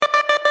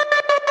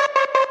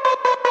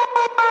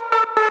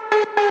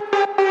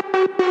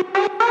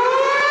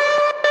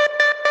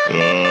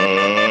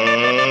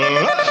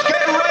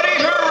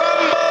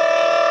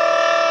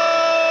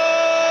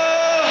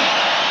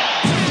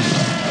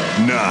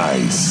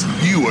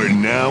Sports. You are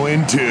now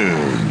in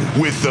tune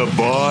with the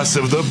boss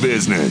of the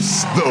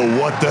business, the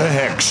What the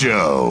Heck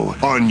Show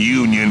on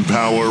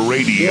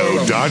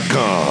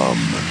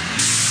UnionPowerRadio.com.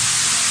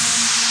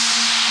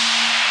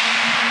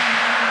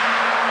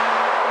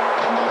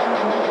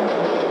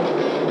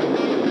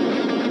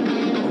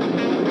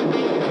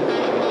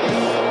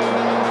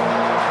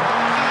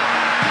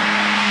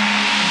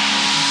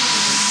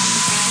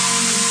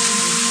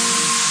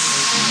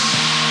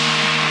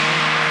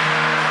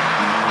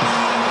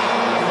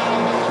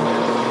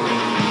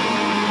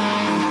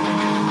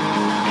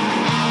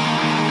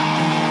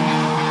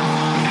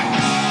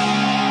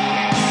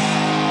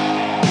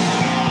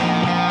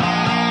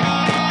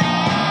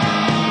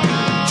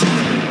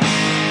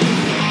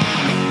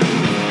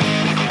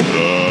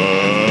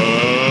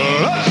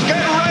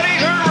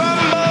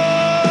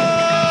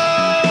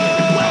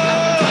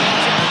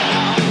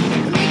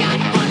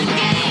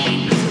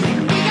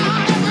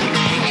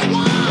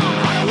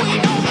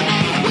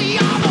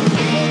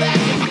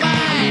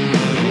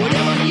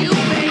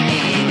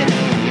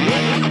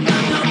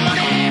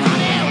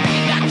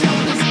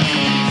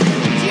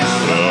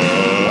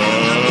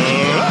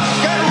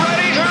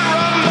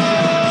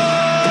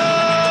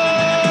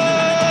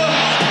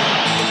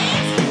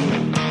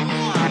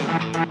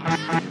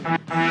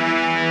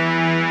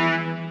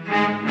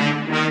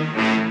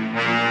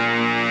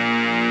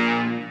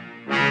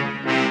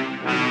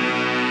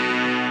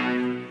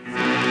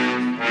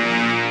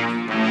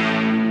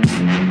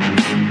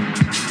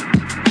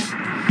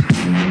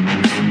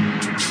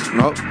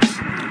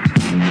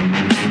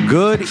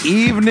 Good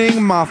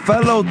evening, my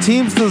fellow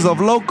Teamsters of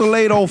Local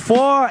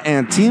 804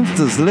 and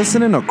Teamsters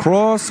listening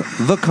across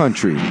the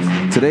country.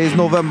 Today's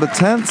November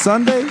 10th,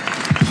 Sunday,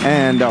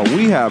 and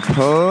we have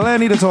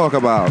plenty to talk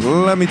about.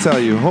 Let me tell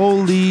you,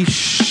 holy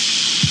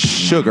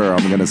sugar,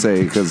 I'm going to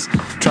say, because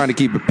trying to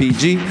keep it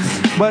PG,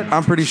 but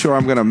I'm pretty sure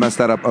I'm going to mess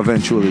that up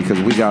eventually because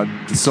we got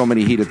so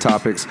many heated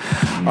topics.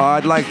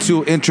 I'd like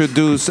to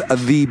introduce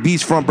the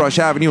beast from Brush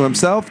Avenue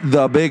himself,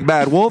 the big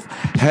bad wolf,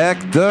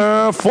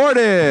 Hector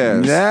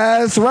Fortis.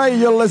 That's right.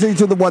 You're listening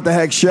to the What the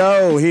Heck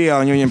Show here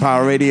on Union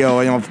Power Radio,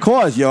 and of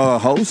course, your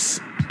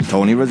host,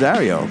 Tony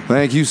Rosario.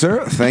 Thank you,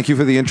 sir. Thank you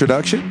for the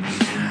introduction.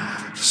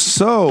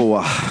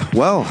 So,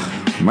 well,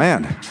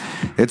 man,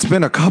 it's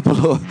been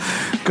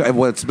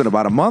it's been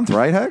about a month,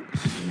 right, Heck?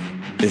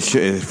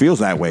 It feels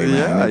that way, man.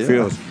 Yeah, it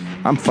feels.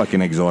 I'm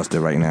fucking exhausted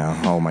right now.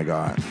 Oh my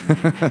God.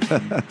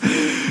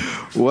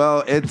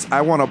 Well,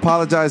 I want to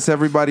apologize to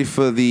everybody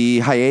for the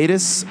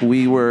hiatus.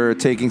 We were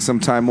taking some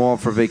time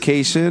off for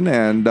vacation,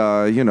 and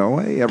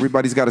hey,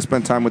 everybody's got to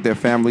spend time with their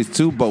families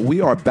too. But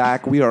we are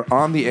back. We are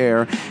on the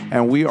air,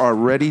 and we are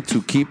ready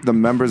to keep the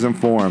members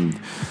informed.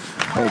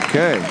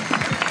 Okay.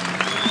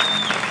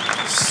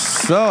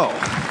 So,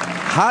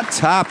 hot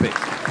topic.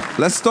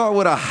 Let's start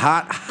with a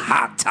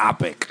hot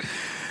topic.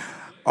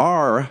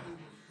 Our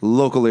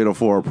Local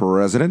 804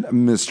 president,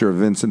 Mr.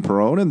 Vincent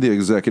Perrone, and the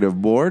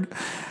executive board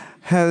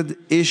had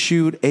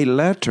issued a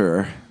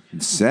letter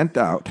sent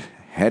out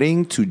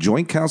heading to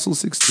Joint Council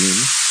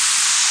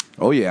 16.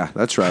 Oh, yeah,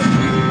 that's right.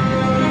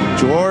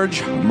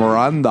 George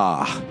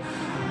Miranda.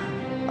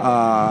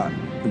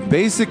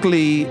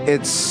 Basically,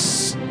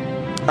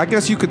 I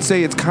guess you could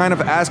say it's kind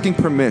of asking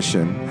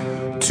permission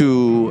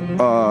to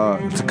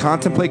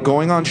contemplate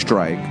going on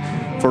strike,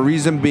 for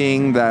reason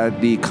being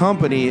that the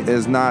company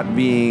is not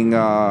being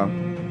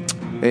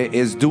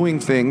is doing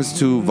things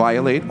to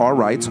violate our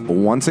rights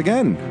once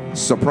again.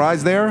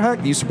 Surprised there,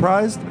 Heck? You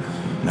surprised?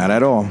 Not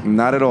at all.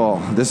 Not at all.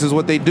 This is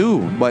what they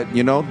do. But,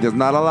 there's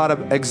not a lot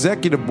of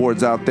executive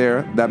boards out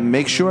there that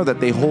make sure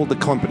that they hold the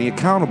company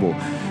accountable.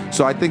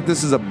 So I think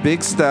this is a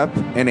big step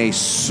in a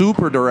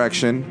super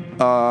direction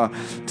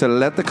to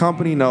let the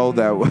company know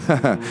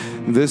that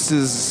this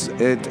is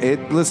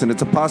it. Listen,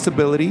 it's a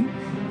possibility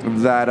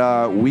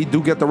that we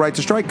do get the right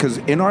to strike, because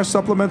in our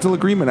supplemental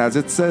agreement, as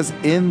it says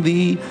in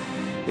the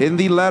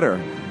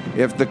letter,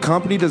 if the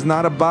company does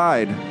not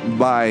abide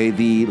by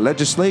the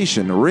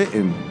legislation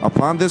written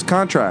upon this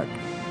contract,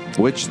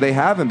 which they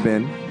haven't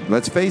been,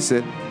 let's face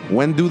it,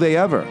 when do they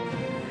ever?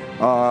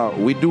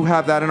 We do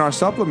have that in our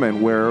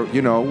supplement where,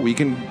 we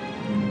can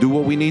do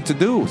what we need to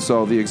do.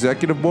 So the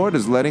executive board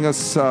is letting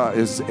us,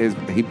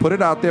 he put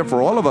it out there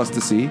for all of us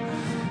to see.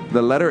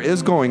 The letter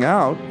is going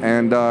out,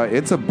 and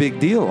it's a big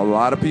deal. A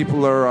lot of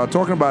people are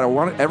talking about it. I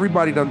want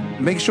everybody to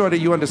make sure that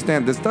you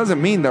understand this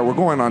doesn't mean that we're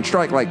going on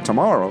strike like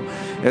tomorrow.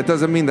 It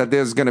doesn't mean that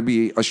there's going to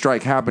be a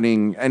strike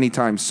happening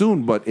anytime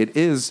soon, but it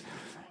is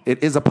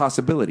a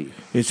possibility.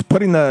 It's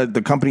putting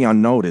the company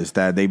on notice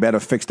that they better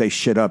fix their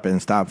shit up and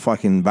stop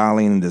fucking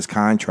violating this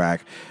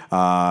contract.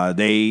 That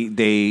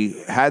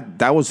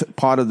was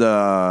part of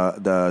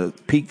the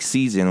peak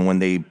season when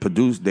they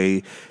produced.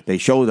 They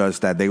showed us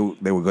that they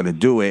were going to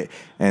do it,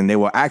 and they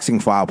were asking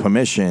for our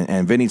permission.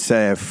 And Vinny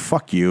said,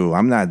 "Fuck you!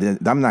 I'm not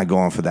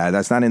going for that.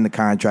 That's not in the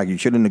contract. You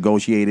should have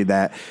negotiated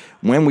that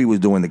when we was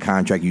doing the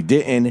contract. You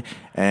didn't."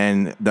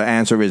 And the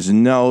answer is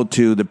no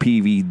to the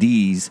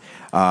PVDs.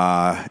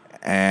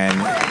 And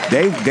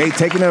they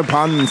taking it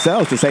upon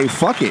themselves to say,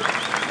 fuck it.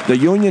 the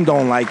union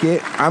don't like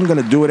it, I'm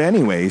going to do it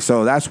anyway.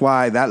 So that's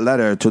why that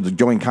letter to the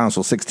Joint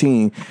Council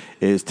 16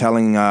 is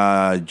telling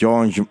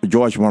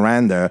George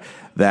Miranda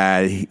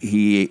that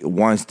he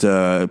wants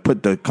to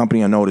put the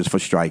company on notice for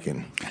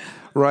striking.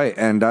 Right,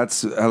 and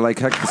that's like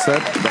Hector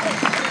said.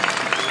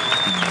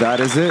 That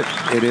is it.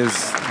 It is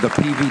the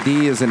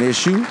PVD is an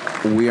issue.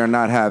 We are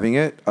not having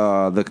it.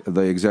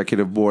 The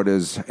executive board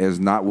is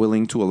not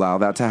willing to allow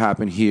that to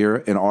happen here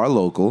in our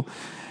local.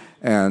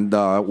 And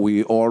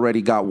we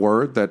already got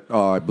word that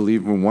I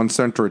believe in one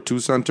center or two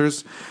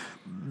centers,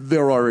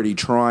 they're already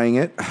trying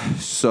it.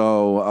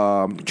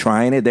 So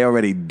Trying it? They're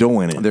already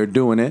doing it. they're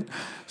doing it.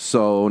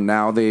 So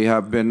now they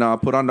have been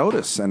put on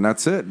notice, and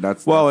that's it.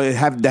 They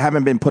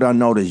haven't been put on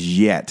notice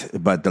yet,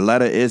 but the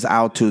letter is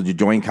out to the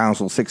Joint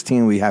Council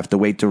 16. We have to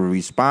wait to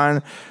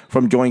respond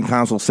from Joint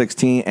Council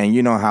 16, and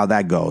you know how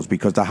that goes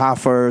because the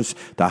Hoffers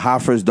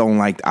don't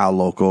like our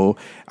local.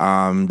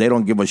 They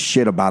don't give a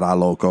shit about our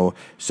local,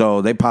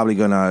 so they're probably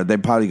gonna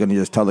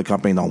just tell the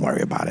company, don't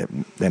worry about it.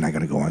 They're not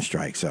gonna go on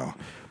strike. So,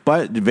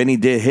 but Vinny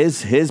did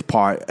his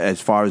part as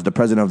far as the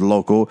president of the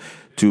local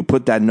to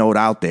put that note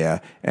out there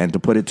and to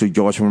put it to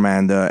George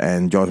Miranda,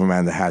 and George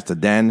Miranda has to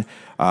then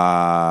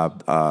talk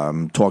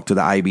to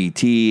the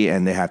IBT,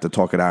 and they have to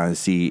talk it out and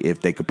see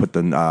if they could put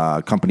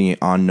the company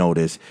on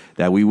notice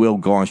that we will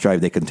go on strike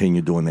if they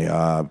continue doing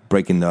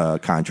breaking the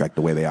contract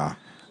the way they are.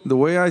 The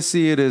way I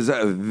see it is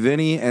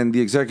Vinny and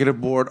the executive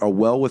board are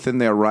well within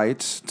their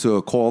rights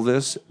to call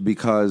this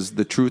because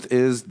the truth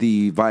is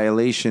the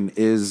violation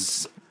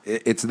is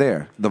it's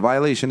there. The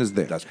violation is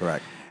there. That's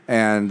correct.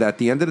 And at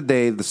the end of the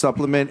day, the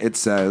supplement, it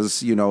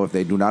says, if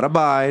they do not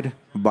abide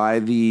by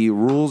the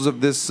rules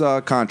of this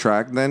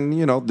contract, then,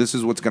 this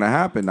is what's going to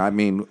happen. I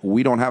mean,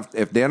 we don't have,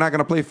 if they're not going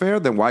to play fair,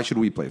 then why should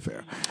we play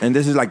fair? And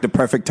this is like the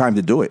perfect time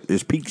to do it.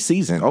 It's peak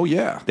season. Oh,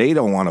 yeah. They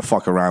don't want to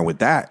fuck around with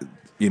that.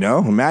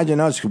 Imagine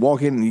us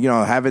walking,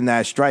 having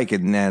that strike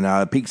and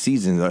then peak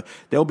season,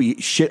 they'll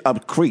be shit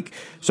up creek.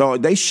 So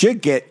they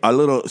should get a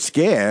little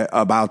scared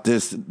about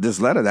this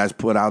letter that's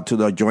put out to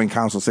the Joint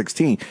Council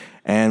 16.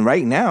 And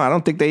right now, I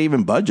don't think they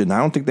even budget. I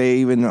don't think they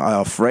even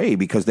are afraid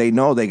because they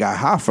know they got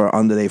Hoffer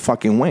under their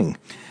fucking wing.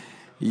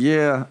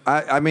 Yeah,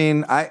 I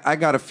mean, I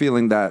got a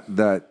feeling that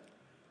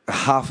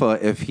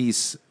Hoffa, if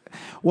he's,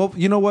 well,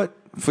 you know what?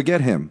 Forget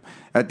him.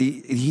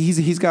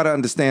 He's got to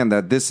understand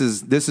that this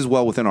is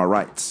well within our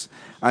rights.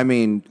 I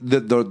mean, the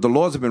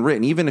laws have been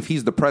written. Even if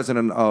he's the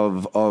president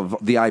of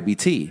the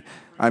IBT,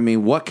 I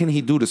mean, what can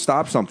he do to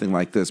stop something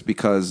like this?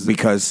 Because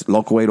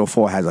Local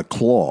 804 has a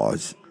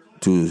clause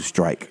to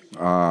strike.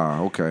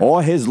 Okay. All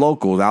his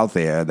locals out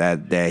there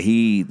that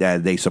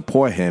they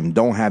support him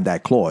don't have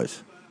that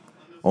clause.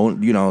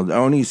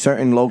 Only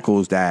certain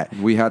locals that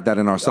we had that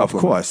in our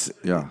supplement. Of course,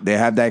 yeah, they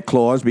have that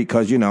clause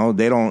because we're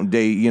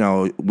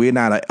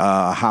not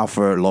a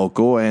Hoffer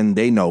local and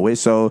they know it,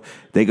 so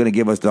they're gonna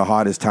give us the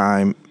hardest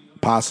time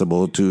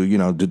possible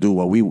to do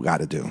what we got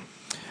to do.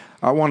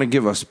 I want to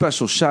give a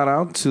special shout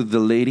out to the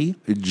lady,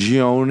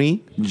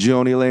 Joni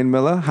Lane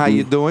Miller. How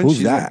you doing?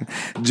 Who's that?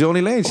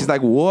 Joni Lane. She's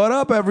like, what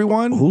up,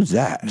 everyone? Who's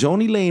that?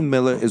 Joni Lane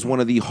Miller is one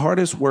of the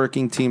hardest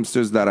working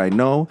Teamsters that I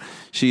know.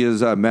 She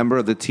is a member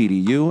of the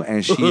TDU,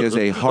 and she is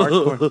a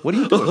hardcore. What are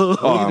you doing?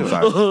 I'm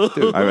sorry.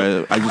 Dude.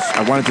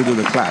 I wanted to do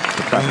the clap.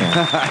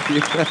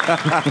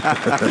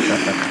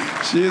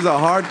 She is a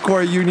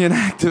hardcore union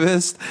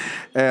activist.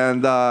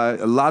 And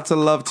lots of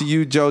love to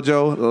you,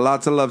 JoJo.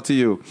 Lots of love to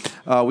you.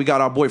 We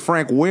got our boy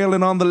Frank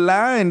Whalen on the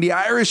line, The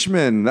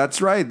Irishman. That's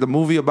right. The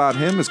movie about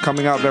him is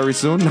coming out very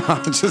soon. No,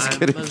 I'm just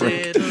kidding,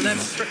 Frank.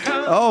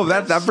 Oh,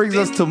 that brings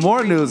us to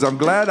more news. I'm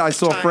glad I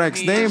saw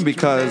Frank's name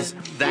because,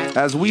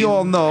 as we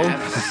all know,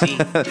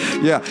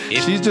 yeah,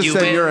 she's just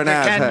said you're an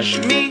ass.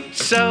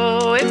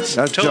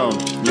 That's Joan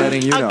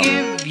letting you know. I'll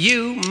give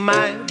you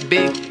my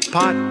big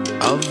pot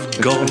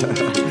of gold.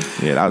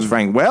 Yeah, that was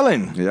Frank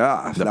Whalen.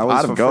 Yeah, the that was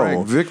pot for of gold.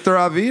 Frank. Victor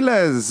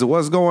Aviles,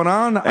 what's going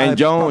on? And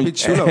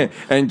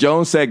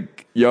Joan said,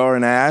 "You're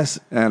an ass."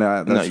 And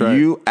that's right.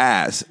 You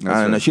ass.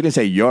 No, she didn't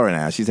say you're an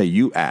ass. She said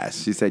you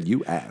ass. She said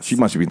you ass. She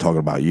must be talking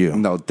about you.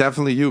 No,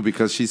 definitely you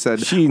because she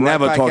said she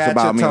never talks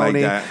about me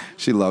Tony. like that.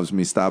 She loves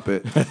me. Stop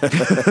it.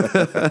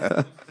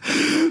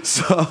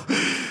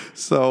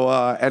 So,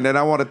 and then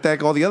I want to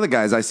thank all the other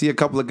guys. I see a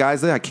couple of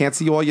guys there. I can't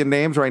see all your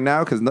names right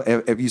now because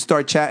if you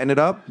start chatting it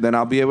up, then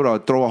I'll be able to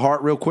throw a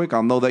heart real quick.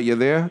 I'll know that you're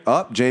there.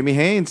 Jamie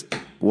Haynes.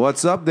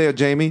 What's up there,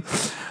 Jamie?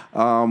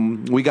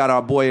 We got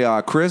our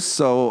boy Chris,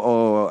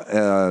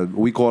 so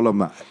we call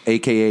him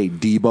AKA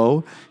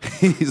Debo.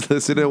 He's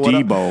listening. What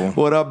Debo. Up?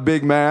 What up,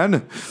 big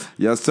man?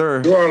 Yes,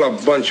 sir. You're all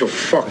a bunch of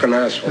fucking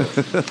assholes.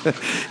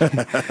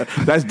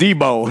 That's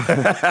Debo.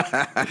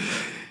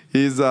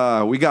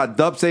 We got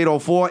Dubs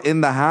 804 in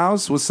the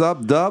house. What's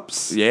up,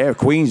 Dubs? Yeah,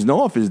 Queens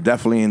North is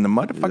definitely in the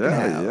motherfucking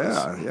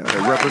house. Yeah.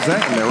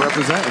 They're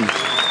representing.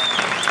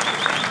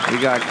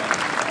 We got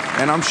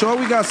And I'm sure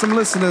we got some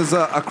listeners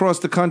across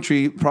the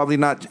country, probably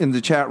not in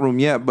the chat room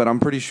yet, but I'm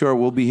pretty sure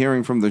we'll be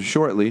hearing from them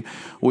shortly.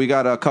 We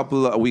got a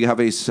couple. We have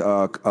a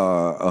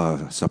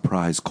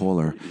surprise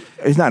caller.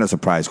 It's not a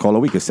surprise caller.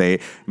 We could say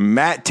it.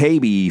 Matt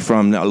Taby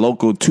from the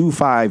local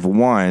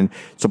 251.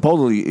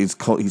 Supposedly, he's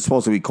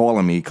supposed to be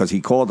calling me because he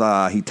called.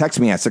 He texted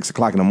me at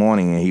 6:00 in the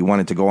morning and he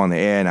wanted to go on the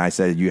air. And I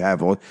said, "You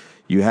have it."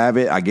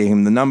 I gave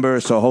him the number.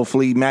 So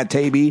hopefully Matt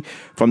Taby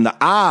from the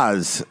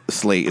Oz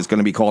slate is going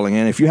to be calling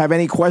in. If you have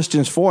any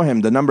questions for him,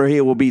 the number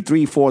here will be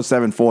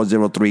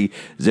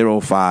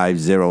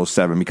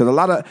 347-403-0507. Because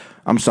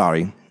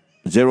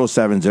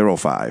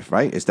 0705,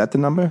 right? Is that the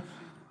number?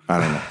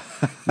 I don't know.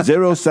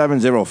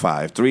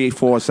 0705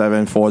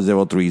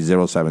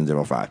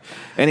 347-403-0705.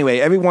 Anyway,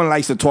 everyone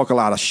likes to talk a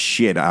lot of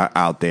shit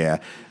out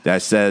there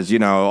that says, I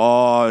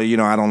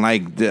don't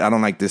like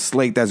this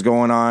slate that's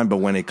going on. But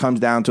when it comes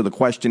down to the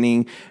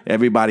questioning,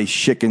 everybody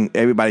chicken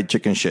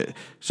shit.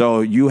 So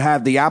you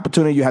have the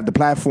opportunity, you have the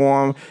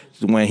platform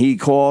when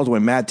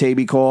Matt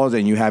Taby calls,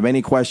 and you have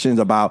any questions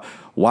about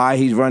why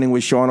he's running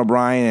with Sean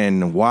O'Brien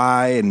and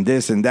why and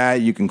this and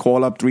that, you can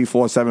call up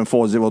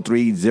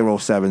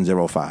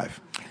 347-403-0705.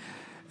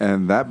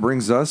 And that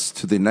brings us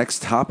to the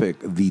next topic,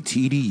 the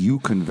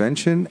TDU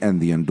convention and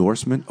the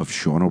endorsement of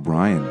Sean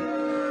O'Brien.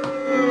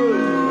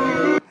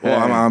 Oh,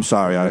 I'm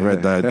sorry. I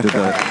read that.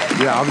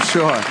 Yeah, I'm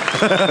sure.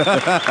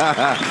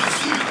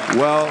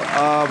 Well,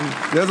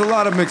 there's a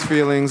lot of mixed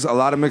feelings, a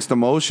lot of mixed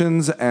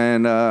emotions,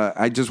 and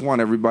I just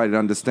want everybody to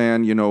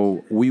understand,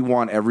 we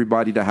want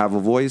everybody to have a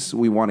voice.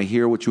 We want to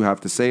hear what you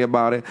have to say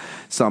about it.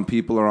 Some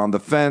people are on the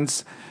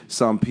fence.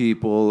 Some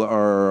people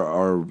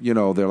are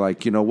they're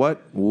like,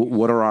 what?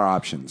 What are our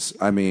options?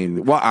 I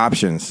mean, what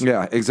options?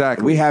 Yeah,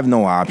 exactly. We have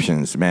no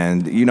options,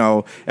 man.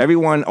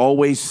 Everyone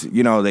always,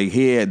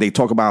 they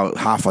talk about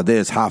half of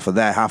this, half of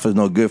that. Half is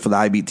no good for the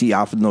IBT.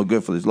 Half is no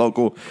good for this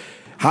local.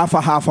 Half.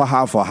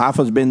 Half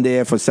has been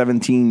there for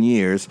 17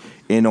 years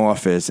in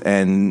office,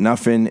 and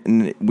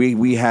nothing.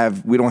 We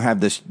don't have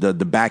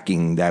the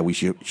backing that we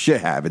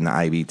should have in the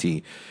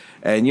IBT.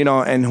 And,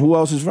 and who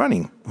else is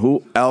running?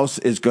 Who else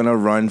is going to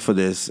run for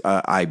this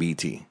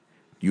IBT?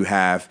 You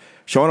have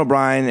Sean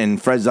O'Brien and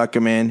Fred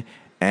Zuckerman,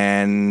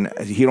 and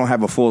he don't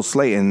have a full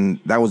slate. And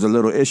that was a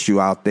little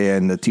issue out there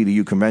in the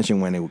TDU convention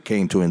when it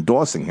came to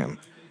endorsing him.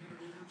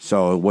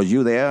 So was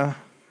you there?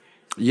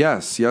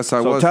 Yes,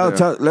 I was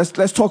there.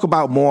 Let's talk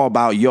more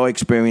about your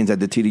experience at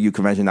the TDU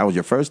convention. That was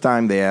your first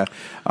time there.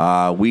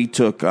 We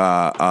took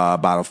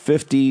about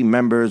 50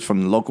 members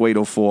from the local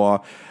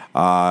 804.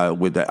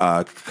 With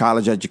the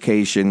college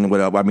education, with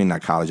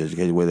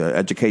an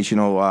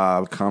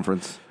educational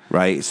conference,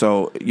 right?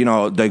 So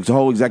the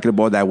whole executive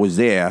board that was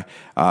there,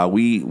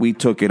 we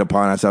took it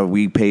upon ourselves.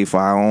 We paid for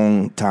our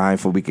own time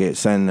we could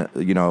send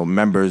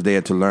members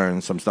there to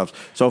learn some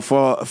stuff. So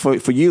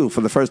for you,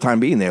 for the first time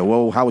being there,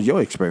 well, how was your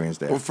experience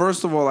there? Well,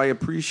 first of all, I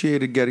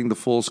appreciated getting the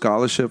full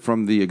scholarship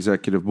from the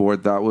executive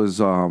board. That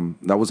was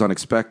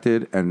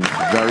unexpected and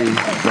very,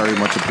 very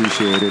much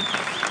appreciated.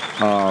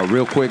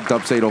 Real quick,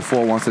 Dubs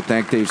 804 wants to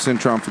thank Dave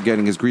Cintron for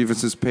getting his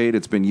grievances paid.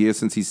 It's been years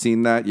since he's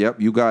seen that.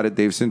 Yep, you got it.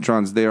 Dave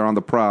Cintron's there on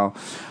the prowl.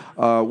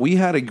 We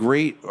had a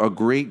great. It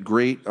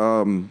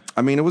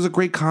was a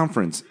great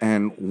conference.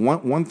 And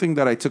one thing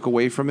that I took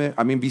away from it,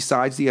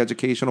 besides the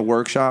educational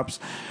workshops,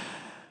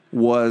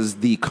 was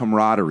the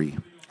camaraderie.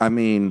 I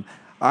know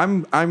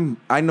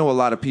a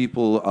lot of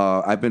people.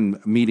 I've been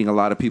meeting a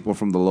lot of people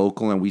from the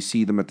local, and we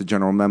see them at the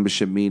general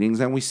membership meetings,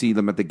 and we see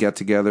them at the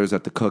get-togethers,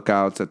 at the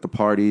cookouts, at the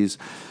parties.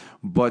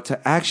 But to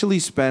actually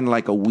spend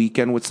like a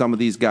weekend with some of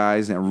these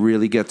guys and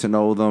really get to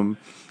know them,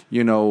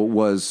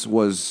 was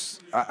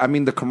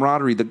the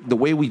camaraderie, the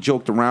way we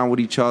joked around with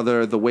each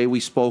other, the way we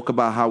spoke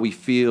about how we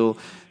feel,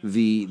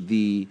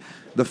 the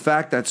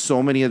fact that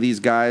so many of these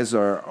guys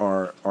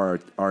are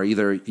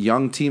either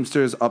young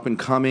Teamsters up and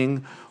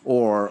coming,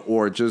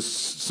 or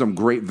just some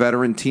great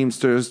veteran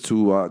Teamsters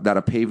that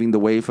are paving the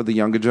way for the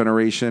younger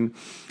generation.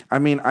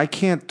 I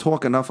can't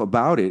talk enough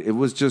about it. It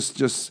was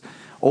just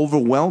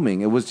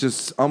overwhelming. It was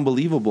just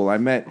unbelievable. I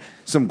met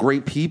some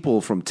great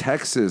people from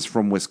Texas,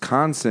 from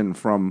Wisconsin,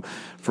 from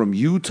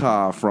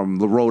Utah, from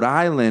Rhode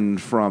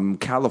Island, from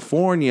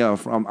California,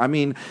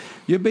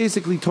 you're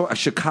basically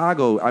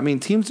Chicago.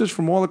 Teamsters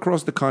from all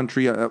across the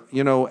country.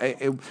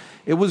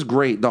 It was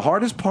great. The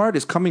hardest part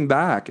is coming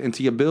back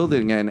into your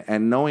building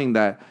and knowing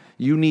that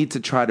you need to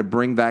try to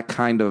bring that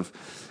kind of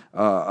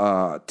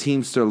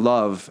Teamster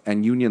love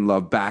and union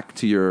love back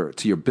to your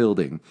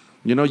building.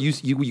 You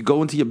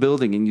go into your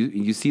building and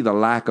you see the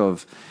lack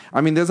of.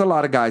 There's a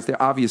lot of guys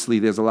there. Obviously,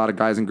 there's a lot of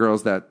guys and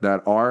girls that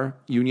are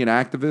union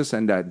activists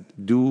and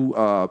that do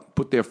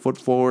put their foot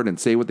forward and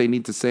say what they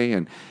need to say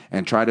and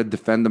try to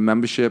defend the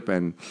membership.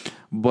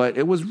 But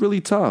it was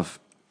really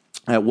tough.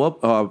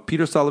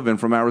 Peter Sullivan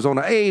from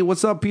Arizona. Hey,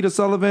 what's up, Peter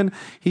Sullivan?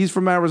 He's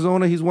from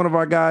Arizona. He's one of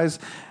our guys.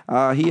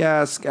 He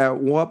asked, at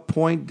what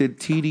point did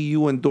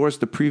TDU endorse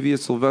the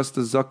previous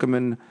Sylvester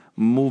Zuckerman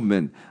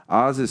movement?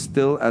 Oz is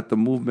still at the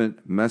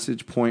movement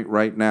message point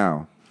right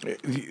now.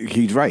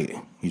 He's right.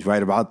 He's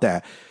right about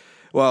that.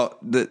 Well,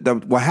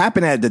 what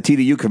happened at the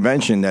TDU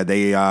convention that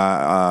they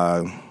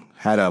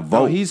had a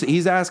vote. No,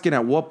 he's asking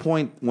at what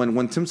point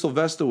when Tim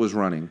Sylvester was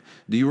running.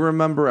 Do you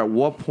remember at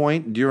what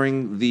point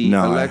during the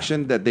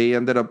election that they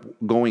ended up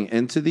going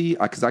into the?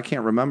 Because I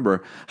can't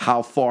remember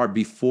how far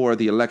before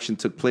the election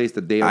took place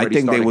that they already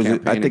started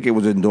campaigning. I think it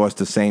was endorsed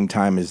the same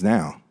time as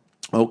now.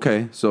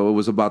 Okay, so it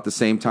was about the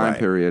same time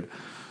period.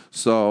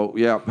 So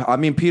yeah, I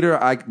mean,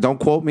 Peter, I don't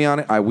quote me on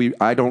it.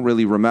 I don't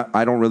really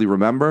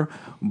remember.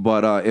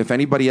 But if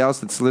anybody else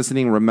that's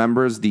listening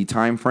remembers the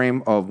time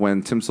frame of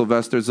when Tim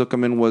Sylvester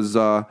Zuckerman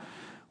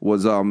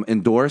was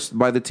endorsed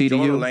by the TDU,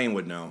 Jonah Lane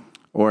would know.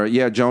 Or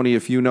Joni,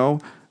 if you know,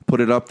 put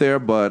it up there.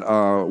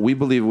 But we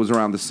believe it was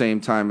around the same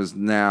time as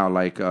now,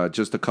 like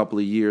just a couple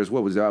of years.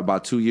 What was that?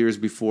 About 2 years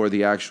before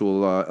the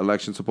actual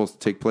election supposed to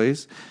take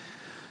place.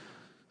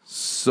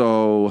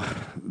 So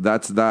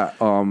that's that.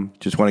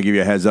 Just want to give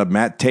you a heads up.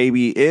 Matt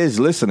Taibbi is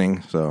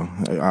listening, so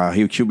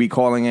he should be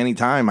calling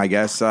anytime. I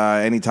guess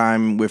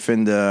anytime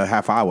within the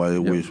half hour,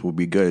 which will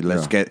be good.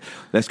 Let's get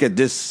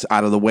this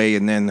out of the way,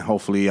 and then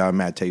hopefully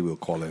Matt Taibbi will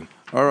call in.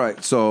 All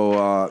right.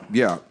 So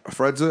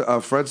Fred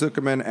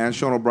Zuckerman and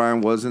Sean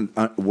O'Brien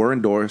were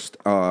endorsed.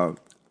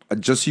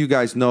 Just so you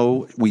guys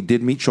know, we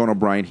did meet Sean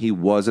O'Brien. He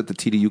was at the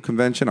TDU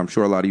convention. I'm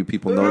sure a lot of you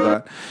people know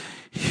that.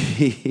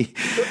 He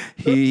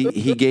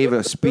gave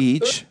a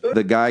speech.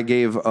 The guy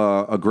gave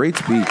a great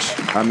speech.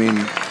 I mean,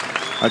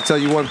 I tell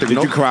you one thing.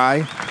 Did you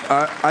cry?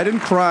 I didn't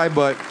cry,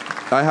 but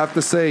I have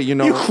to say,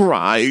 you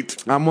cried.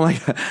 I'm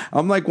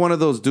like one of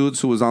those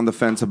dudes who was on the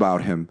fence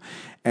about him.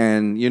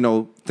 And,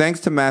 thanks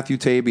to Matthew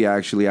Taibbi,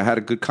 actually, I had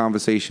a good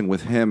conversation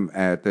with him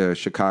at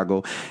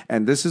Chicago.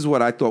 And this is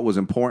what I thought was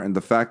important. The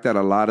fact that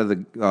a lot of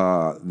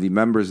the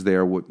members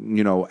there would,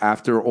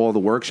 after all the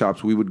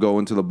workshops, we would go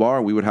into the bar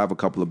and we would have a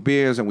couple of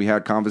beers and we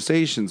had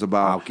conversations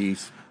about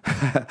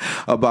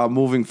about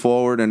moving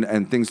forward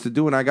and things to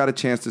do. And I got a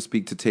chance to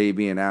speak to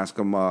Taibbi and ask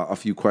him a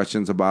few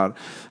questions about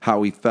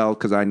how he felt.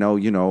 Because I know,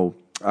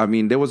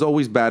 there was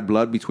always bad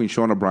blood between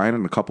Sean O'Brien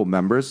and a couple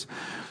members.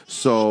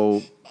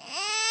 So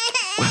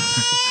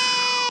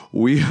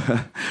we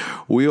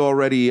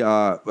already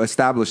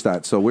established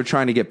that. So we're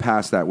trying to get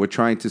past that. We're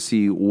trying to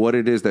see what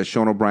it is that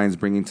Sean O'Brien's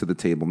bringing to the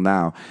table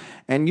now.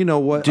 And you know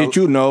what? Did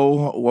you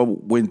know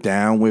what went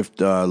down with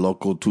the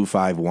Local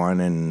 251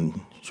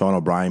 and Sean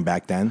O'Brien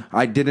back then?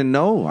 I didn't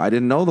know. I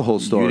didn't know the whole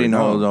story. You didn't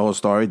know the whole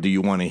story? Do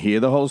you want to hear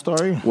the whole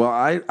story? Well,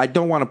 I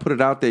don't want to put it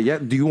out there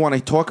yet. Do you want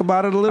to talk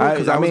about it a little?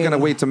 Because I was going to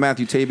wait till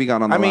Matthew Taibbi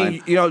got on the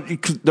line.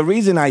 The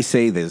reason I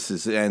say this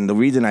is, and the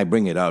reason I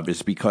bring it up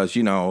is because,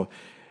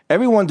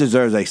 everyone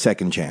deserves a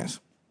second chance.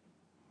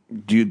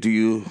 Do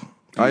you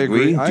I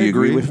agree. Do you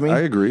agree with me? I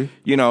agree.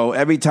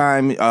 Every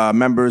time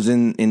members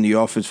in the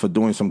office for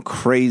doing some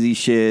crazy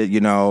shit,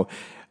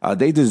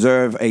 they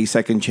deserve a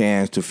second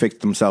chance to fix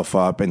themselves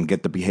up and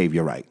get the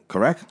behavior right.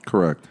 Correct?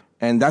 Correct.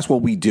 And that's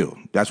what we do.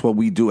 That's what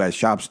we do as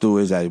shop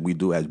stewards, as we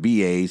do as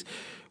BAs.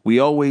 We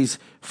always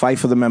fight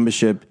for the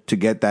membership to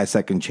get that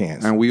second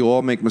chance. And we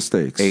all make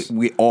mistakes.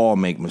 We all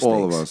make mistakes.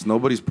 All of us.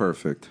 Nobody's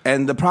perfect.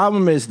 And the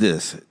problem is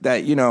this,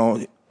 that,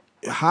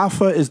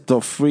 Hoffa is the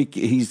freak.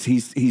 He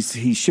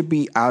should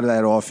be out of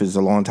that office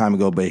a long time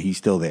ago, but he's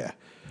still there.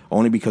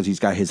 Only because he's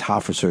got his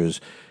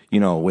officers,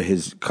 with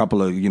his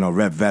couple of,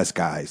 red vest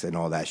guys and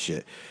all that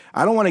shit.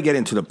 I don't want to get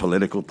into the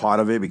political part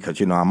of it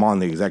because, I'm on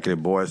the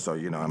executive board. So,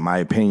 my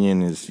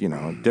opinion is,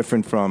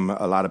 different from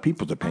a lot of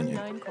people's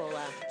opinion.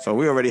 So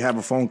we already have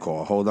a phone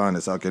call. Hold on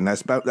a second.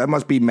 That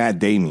must be Matt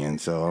Damien.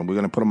 So we're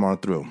going to put him on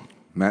through.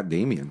 Matt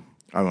Damien.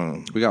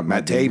 We got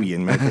Matt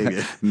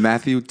Taibbi.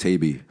 Matthew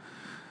Taibbi.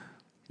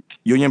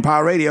 Union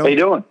Power Radio. How you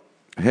doing?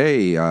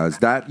 Hey, is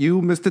that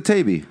you, Mr.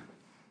 Taibbi?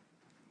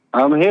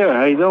 I'm here.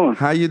 How you doing?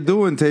 How you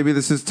doing, Taibbi?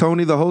 This is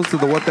Tony, the host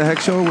of the What the Heck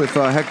Show with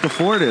Hector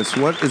Fortis.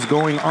 What is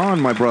going on,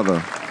 my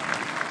brother?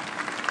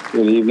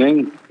 Good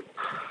evening.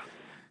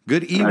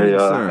 Good evening,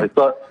 sir. I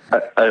thought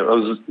I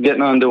was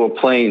getting onto a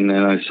plane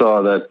and I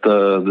saw that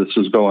this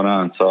was going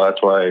on, so that's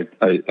why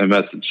I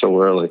messaged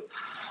so early.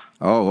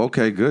 Oh,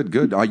 okay,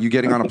 good. Are you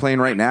getting on a plane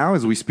right now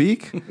as we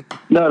speak?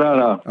 No.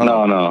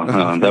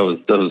 That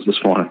was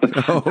this morning.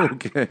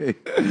 Okay.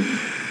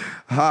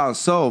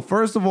 So,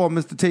 first of all,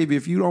 Mr. Taibbi,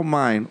 if you don't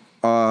mind,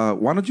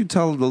 why don't you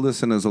tell the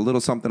listeners a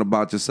little something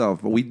about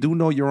yourself? We do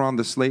know you're on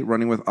the slate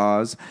running with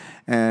Oz,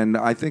 and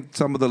I think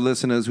some of the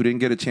listeners who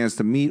didn't get a chance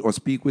to meet or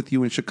speak with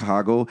you in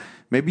Chicago,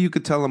 maybe you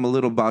could tell them a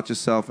little about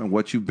yourself and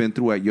what you've been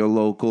through at your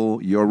local,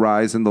 your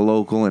rise in the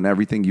local, and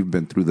everything you've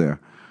been through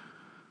there.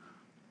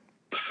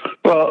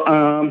 Well,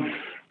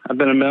 I've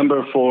been a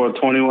member for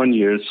 21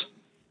 years.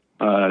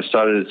 I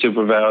started at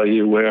Super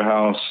Value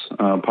Warehouse,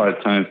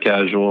 part-time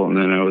casual, and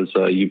then I was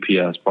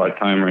UPS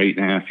part-time for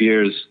 8.5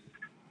 years.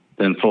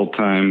 Then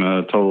full-time,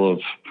 total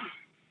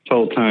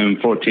time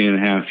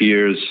 14.5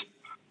 years.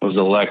 Was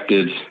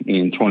elected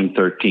in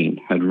 2013.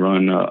 Had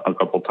run a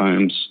couple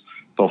times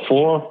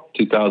before,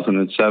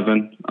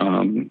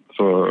 2007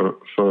 for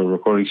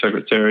recording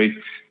secretary,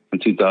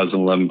 and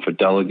 2011 for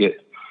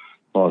delegate.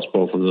 Lost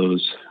both of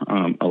those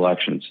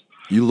elections.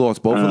 You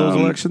lost both of those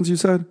elections, you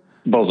said?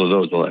 Both of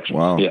those elections.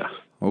 Wow. Yeah.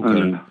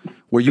 Okay.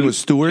 Were you a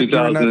steward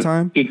during that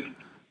time?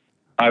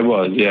 I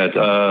was,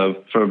 yeah,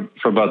 for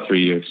about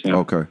 3 years. Yeah.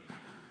 Okay.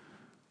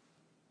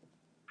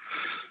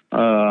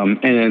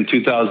 And in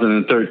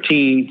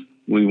 2013,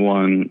 we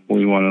won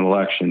an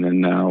election,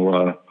 and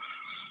now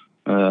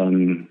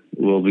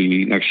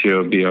next year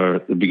will be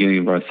the beginning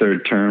of our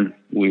third term.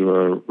 We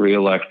were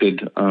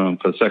reelected for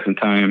the second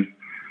time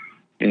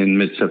in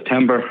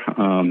mid-September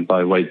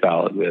by white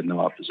ballot. We had no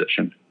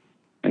opposition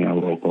in our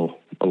local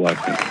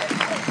election.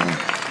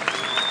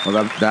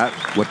 Well,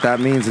 what that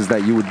means is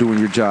that you were doing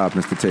your job,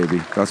 Mr.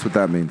 Tavy. That's what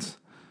that means.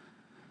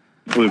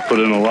 We've put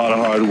in a lot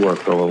of hard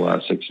work over the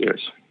last 6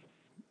 years.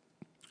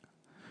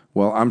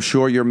 Well, I'm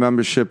sure your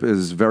membership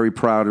is very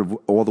proud of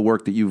all the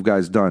work that you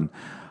guys done.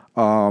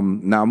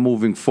 Now,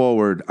 moving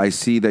forward, I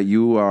see that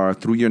you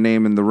threw your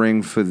name in the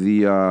ring for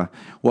the.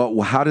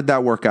 Well, how did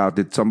that work out?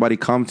 Did somebody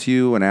come to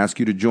you and ask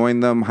you to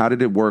join them? How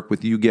did it work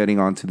with you getting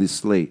onto the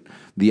slate,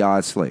 the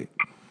odd slate?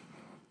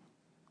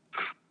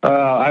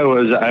 I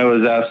was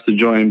asked to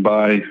join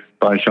by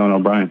Sean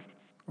O'Brien.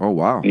 Oh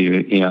wow!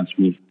 He asked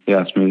me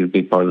to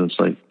be part of the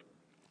slate.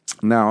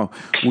 Now,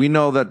 we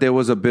know that there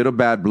was a bit of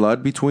bad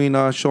blood between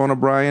Sean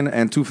O'Brien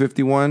and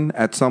 251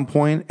 at some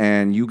point,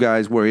 and you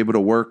guys were able to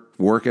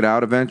work it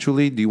out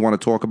eventually. Do you want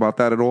to talk about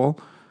that at all?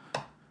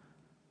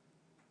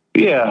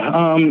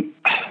 Yeah.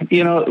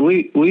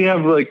 We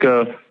have like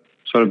a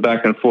sort of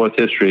back and forth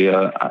history.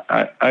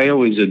 I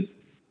always,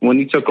 when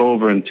he took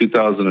over in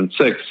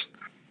 2006,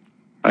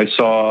 I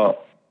saw,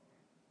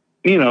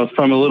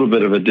 from a little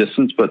bit of a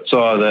distance, but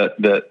saw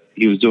that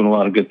he was doing a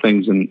lot of good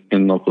things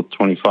in Local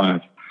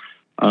 25.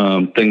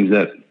 Things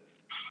that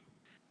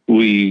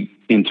we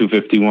in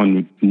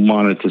 251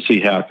 wanted to see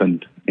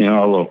happen in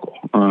our local.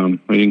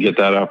 We didn't get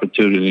that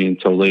opportunity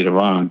until later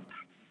on.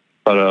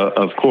 But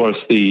of course,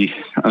 the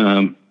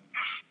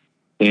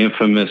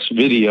infamous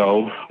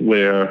video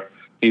where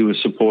he was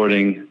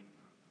supporting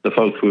the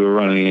folks we were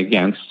running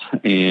against,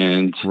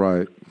 and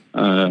right,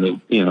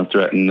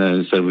 threatened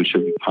and said we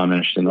should be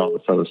punished and all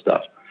this other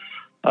stuff.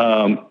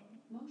 That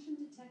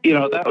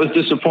was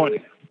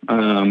disappointing.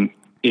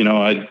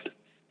 I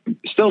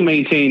still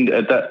maintained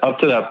up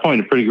to that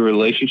point a pretty good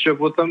relationship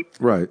with them.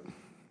 Right.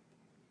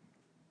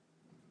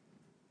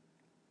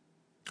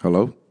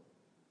 Hello?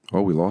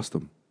 Oh, we lost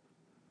him.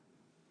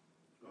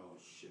 Oh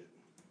shit.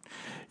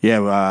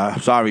 Yeah,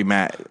 sorry,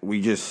 Matt.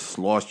 We just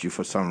lost you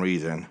for some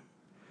reason.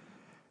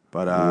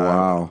 But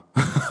wow,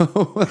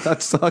 that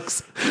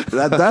sucks.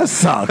 That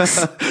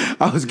sucks.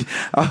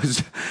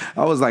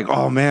 I was like,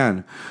 oh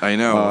man. I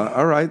know.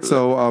 All right,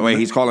 so wait,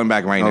 he's calling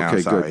back right now.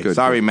 Okay, Sorry, good.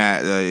 Sorry,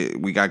 Matt.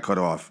 We got cut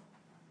off.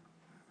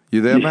 You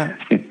there, Matt?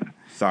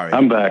 Sorry,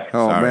 I'm back.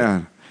 Oh Sorry.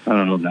 man. I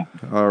don't know that.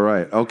 All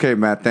right. Okay,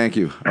 Matt. Thank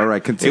you. All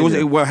right.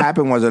 Continue. What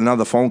happened was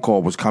another phone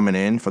call was coming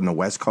in from the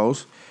West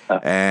Coast,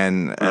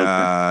 and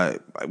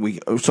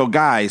So,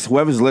 guys,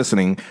 whoever's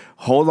listening,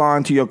 hold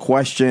on to your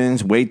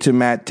questions. Wait till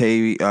Matt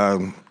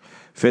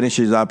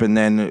finishes up, and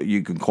then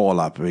you can call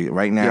up.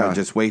 Right now,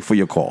 just wait for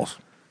your calls.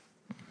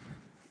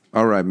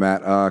 All right,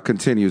 Matt.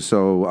 Continue.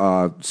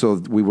 So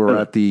we were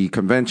at the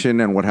convention,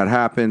 and what had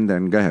happened.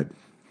 And go ahead.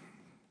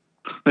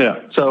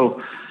 Yeah.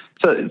 So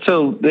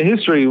the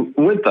history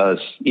with us,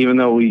 even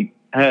though we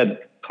had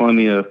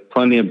plenty of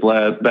bad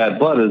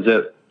blood, is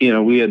that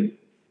we had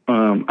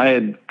I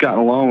had gotten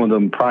along with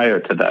them prior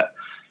to that.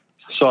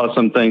 Saw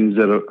some things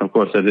that, of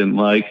course, I didn't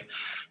like,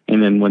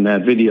 and then when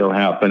that video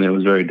happened, it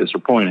was very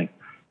disappointing.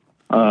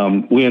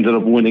 We ended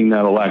up winning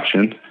that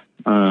election,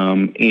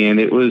 and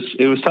it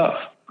was tough.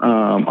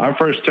 Our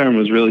first term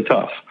was really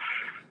tough.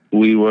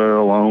 We were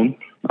alone.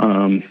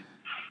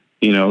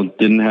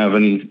 Didn't have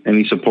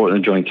any support in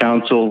the joint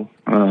council.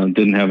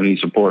 Didn't have any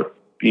support,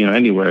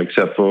 anywhere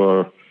except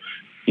for,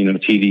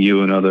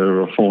 TDU and other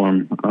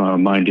reform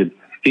minded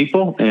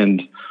people.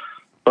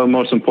 But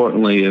most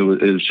importantly, it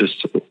was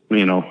just,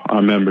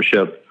 our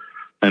membership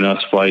and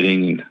us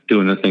fighting and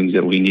doing the things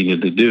that we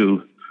needed to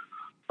do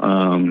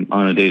on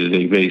a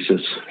day-to-day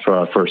basis for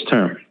our first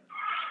term.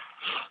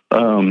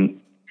 There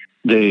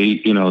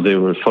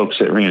were folks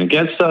that ran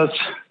against us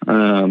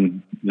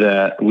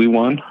that we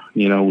won.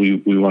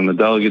 We won the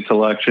delegates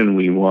election.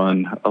 We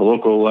won a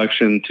local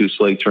election. 2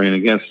 slates ran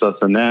against us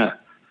in that.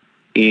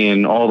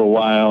 And all the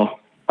while,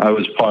 I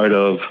was part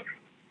of,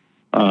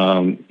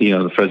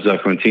 the Fred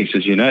Zuckerman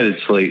Teamsters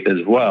United slate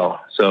as well.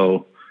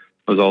 So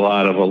there was a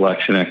lot of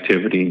election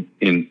activity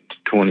in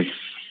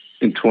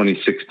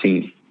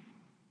 2016.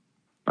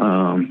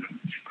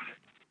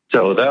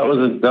 So that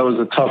was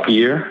a tough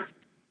year.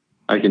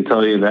 I can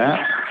tell you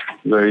that.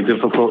 Very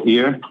difficult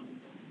year.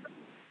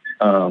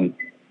 But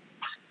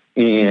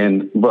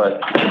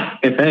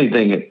if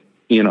anything, it,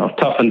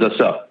 toughened us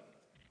up.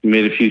 We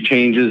made a few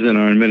changes in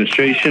our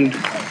administration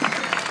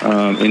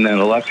in that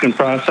election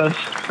process.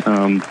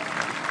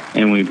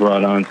 And we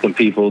brought on some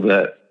people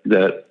that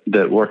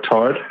worked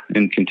hard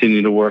and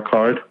continue to work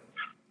hard.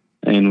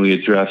 And we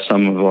addressed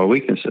some of our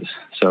weaknesses.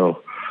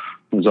 So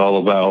it was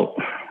all about,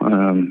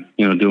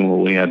 doing what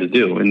we had to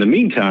do. In the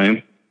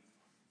meantime,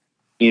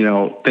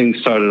 things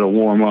started to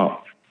warm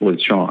up with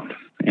Sean.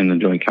 in the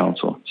joint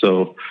council.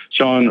 So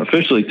Sean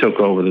officially took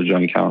over the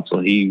joint council.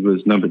 He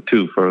was number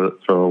 2 for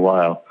a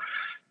while.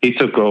 He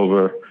took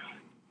over.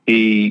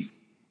 He,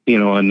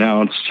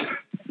 announced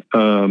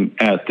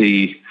at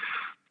the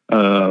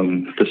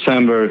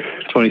December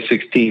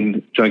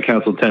 2016 Joint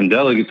Council 10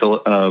 delegates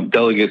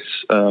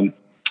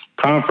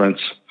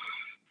conference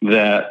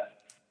that,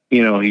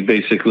 he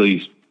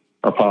basically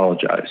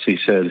apologized. He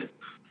said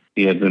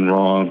he had been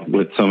wrong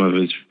with some of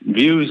his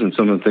views and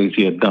some of the things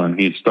he had done.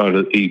 He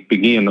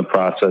began the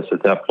process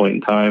at that point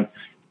in time,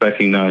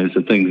 recognized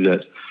the things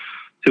that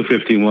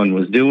 251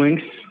 was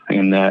doing,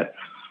 and that,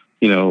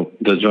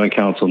 the Joint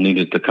Council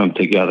needed to come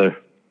together.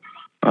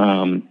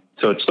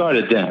 So it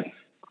started then.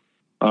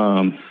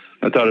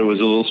 I thought it was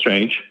a little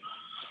strange.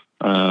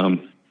 No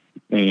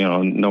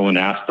one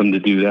asked him to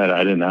do that.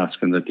 I didn't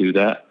ask him to do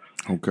that.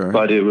 Okay.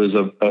 But it was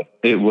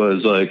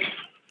like,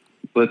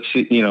 let's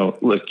see,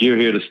 look, you're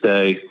here to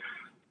stay.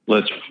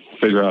 Let's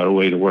figure out a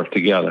way to work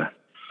together.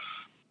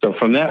 So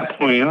from that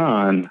point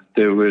on,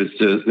 there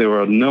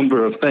were a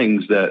number of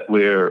things that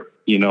where,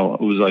 it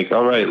was like,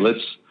 all right,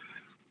 let's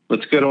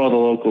get all the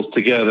locals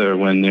together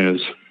when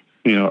there's,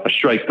 a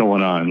strike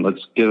going on.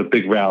 Let's get a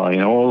big rally,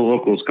 and all the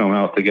locals come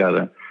out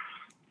together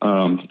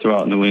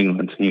throughout New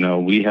England.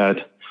 We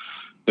had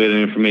an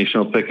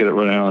informational picket at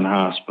Rhode Island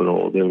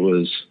Hospital. There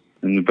was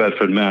in New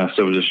Bedford, Mass.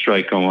 There was a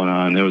strike going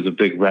on. There was a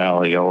big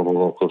rally. All the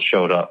locals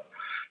showed up.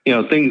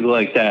 Things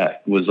like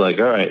that was like,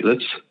 all right,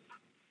 let's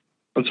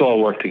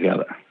all work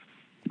together.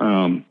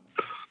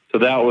 So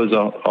that was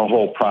a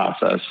whole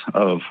process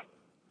of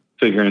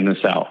figuring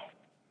this out.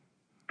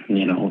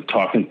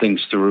 Talking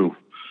things through.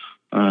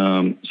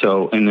 And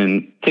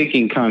then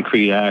taking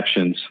concrete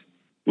actions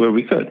where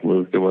we could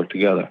work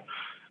together.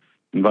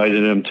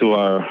 Invited him to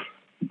our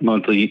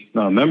monthly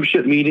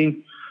membership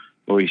meeting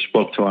where he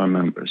spoke to our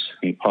members.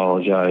 He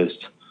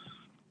apologized.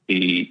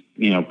 He,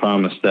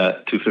 promised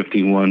that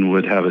 251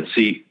 would have a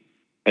seat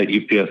at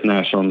UPS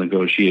national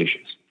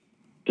negotiations.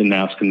 Didn't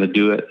ask him to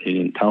do it. He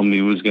didn't tell me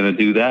he was going to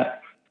do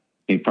that.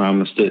 He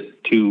promised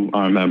it to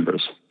our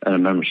members at a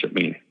membership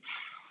meeting.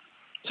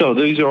 So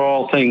these are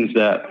all things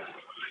that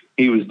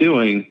he was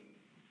doing,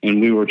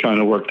 and we were trying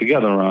to work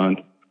together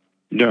on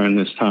during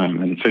this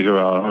time and figure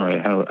out, all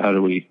right, how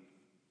do we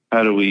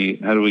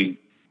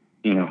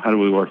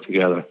work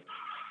together?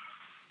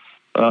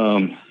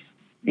 And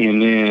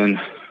then,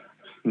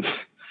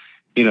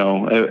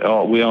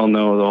 we all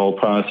know the whole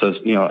process,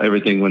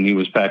 everything when he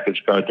was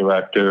package car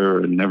director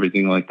and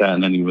everything like that.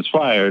 And then he was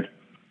fired.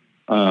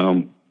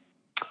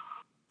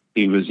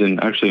 He was in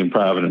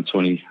Providence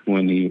when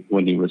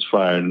he was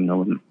fired, and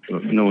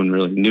no one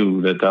really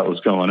knew that was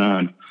going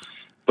on.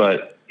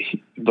 But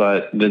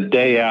the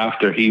day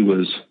after he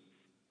was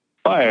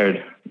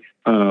fired,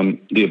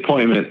 the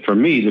appointment for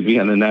me to be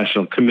on the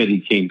national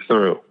committee came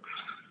through,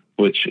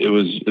 which it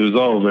was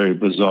all very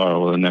bizarre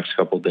over the next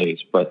couple of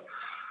days. But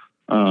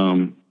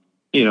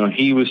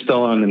he was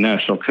still on the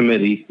national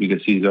committee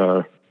because he's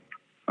our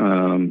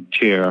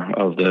chair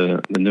of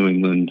the New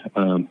England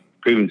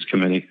grievance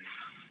committee.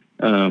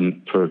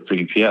 For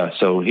UPS.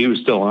 So he was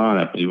still on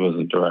it, but he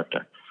wasn't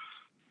director.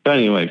 But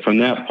anyway, from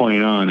that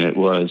point on, it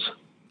was,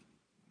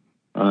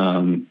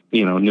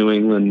 New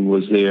England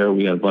was there.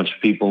 We had a bunch of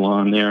people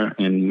on there,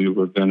 and we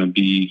were going to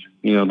be,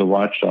 the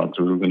watchdogs.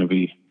 We were going to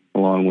be,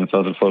 along with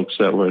other folks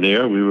that were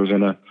there, we were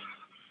going to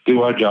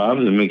do our jobs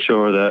and make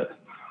sure that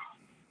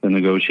the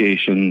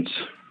negotiations,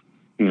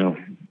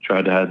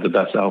 tried to have the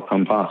best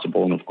outcome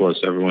possible. And of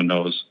course, everyone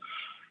knows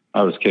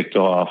I was kicked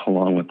off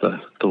along with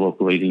the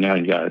local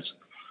 89 guys.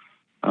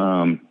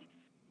 But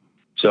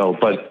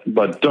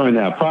during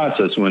that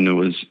process, when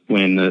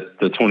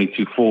the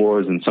 22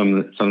 fours and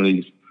some of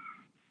these,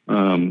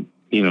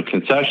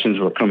 concessions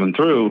were coming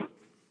through,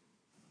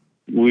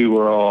 we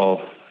were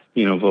all,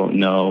 voting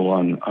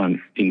no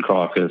in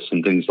caucus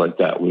and things like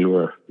that. We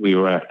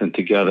were acting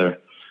together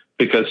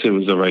because it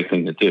was the right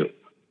thing to do.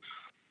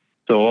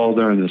 So all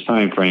during this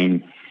time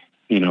frame,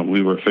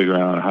 we were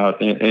figuring out how,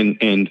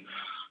 and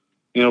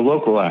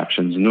local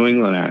actions, New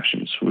England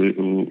actions.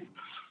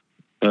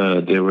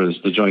 There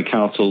was the Joint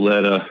Council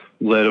led a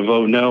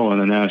vote no on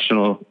the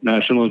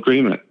national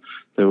agreement.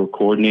 There were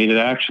coordinated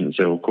actions.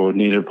 There were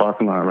coordinated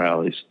parking lot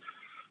rallies.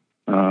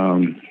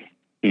 When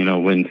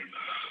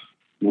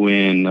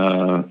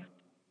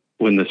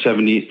the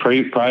 70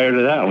 prior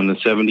to that, when the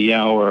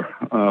 70-hour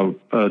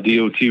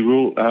DOT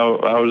rule,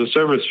 hours of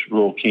service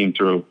rule came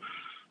through,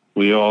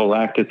 we all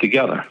acted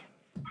together.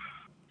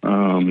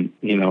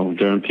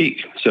 During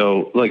peak.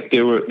 So like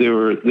there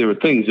were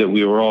things that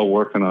we were all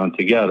working on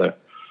together.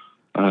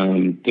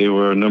 There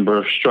were a number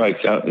of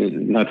strikes,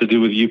 not to do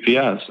with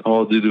UPS,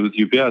 all to do with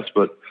UPS,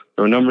 but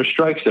there were a number of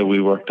strikes that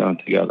we worked on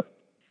together.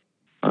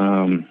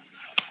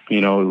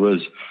 It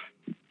was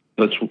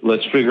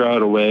let's figure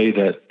out a way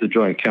that the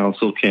Joint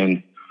Council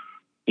can,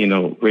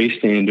 raise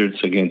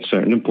standards against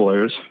certain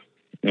employers,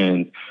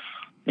 and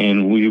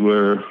we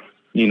were,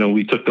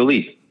 we took the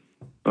lead.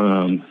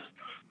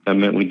 That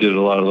meant we did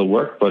a lot of the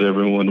work, but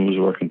everyone was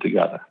working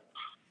together.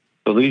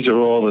 So these are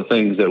all the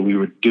things that we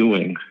were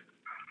doing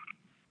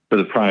for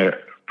the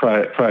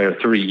prior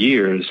 3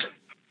 years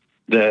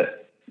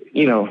that,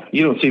 you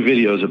don't see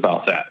videos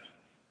about that.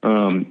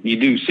 You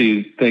do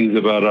see things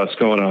about us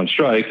going on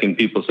strike, and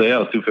people say,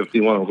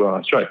 251 will go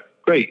on strike.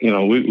 Great.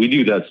 We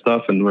do that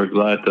stuff, and we're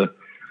glad to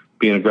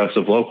be an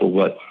aggressive local,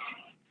 but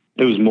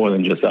it was more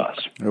than just us.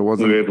 It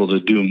wasn't. We were able to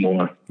do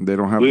more. They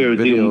don't have we were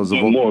videos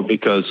doing more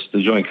because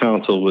the Joint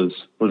Council was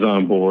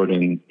on board,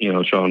 and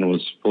Sean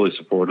was fully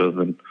supportive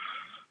and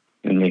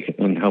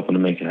helping to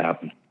make it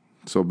happen.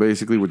 So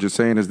basically, what you're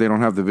saying is they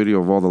don't have the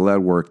video of all the lead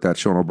work that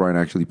Sean O'Brien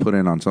actually put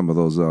in on some of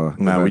those.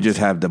 No, we just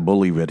have the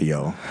bully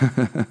video.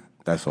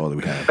 That's all that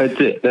we have. That's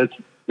it.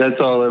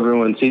 That's all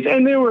everyone sees.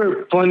 And there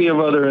were plenty of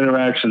other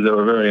interactions that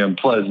were very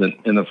unpleasant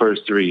in the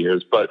first 3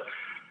 years. But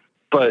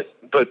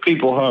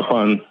people harp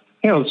on,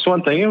 it's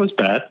one thing. It was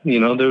bad. There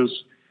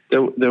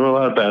were a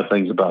lot of bad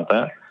things about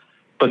that.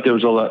 But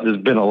there's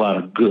been a lot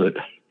of good,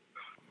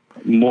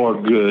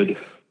 more good.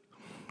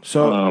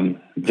 So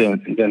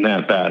than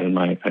that bad, in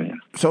my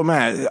opinion. So,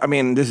 Matt, I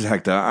mean, this is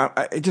Hector.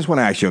 I just want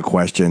to ask you a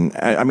question.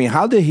 I mean,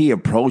 how did he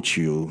approach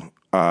you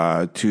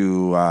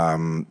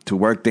to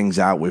work things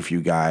out with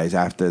you guys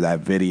after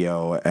that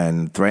video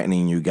and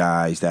threatening you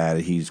guys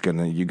that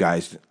you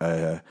guys?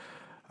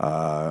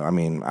 I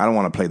mean, I don't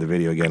want to play the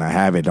video again. I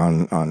have it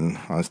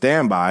on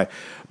standby.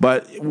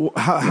 But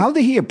how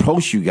did he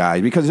approach you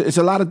guys? Because it's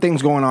a lot of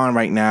things going on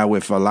right now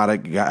with a lot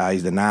of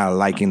guys that not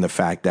liking the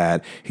fact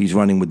that he's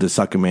running with the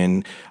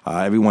Suckerman.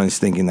 Everyone's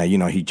thinking that,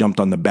 he jumped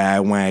on the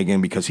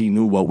bandwagon because he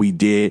knew what we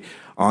did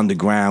on the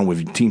ground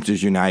with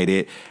Teamsters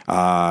United.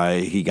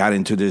 He got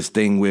into this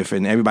thing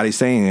and everybody's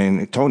saying,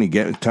 and Tony,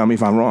 tell me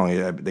if I'm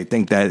wrong. They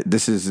think that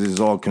this is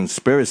all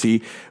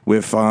conspiracy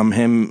with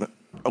him,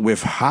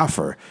 with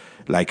Hoffer.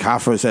 Like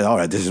Hoffer said, all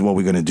right, this is what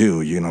we're going to do.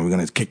 We're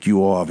going to kick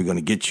you off. We're going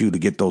to get you to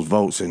get those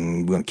votes,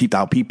 and we're going to keep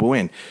our people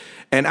in.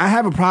 And I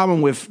have a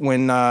problem with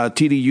when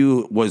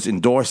TDU was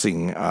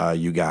endorsing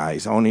you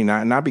guys, only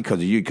not because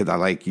of you, because I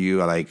like you.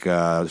 I like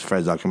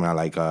Fred Zuckerman. I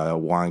like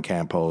Juan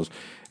Campos,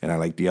 and I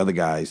like the other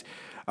guys.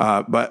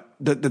 But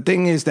the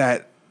thing is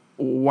that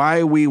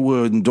why we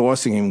were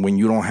endorsing him when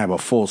you don't have a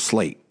full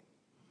slate?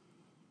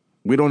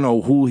 We don't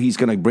know who he's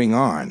going to bring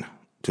on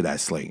to that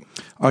slate.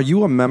 Are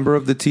you a member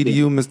of the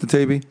TDU, Mr.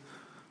 Tabey?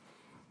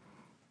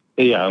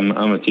 Yeah, I'm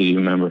a TDU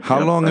member.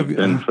 How long have you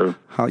been for?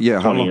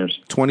 20 years.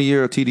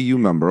 20-year TDU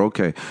member.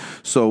 Okay,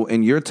 so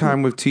in your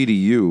time with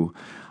TDU,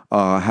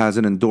 has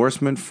an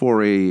endorsement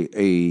for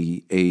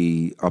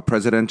a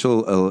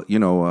presidential,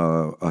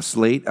 a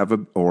slate ever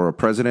or a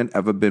president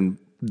ever been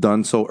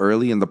done so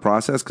early in the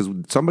process? Because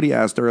somebody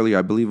asked earlier,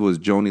 I believe it was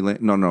Joni.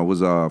 It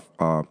was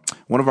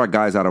one of our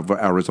guys out of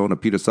Arizona,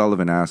 Peter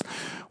Sullivan, asked,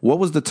 what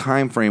was the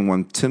time frame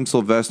when Tim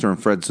Sylvester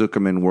and Fred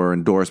Zuckerman were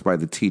endorsed by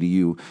the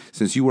TDU?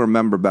 Since you were a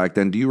member back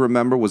then, do you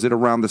remember? Was it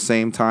around the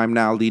same time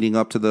now, leading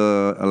up to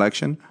the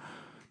election?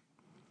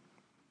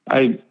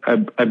 I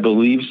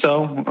believe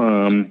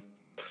so,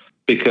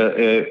 because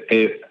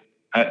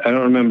I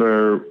don't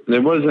remember.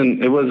 It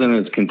wasn't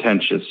as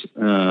contentious.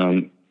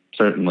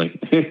 Certainly,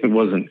 it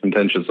wasn't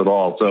contentious at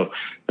all. So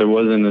there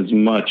wasn't as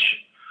much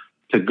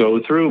to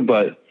go through,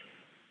 but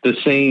the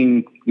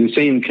same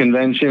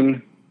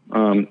convention,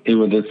 it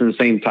was the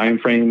same time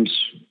frames.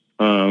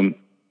 I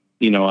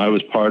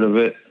was part of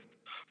it.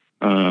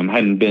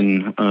 Hadn't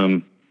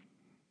been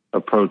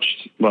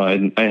approached. Well,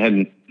 I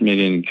hadn't made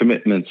any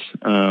commitments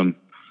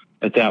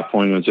at that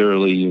point. It was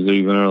early. It was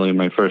even early in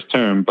my first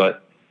term,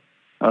 but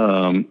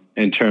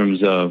in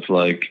terms of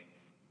slate.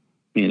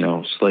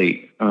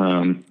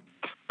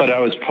 But I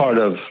was part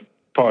of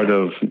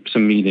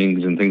some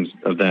meetings and things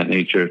of that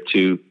nature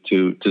to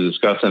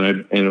discuss,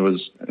 and it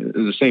was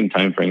the same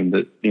time frame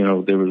that there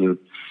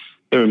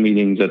were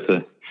meetings at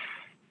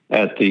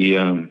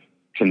the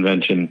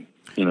convention,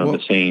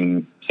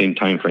 the same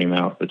time frame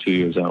out, the 2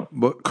 years out.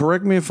 But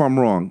correct me if I'm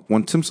wrong.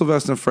 When Tim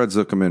Sylvester and Fred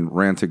Zuckerman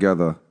ran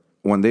together,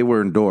 when they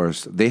were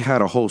endorsed, they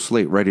had a whole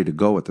slate ready to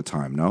go at the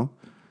time. No.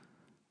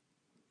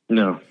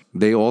 No.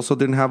 They also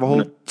didn't have a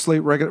whole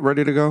slate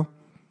ready to go.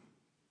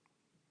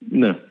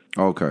 No.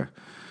 Okay.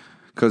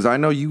 Because I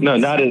know you. No,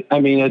 not at. I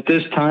mean, at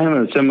this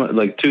time,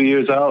 like 2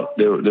 years out,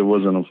 there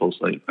wasn't a full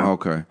slate.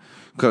 Okay.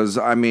 Because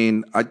I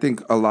mean, I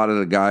think a lot of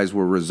the guys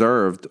were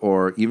reserved,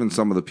 or even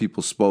some of the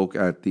people spoke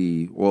at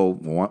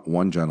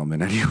one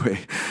gentleman anyway,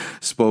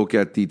 spoke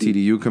at the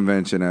TDU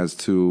convention as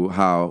to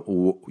how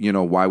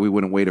why we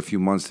wouldn't wait a few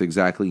months to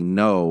exactly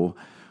know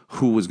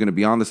who was going to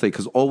be on the slate.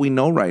 Because all we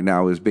know right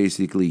now is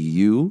basically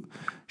you,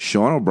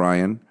 Sean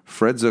O'Brien,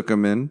 Fred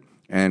Zuckerman,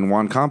 and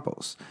Juan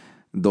Campos.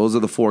 Those are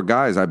the four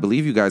guys. I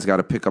believe you guys got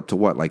to pick up to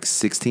what, like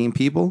 16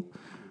 people?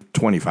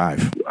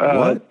 25.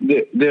 What?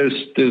 There's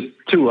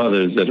two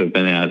others that have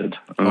been added.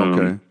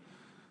 Okay.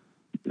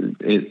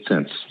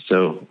 Since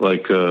so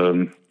like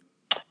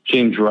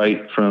James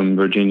Wright from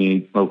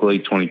Virginia Local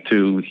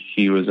 822,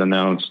 he was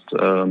announced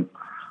a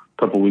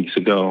couple weeks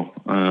ago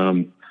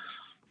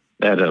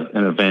at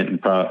an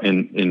event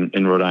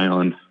in Rhode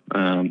Island,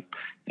 and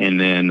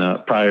then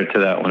prior to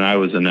that, when I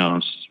was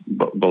announced,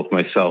 both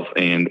myself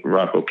and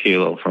Rocco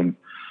Calo from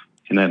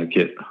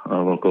Connecticut,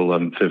 Local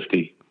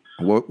 1150.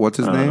 What's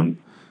his name?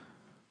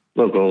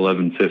 Local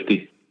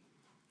 1150.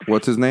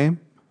 What's his name?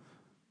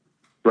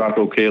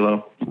 Rocco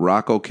Kalo.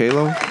 Rocco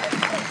Kalo?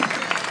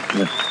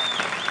 Yeah.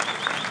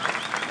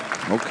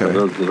 Okay. So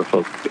those are the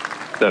folks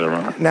that are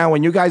on. Now,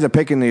 when you guys are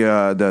picking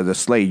the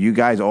slate, you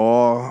guys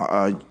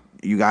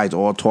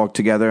all talk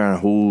together on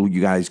who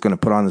you guys going to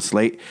put on the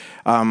slate.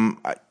 I'm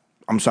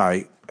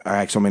sorry,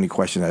 I asked so many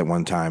questions at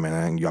one time, and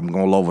I'm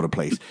going all over the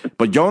place.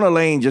 But Jonah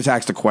Lane just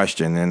asked a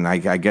question, and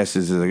I guess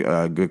this is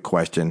a good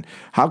question.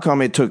 How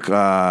come it took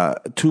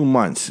 2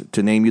 months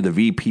to name you the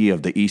VP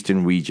of the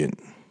Eastern region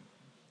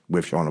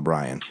with Sean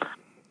O'Brien?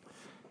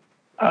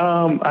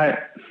 I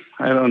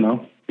don't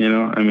know.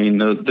 I mean,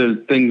 there's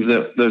things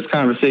there's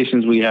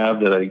conversations we have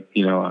that I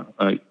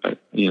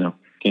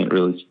can't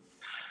really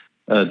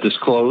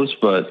disclose,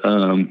 but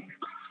I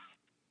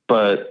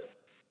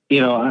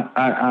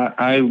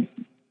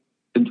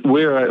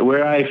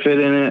where I fit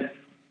in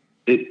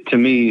it, to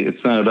me,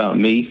 it's not about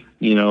me,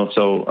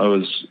 so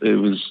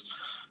it's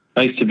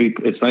nice to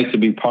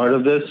be part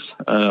of this.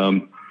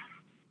 I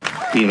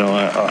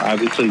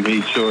obviously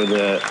made sure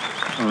that,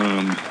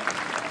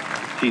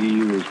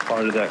 TDU was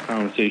part of that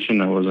conversation.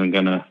 I wasn't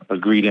going to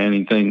agree to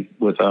anything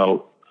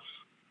without,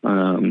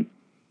 talking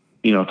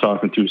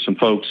to some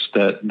folks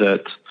that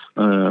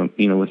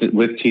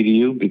with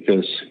TDU,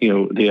 because,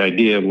 the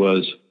idea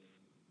was,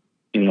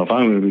 if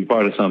I'm going to be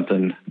part of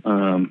something,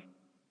 then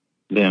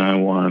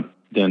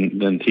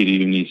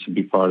TDU needs to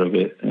be part of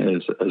it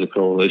as a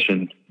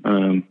coalition.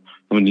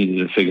 We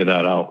needed to figure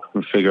that out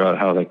and figure out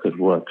how that could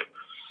work.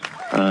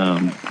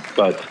 And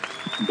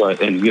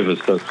give us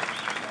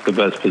the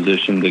best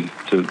position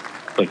to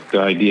like the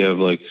idea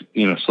of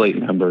slate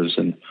members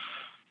and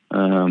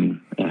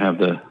have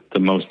the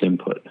most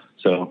input.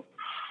 So,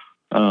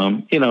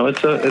 there's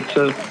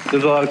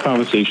a lot of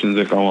conversations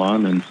that go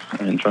on and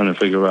trying to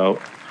figure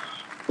out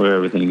where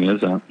everything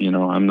is. I'm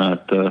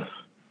not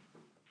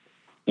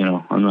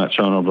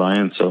Sean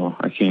O'Brien, so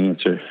I can't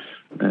answer.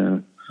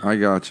 I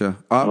gotcha.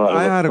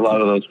 I had a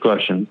lot of those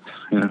questions.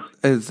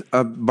 Is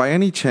by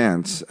any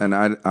chance, and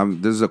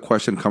this is a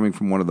question coming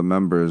from one of the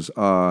members.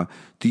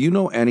 Do you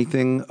know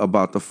anything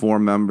about the 4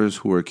 members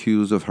who were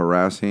accused of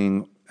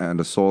harassing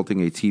and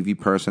assaulting a TV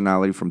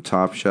personality from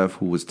Top Chef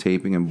who was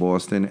taping in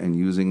Boston and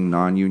using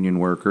non-union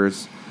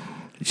workers?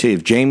 See,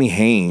 if Jamie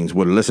Haynes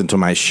would have listened to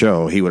my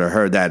show, he would have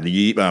heard that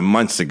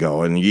months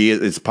ago, and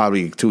it's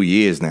probably 2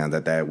 years now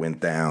that went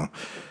down.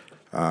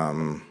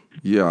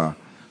 Yeah.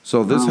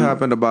 So this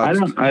happened about.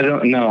 I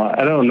don't know.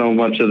 I don't know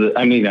much of the.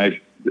 I mean,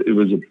 it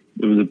was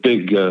a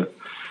big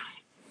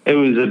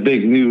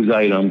news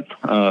item,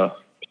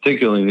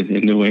 particularly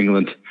in New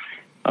England,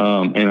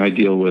 and I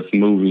deal with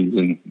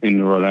movies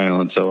in Rhode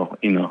Island, so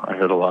I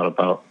heard a lot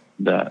about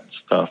that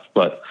stuff.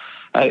 But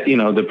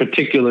the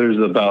particulars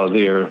about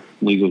their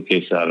legal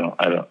case, I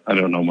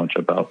don't know much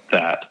about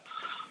that.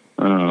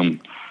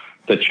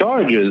 The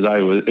charges,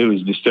 it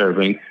was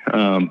disturbing.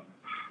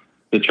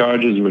 The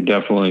charges were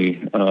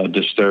definitely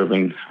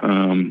disturbing,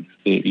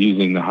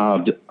 using the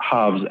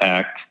Hobbs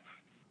Act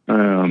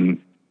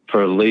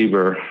for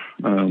labor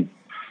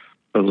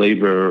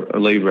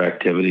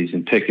activities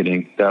and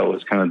picketing. That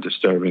was kind of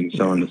disturbing.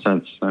 So in a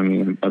sense, I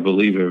mean, I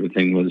believe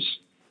everything was.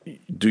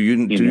 Do you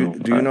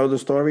know the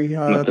story,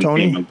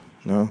 Tony?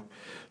 No.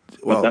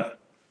 Well,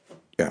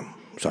 yeah.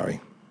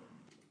 Sorry.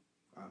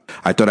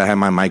 I thought I had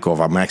my mic off.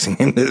 I'm asking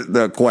him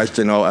the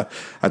question. Oh,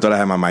 I thought I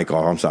had my mic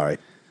off. I'm sorry.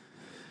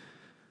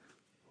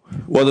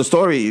 Well, the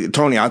story,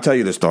 Tony, I'll tell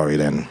you the story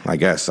then, I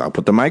guess. I'll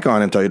put the mic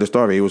on and tell you the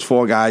story. It was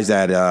 4 guys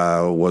that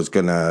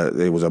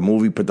there was a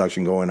movie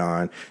production going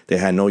on. They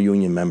had no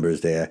union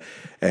members there,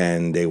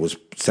 and they was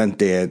sent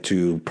there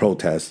to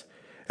protest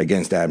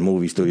against that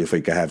movie studio so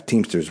you could have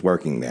Teamsters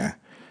working there.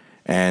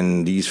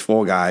 And these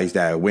 4 guys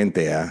that went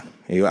there,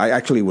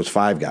 actually it was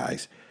 5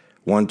 guys.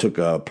 One took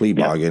a plea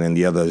bargain, and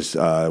the others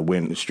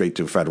went straight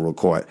to federal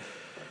court.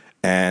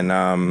 And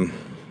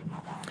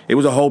it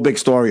was a whole big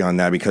story on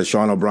that because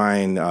Sean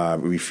O'Brien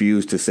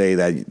refused to say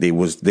that they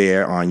was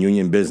there on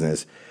union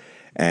business,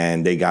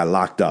 and they got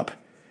locked up,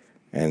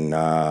 and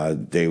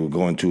they were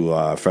going to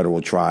a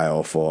federal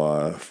trial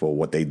for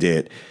what they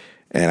did.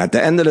 And at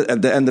the end of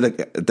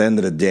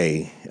the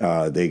day,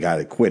 they got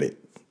acquitted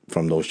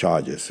from those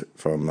charges,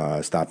 from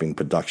stopping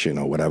production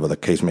or whatever the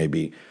case may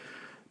be.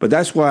 But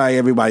that's why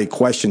everybody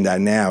questioned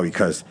that now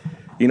because,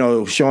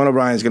 Sean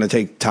O'Brien's going to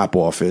take top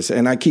office.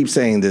 And I keep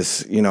saying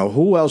this,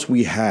 who else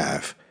we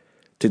have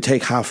to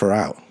take Hoffer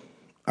out?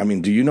 I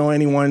mean, do you know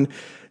anyone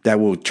that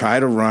will try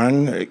to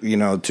run,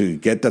 to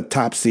get the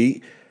top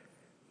seat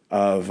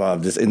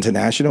of this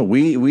international?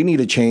 We need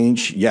a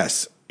change,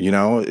 yes.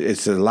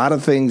 It's a lot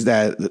of things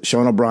that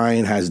Sean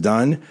O'Brien has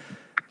done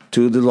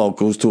to the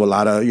locals, to a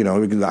lot of, the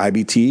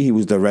IBT. He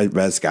was the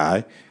Reds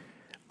guy.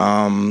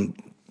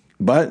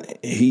 But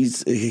he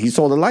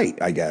saw the light,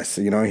 I guess.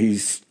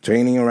 He's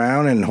training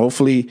around, and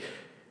hopefully,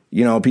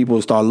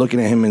 people start looking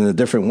at him in a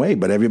different way.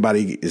 But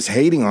everybody is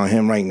hating on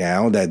him right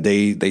now that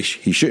he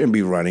shouldn't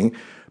be running.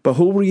 But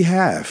who would he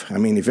have? I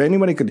mean, if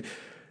anybody could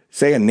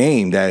say a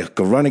name that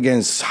could run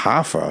against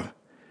Hoffa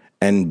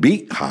and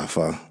beat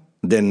Hoffa,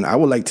 then I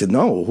would like to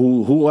know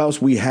who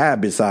else we have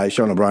besides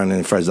Sean O'Brien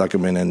and Fred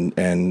Zuckerman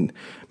and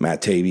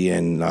Matt Taibbi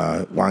and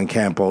Juan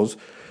Campos,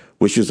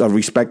 which is of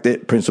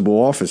respected principal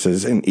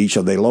officers in each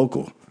of their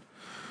local.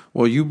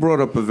 Well, you brought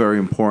up a very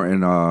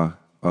important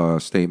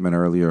statement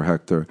earlier,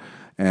 Hector.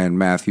 And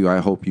Matthew, I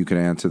hope you can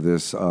answer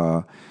this.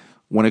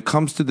 When it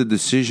comes to the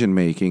decision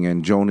making,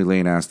 and Joni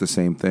Lane asked the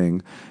same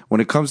thing,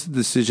 when it comes to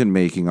decision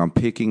making on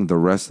picking the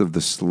rest of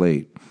the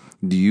slate,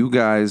 do you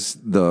guys,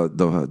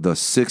 the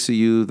six of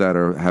you that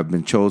have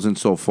been chosen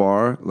so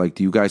far, like,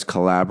 do you guys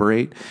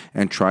collaborate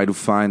and try to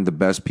find the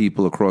best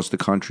people across the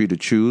country to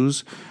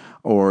choose?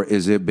 Or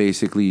is it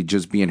basically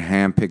just being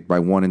handpicked by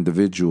one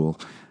individual?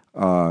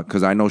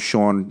 Because I know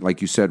Sean,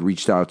 like you said,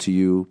 reached out to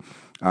you.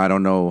 I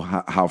don't know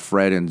how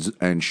Fred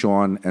and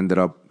Sean ended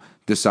up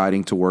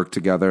deciding to work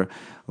together.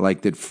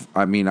 Like,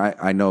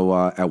 I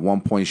know at one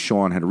point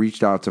Sean had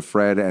reached out to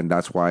Fred, and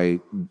that's why,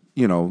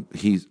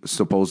 he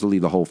supposedly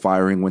the whole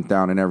firing went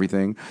down and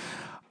everything,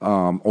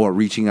 or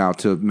reaching out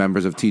to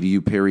members of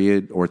TDU,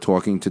 period, or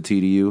talking to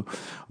TDU.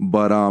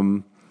 But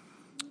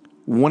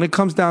when it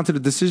comes down to the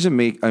decision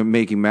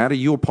making, Matt, are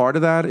you a part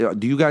of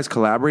that? Do you guys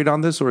collaborate on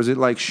this, or is it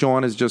like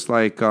Sean is just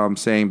like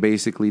saying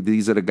basically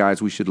these are the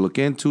guys we should look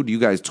into? Do you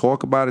guys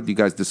talk about it? Do you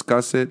guys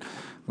discuss it?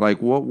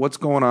 Like, what's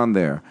going on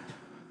there?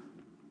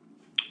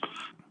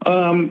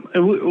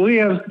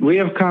 We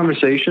have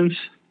conversations.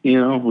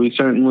 We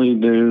certainly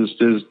there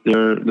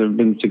have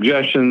been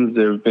suggestions,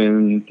 there have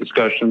been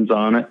discussions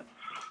on it.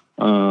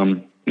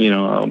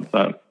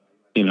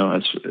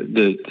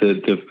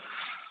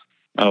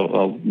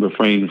 I'll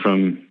refrain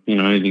from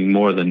anything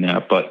more than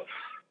that, but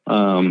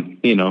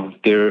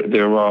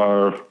there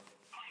are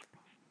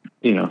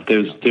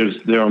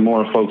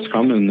more folks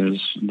coming.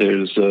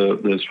 There's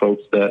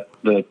folks that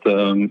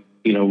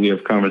we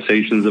have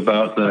conversations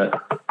about that.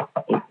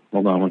 Oh,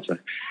 hold on one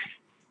second.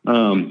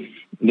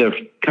 There are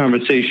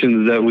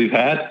conversations that we've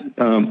had.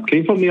 Can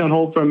you put me on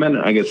hold for a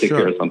minute? I got to take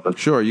care of something.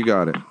 Sure, you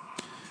got it.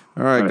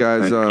 All right,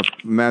 guys.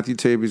 Matthew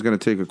Taibbi's going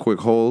to take a quick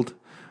hold.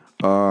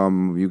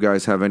 You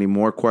guys have any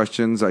more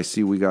questions? I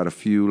see we got a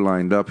few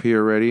lined up here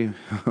already.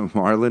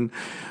 Marlon,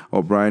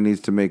 O'Brien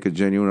needs to make a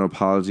genuine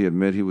apology,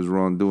 admit he was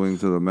wrongdoing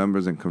to the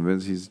members, and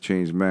convince he's a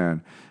changed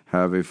man.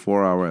 Have a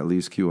 4-hour at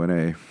least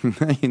Q&A.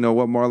 You know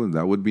what, Marlon?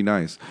 That would be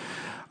nice.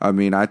 I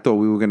mean, I thought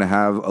we were going to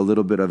have a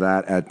little bit of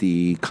that at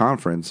the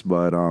conference,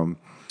 but a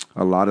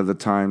lot of the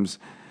times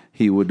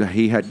he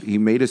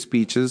made his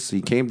speeches.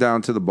 He came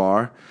down to the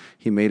bar.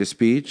 He made a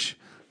speech.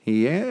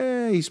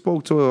 He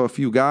spoke to a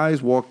few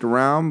guys, walked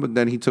around, but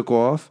then he took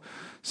off.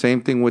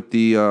 Same thing with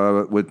the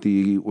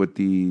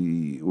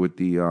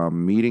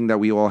meeting that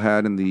we all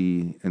had in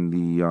the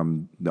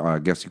I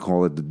guess you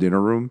call it the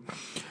dinner room.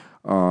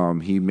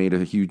 He made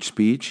a huge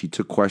speech. He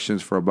took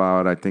questions for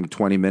about, I think,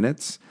 20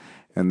 minutes,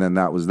 and then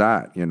that was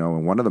that.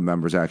 And one of the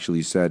members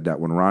actually said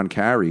that when Ron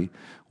Carey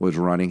was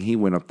running, he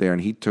went up there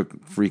and he took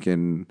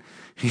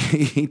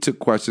he took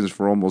questions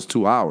for almost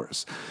 2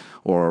 hours.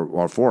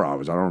 Or 4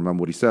 hours. I don't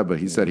remember what he said, but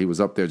he said he was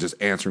up there just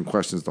answering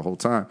questions the whole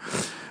time.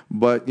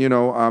 But, they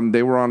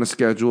were on a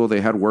schedule.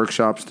 They had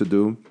workshops to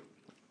do.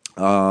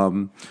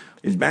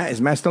 Is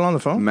Matt still on the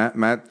phone?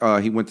 Matt,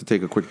 he went to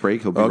take a quick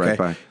break. He'll be right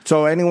back.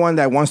 So anyone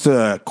that wants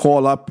to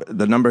call up,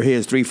 the number here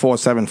is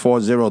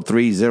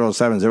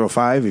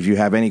 347-403-0705. If you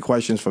have any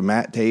questions for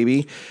Matt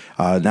Taibbi,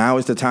 now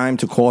is the time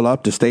to call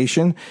up the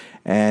station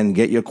and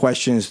get your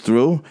questions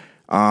through.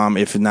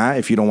 If not,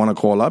 if you don't want to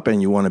call up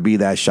and you want to be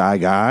that shy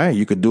guy,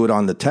 you could do it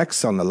on the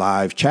text, on the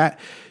live chat.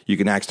 You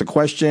can ask the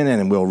question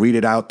and we'll read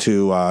it out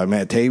to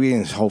Matt Taibbi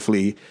and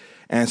hopefully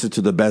answer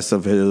to the best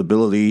of his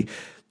ability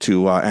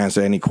to answer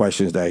any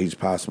questions that he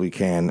possibly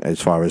can as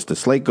far as the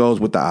slate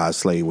goes with the odd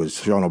slate with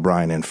Sean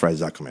O'Brien and Fred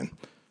Zuckerman.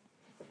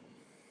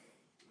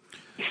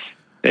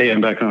 Hey,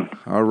 I'm back on.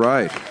 All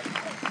right.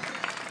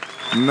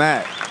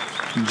 Matt,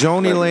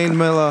 Joni Lane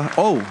Miller.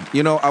 Oh,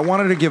 I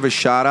wanted to give a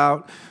shout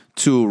out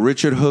to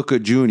Richard Hooker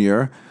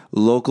Jr.,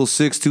 Local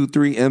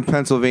 623 in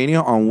Pennsylvania,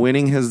 on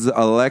winning his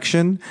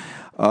election.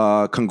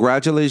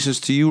 Congratulations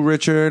to you,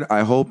 Richard.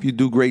 I hope you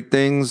do great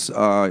things.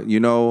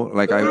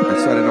 Like I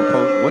said in a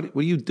post, what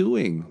are you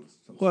doing?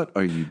 What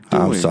are you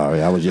doing? I'm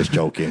sorry. I was just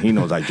joking. He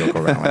knows I joke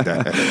around like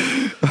that.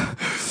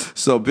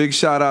 So big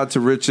shout out to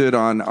Richard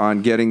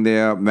on getting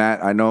there.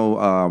 Matt, I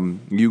know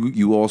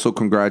you also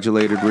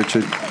congratulated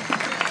Richard.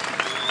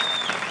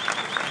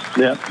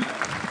 Yeah,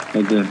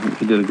 I did.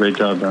 He did a great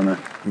job down there.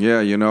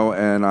 Yeah,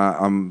 and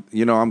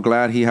I'm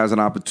glad he has an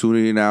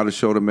opportunity now to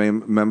show the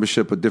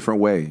membership a different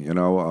way.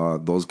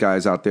 Those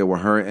guys out there were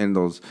hurting.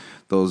 Those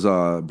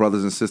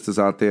brothers and sisters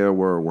out there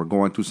were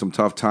going through some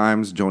tough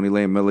times. Joni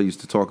Lane Miller used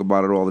to talk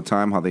about it all the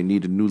time, how they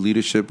needed new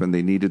leadership and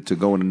they needed to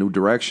go in a new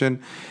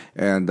direction.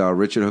 And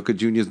Richard Hooker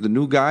Jr. is the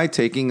new guy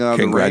taking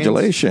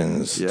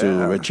congratulations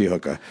to Richie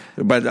Hooker.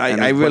 But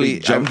I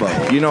really,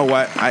 you know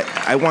what?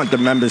 I want the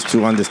members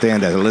to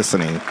understand that are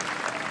listening.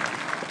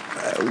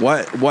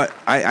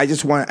 I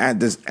just want to add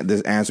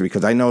this answer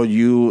because I know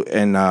you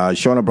and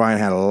Sean O'Brien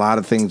had a lot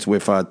of things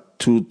with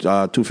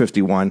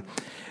 251,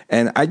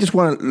 and I just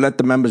want to let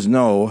the members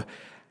know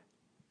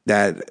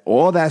that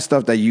all that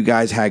stuff that you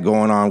guys had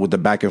going on with the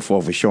back and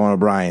forth with Sean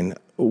O'Brien,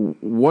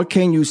 what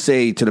can you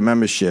say to the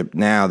membership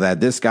now that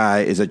this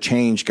guy is a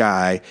changed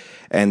guy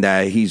and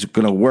that he's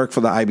going to work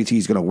for the IBT,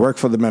 he's going to work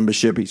for the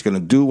membership, he's going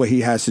to do what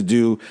he has to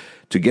do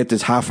to get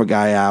this Hoffa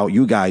guy out?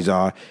 You guys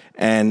are.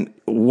 And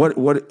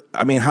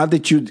how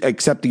did you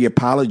accept the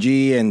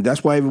apology? And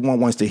that's why everyone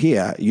wants to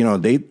hear.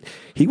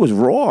 He was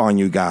raw on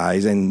you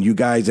guys, and you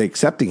guys are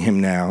accepting him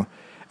now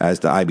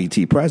as the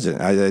IBT president,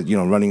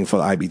 running for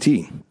the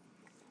IBT.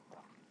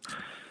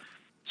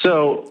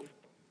 So,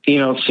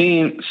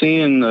 seeing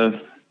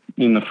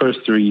in the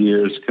first 3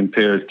 years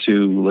compared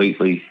to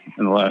lately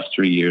in the last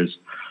 3 years,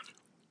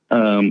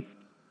 the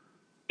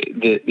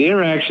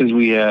interactions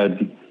we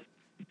had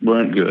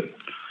weren't good.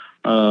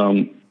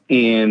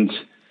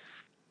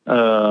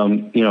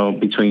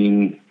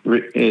 Between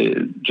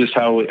just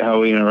how we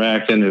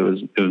interacted, it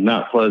was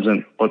not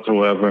pleasant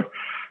whatsoever.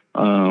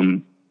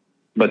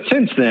 But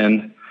since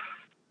then,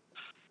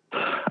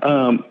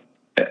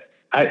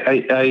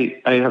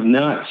 I have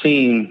not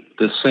seen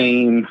the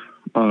same.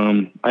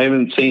 I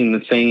haven't seen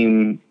the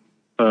same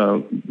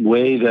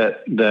way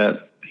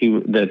that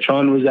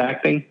Sean was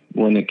acting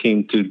when it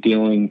came to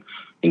dealing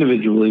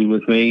individually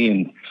with me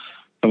and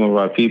some of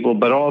our people.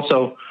 But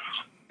also,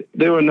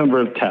 there were a number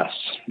of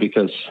tests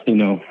because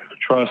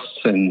trusts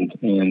and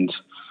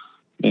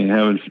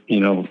having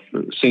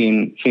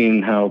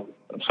seeing how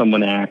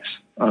someone acts.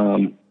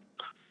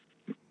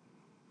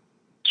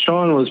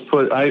 Sean was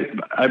put.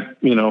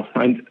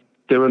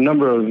 There were a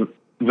number of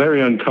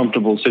very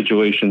uncomfortable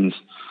situations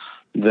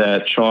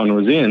that Sean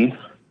was in,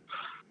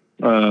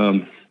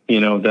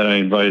 that I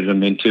invited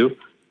him into,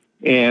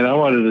 and I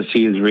wanted to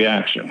see his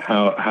reaction,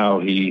 how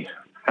he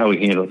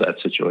handled that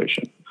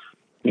situation,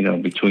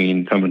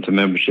 between coming to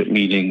membership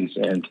meetings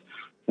and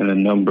a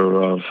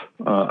number of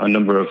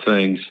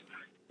things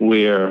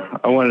where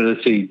I wanted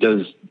to see,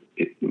 does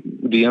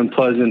the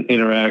unpleasant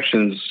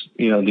interactions,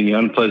 the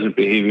unpleasant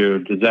behavior,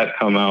 does that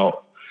come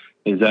out?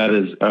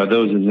 Are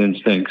those his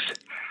instincts?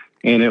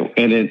 And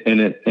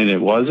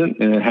it wasn't,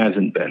 and it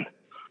hasn't been.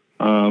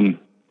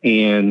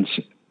 It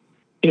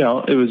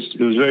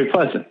was very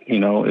pleasant.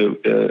 He's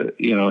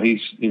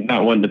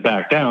not one to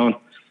back down,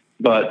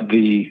 but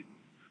the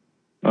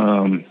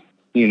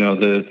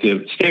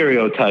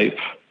stereotype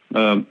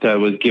that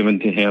was given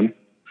to him,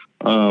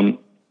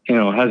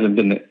 hasn't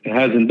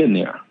been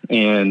there,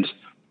 and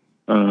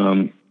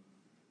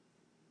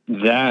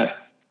that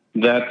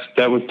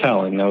was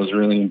telling. That was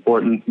really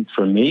important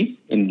for me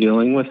in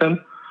dealing with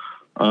him.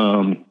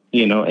 And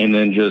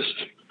then just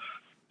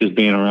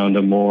being around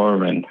him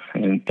more and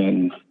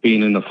being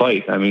in the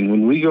fight. I mean,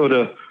 when we go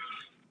to,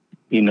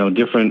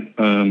 different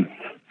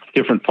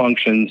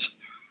functions,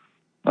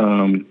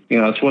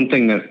 it's one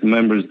thing that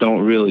members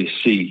don't really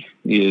see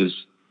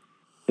is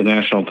the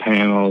national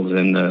panels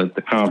and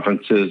the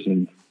conferences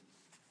and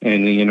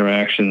the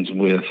interactions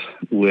with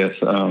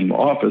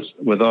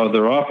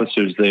other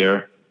officers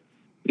there,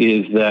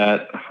 is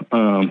that,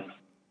 when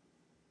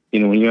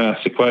you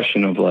ask the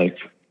question of like,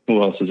 who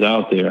else is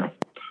out there?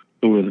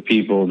 Who are the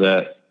people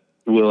that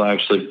will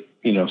actually,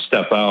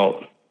 step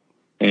out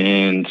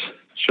and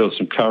show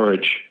some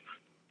courage?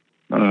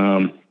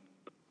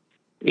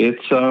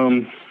 It's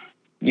a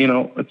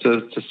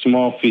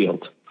small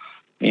field,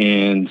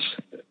 and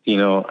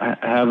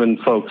having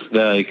folks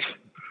like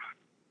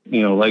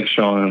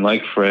Sean,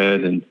 like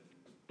Fred,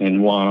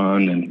 and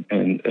Juan,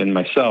 and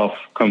myself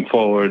come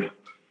forward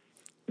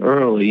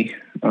early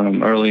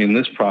in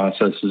this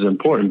process is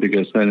important,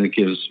 because then it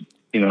gives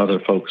other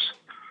folks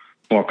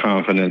more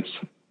confidence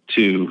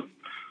to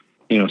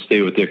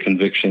stay with their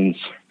convictions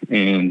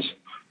and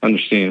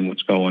understand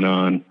what's going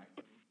on,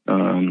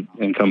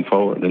 and come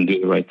forward and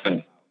do the right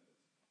thing.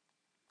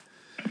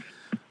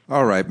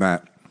 All right,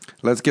 Matt.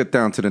 Let's get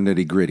down to the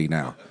nitty gritty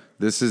now.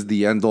 This is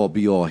the end all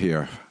be all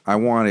here.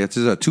 This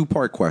is a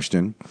 2-part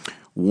question.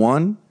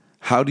 1,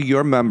 how do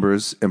your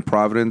members in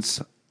Providence,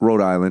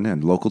 Rhode Island,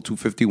 and Local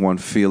 251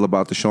 feel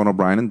about the Sean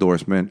O'Brien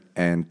endorsement?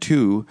 And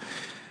 2,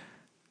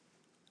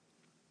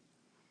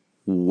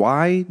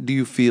 why do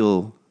you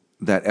feel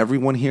that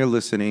everyone here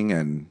listening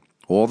and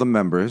all the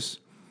members,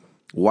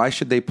 why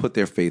should they put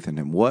their faith in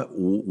him?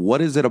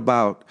 What is it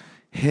about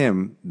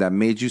him that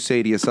made you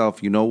say to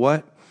yourself, you know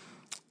what?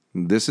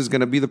 This is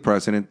going to be the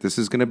president. This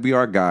is going to be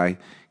our guy.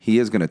 He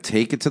is going to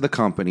take it to the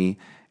company,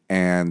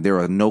 and there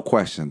are no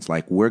questions.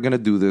 Like, we're going to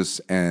do this,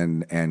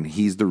 and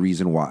he's the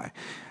reason why.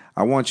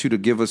 I want you to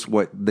give us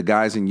what the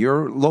guys in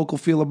your local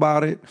feel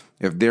about it,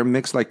 if they're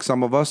mixed like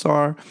some of us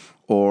are,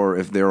 or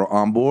if they're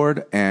on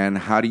board, and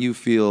how do you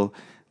feel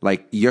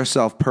like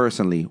yourself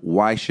personally?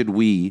 Why should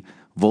we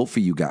vote for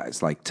you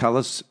guys? Like, tell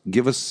us,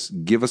 give us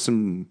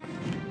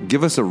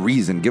a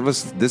reason.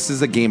 This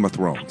is a Game of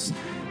Thrones.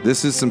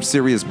 This is some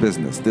serious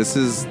business. This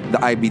is the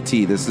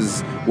IBT. This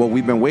is what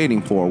we've been waiting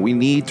for. We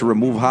need to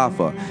remove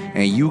Hoffa,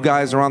 and you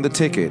guys are on the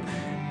ticket.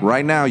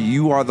 Right now,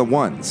 you are the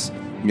ones,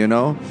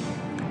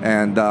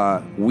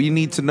 And we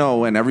need to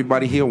know, and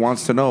everybody here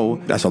wants to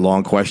know. That's a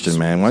long question,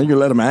 man. Why don't you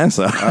let him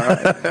answer?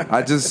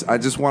 I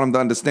just want them to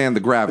understand the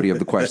gravity of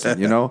the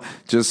question.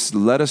 Just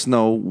let us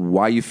know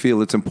why you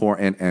feel it's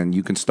important, and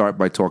you can start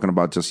by talking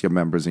about just your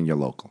members in your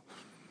local.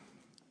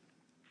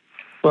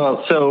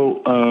 Well,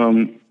 so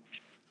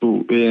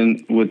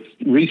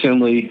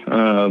recently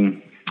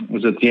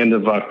was at the end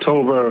of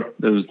October.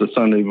 It was the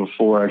Sunday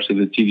before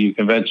actually the TDU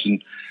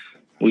convention.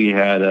 We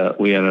had an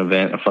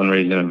event, a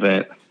fundraising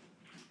event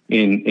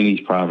in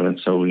East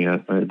Providence. So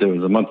there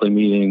was a monthly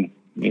meeting,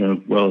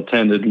 well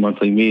attended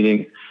monthly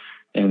meeting,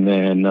 and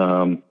then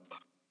an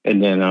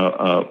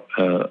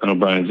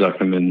O'Brien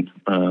Zuckerman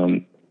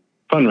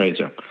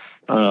fundraiser.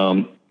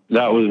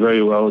 That was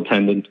very well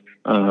attended.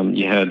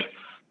 You had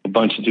a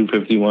bunch of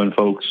 251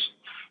 folks,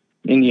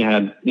 and you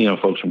had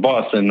folks from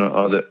Boston,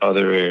 other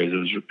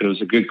areas. It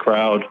was a good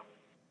crowd.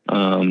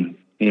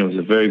 It was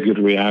a very good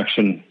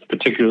reaction,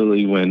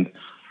 particularly when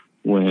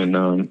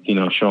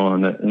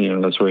Sean,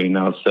 that's where he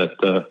announced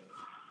that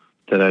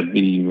I'd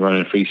be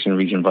running for Eastern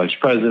Region Vice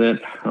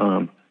President.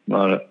 A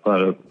lot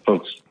of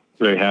folks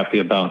very happy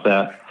about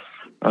that.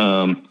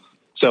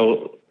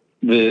 So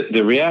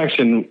the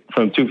reaction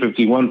from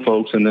 251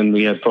 folks, and then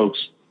we had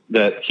folks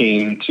that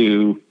came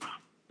to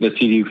the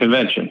TDU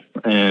convention,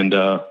 and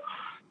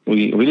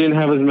we didn't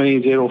have as many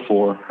as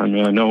 804. I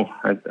mean, I know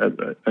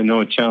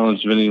it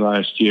challenged Vinny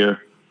last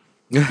year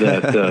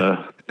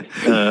that.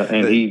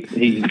 And he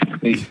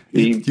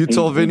you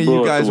told Vinny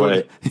you guys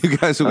were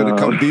going to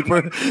come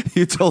deeper.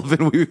 You told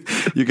Vinny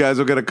you guys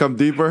were going to come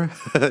deeper.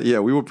 Yeah,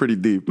 we were pretty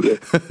deep. Yeah.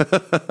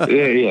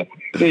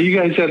 You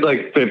guys had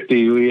like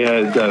 50. We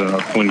had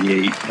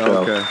 28.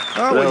 So okay.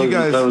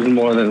 That was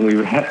more than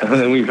we've had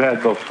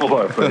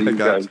before. But you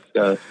guys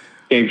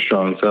came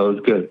strong, so it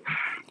was good.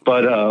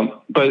 But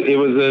it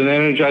was an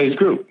energized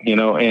group,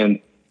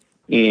 and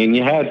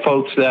you had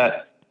folks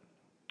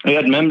you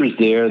had members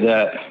there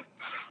that.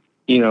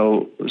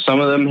 Some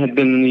of them had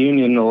been in the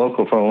union, the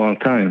local, for a long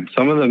time.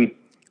 Some of them,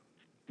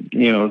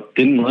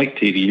 didn't like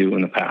TDU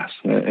in the past,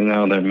 and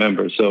now they're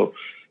members. So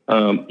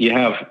you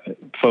have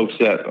folks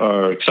that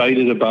are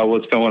excited about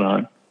what's going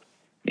on,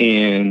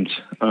 and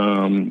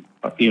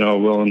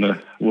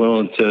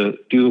willing to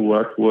do the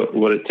work,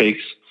 what it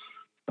takes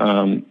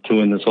to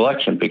win this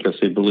election, because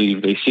they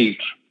believe they see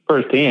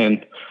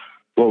firsthand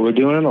what we're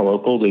doing in the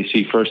local. They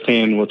see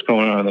firsthand what's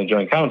going on in the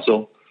Joint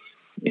Council.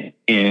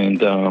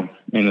 And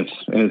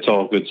it's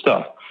all good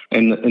stuff.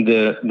 And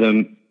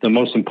the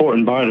most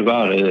important part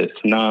about it,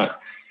 it's not,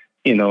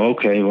 I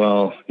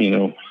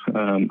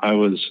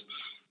was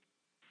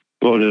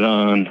voted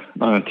on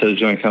to the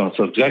Joint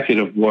Council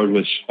Executive Board,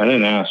 which I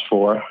didn't ask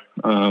for,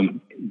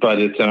 but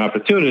it's an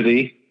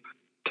opportunity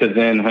to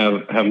then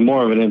have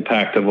more of an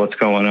impact of what's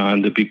going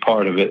on, to be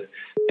part of it.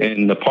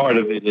 And the part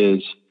of it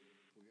is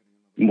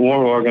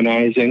more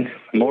organizing,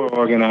 more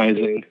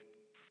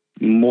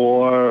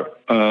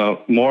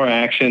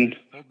action,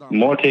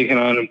 more taking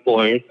on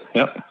employers.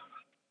 Yep.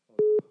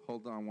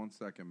 Hold on 1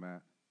 second,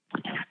 Matt.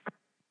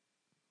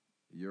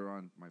 You're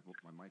on. My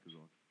mic is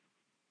on.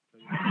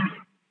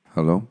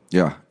 Hello?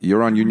 Yeah,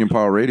 you're on Union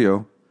Power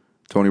Radio.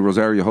 Tony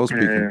Rosario, host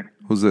speaking. Yeah.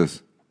 Who's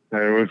this?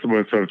 Hey, what's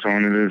up,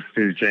 Tony? This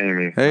is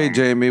Jamie. Hey,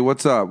 Jamie,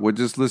 what's up? We're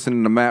just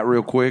listening to Matt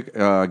real quick.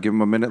 Give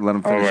him a minute. Let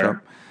him finish up.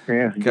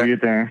 Yeah, do your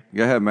thing.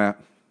 Go ahead, Matt.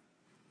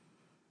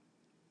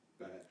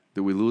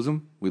 Did we lose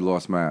him? We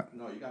lost Matt.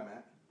 No, you got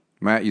Matt.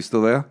 Matt, you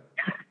still there?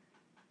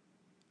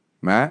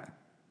 Matt?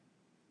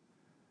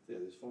 Yeah,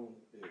 this phone.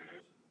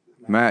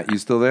 Matt, you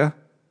still there?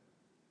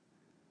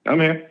 I'm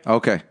here.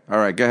 Okay. All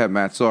right. Go ahead,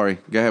 Matt. Sorry.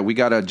 Go ahead. We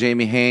got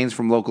Jamie Haynes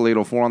from Local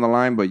 804 on the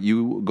line, but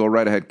you go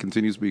right ahead.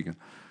 Continue speaking.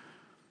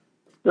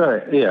 All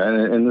right. Yeah,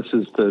 and this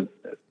is to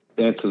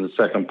answer the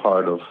second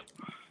part of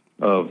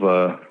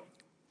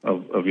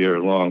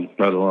your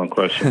rather long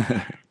question.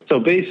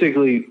 So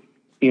basically,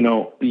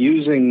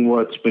 using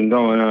what's been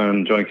going on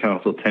in Joint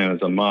Council 10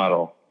 as a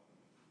model,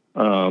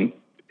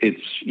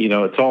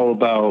 it's all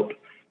about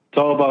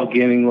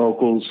getting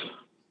locals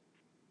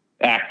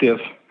active.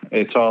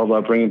 It's all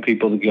about bringing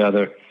people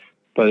together,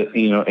 but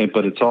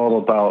it's all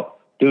about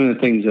doing the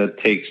things that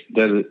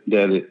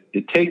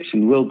it takes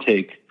and will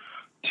take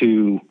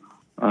to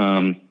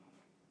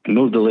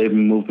move the labor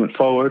movement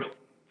forward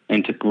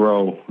and to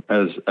grow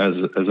as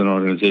an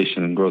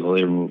organization and grow the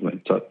labor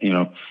movement. So,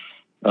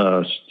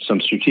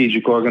 some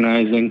strategic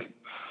organizing,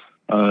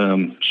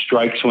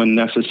 strikes when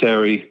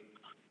necessary,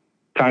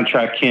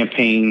 contract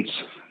campaigns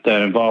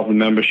that involve the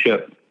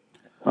membership.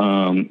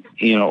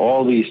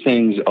 All these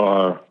things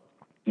are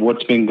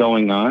what's been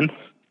going on,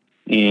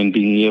 and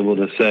being able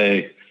to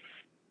say,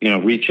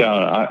 reach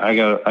out. I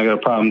got a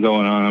problem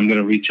going on. I'm going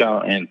to reach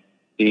out, and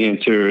the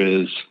answer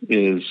is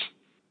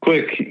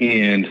quick,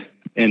 and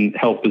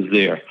help is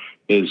there.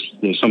 There's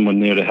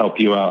someone there to help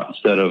you out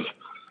instead of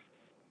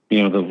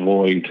the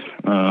void.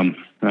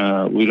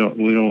 We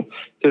don't.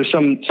 There's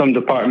some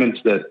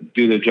departments that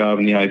do their job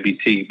in the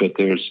IBT, but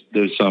there's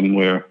some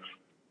where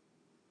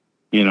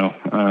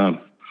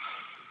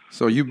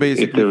So you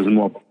basically,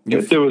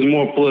 if there was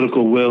more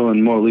political will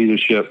and more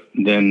leadership,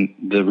 then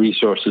the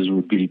resources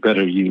would be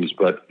better used.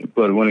 But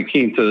when it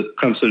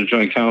comes to the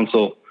Joint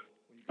Council,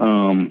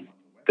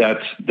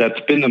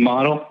 that's been the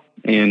model,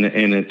 and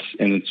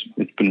it's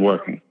been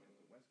working.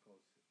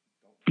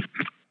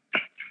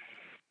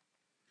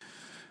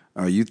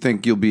 You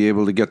think you'll be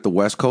able to get the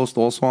West Coast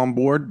also on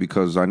board?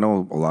 Because I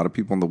know a lot of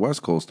people on the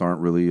West Coast aren't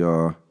really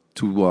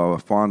too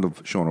fond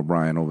of Sean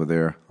O'Brien over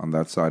there on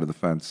that side of the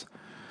fence.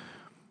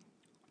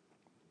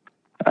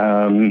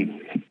 I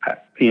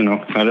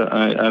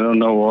don't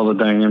know all the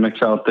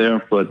dynamics out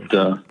there, but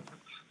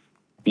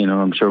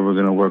I'm sure we're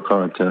going to work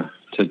hard to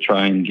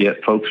try and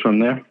get folks from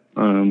there.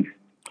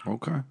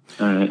 Okay.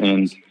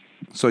 And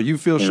so you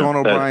feel Sean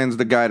O'Brien's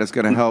the guy that's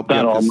going to help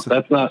get this?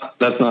 That's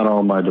not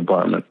all my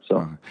department.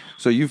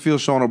 So you feel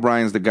Sean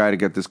O'Brien's the guy to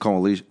get this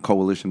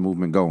coalition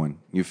movement going?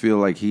 You feel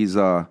like he's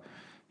well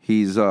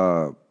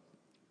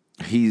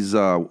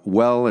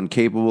and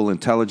capable,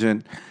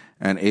 intelligent,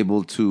 and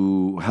able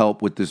to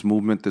help with this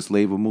movement, this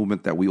labor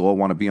movement that we all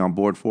want to be on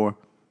board for?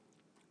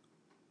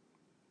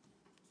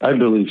 I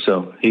believe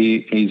so.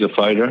 He's a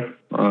fighter,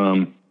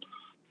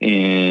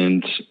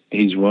 and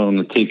he's willing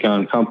to take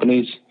on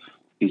companies.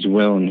 He's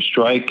willing to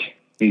strike.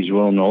 He's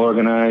willing to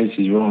organize.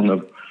 He's willing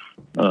to,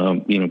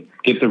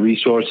 get the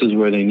resources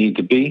where they need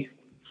to be,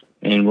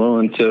 and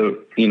willing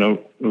to,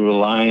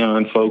 rely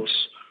on folks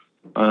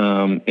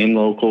in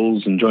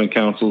locals and joint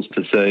councils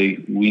to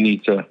say we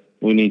need to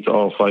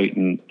all fight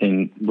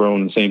and row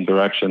in the same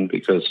direction,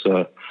 because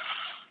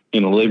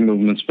labor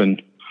movement's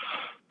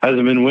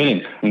hasn't been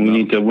winning, and we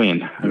need to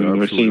win. I mean,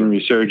 we're seeing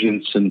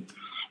resurgence and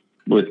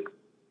with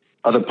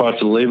other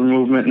parts of the labor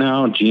movement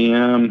now,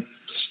 GM,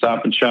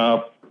 Stop and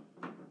Shop,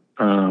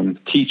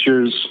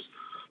 teachers,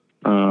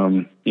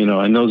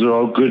 and those are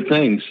all good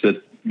things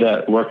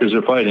that workers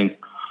are fighting.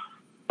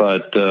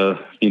 But, the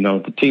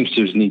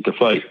Teamsters need to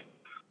fight.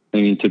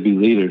 They need to be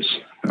leaders.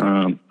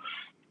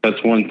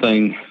 That's one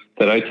thing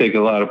that I take a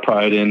lot of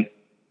pride in,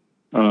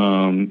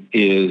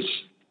 is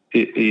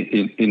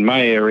in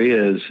my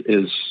area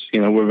is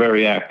we're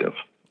very active.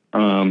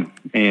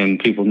 And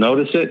people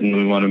notice it, and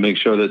we want to make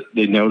sure that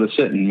they notice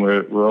it, and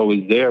we're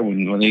always there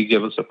when they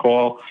give us a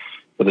call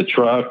with a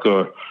truck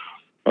or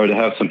to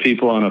have some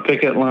people on a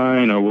picket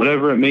line or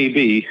whatever it may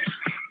be,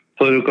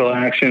 political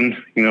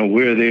action,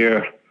 we're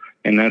there.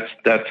 And that's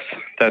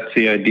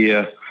the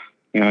idea.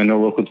 I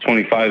know Local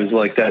 25 is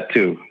like that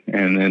too.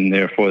 And then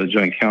therefore the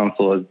Joint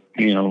Council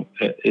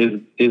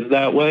is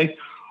that way.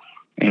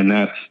 And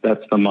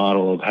that's the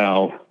model of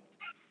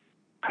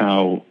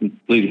how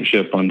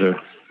leadership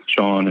under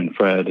Sean and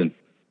Fred and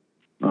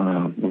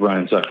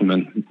Ryan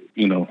Zuckerman,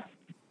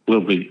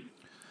 will be.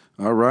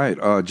 All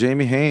right.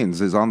 Jamie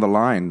Haynes is on the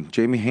line.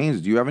 Jamie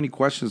Haynes, do you have any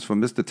questions for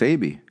Mr.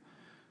 Taby?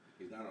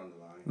 He's not on the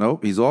line.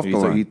 Nope, he's off the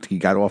line. He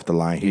got off the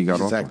line. He got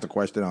just off asked the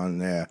question on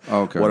there.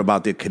 Okay. What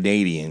about the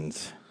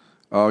Canadians?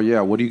 Oh, yeah.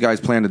 What do you guys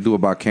plan to do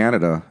about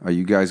Canada? Are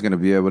you guys going to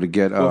be able to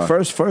get... Well,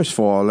 first of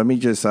all, let me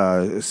just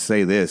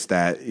say this,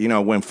 that,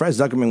 when Fred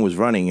Zuckerman was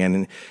running,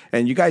 and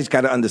you guys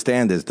got to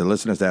understand this, the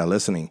listeners that are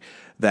listening,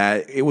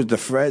 that it was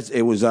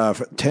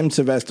Tim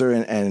Sylvester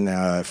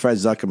and Fred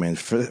Zuckerman.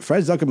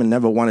 Fred Zuckerman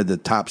never wanted the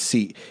top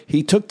seat.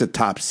 He took the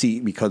top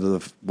seat because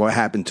of what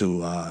happened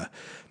to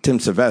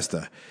Tim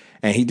Sylvester.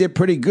 And he did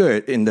pretty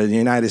good in the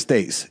United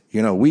States.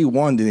 We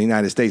won in the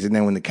United States, and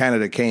then when the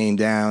Canada came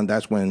down,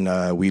 that's when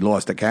we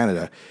lost to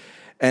Canada.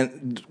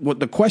 And what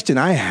the question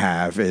I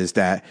have is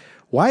that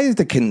why is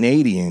the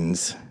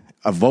Canadians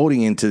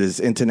voting into this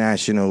into the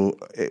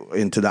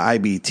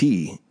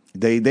IBT?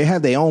 They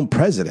have their own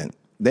president.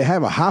 They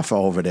have a Hoffa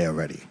over there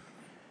already.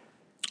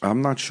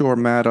 I'm not sure,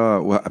 Matt.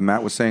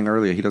 Matt was saying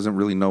earlier he doesn't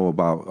really know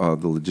about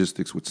the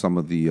logistics with some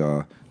of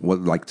the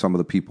some of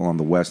the people on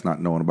the West not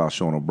knowing about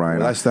Sean O'Brien.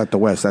 Well, that's not the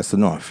West. That's the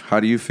North.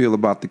 How do you feel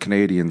about the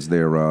Canadians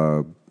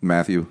there,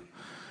 Matthew?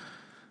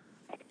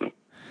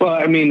 Well,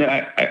 I don't.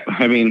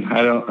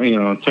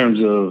 In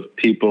terms of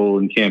people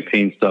and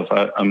campaign stuff,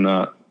 I'm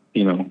not.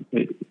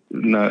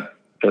 Not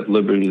at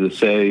liberty to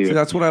say. See,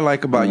 that's what I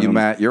like about you,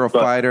 Matt. You're a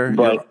fighter.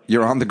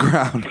 You're on the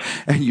ground,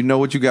 and you know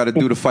what you got to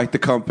do to fight the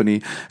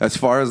company. As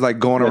far as like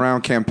going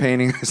around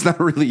campaigning, it's not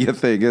really your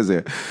thing, is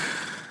it?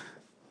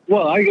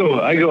 Well, I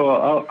go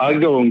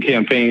and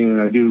campaign,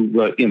 and I do,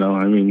 but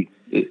I'm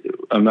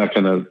not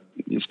going to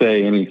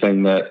say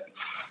anything that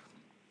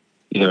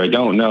either I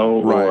don't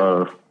know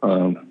or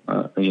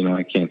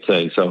I can't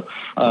say. So,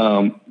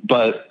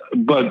 but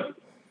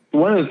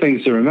one of the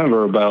things to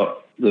remember about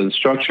the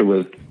structure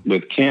with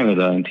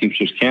Canada and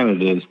Teamsters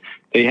Canada is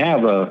they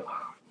have a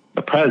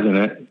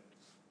president.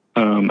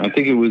 I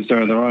think it was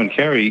during the Ron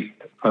Kerry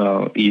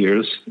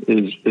years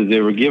is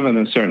they were given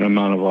a certain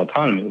amount of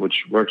autonomy,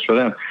 which works for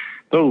them.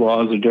 Their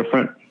laws are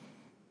different.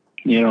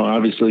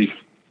 Obviously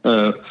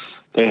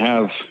they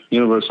have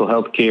universal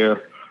health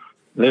care.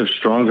 They have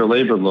stronger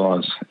labor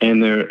laws,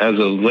 and they're, as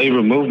a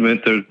labor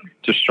movement, they're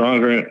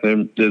stronger.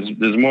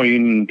 There's more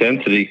union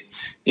density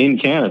in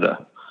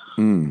Canada.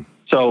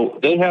 So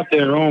they have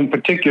their own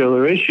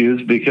particular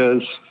issues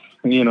because,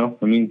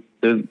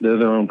 they're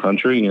their own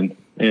country, and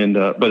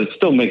but it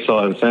still makes a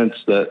lot of sense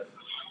that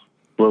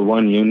we're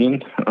one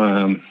union,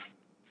 or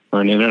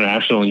an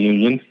international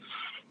union.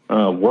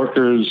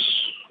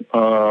 Workers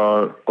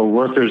are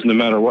workers no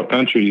matter what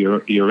country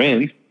you're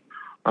in.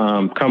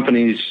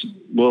 Companies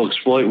will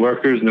exploit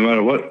workers no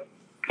matter what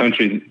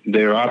country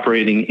they're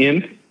operating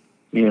in.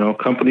 You know,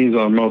 companies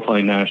are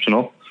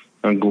multinational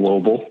and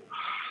global.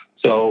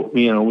 So,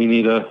 you know, we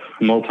need a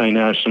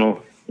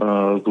multinational,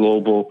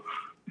 global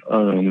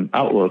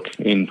outlook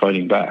in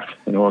fighting back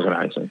and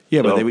organizing.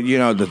 Yeah, so, but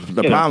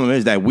the problem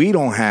is that we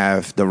don't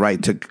have the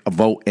right to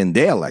vote in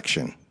their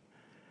election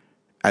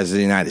as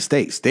the United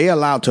States. They're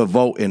allowed to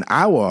vote in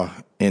our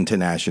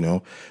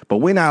international, but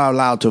we're not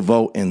allowed to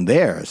vote in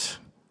theirs.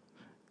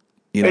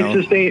 You know?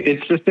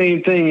 It's the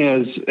same thing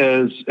as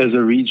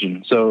a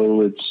region.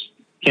 So it's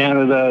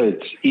Canada,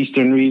 it's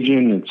Eastern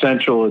region, it's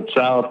Central, it's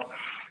South,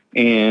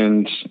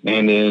 and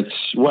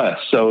it's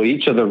West. So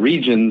each of the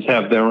regions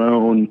have their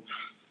own.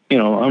 You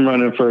know, I'm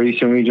running for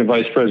Eastern Region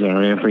Vice President. I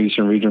ran for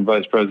Eastern Region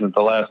Vice President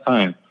the last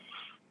time.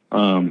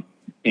 And,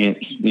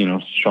 you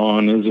know,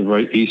 Sean is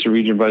a Eastern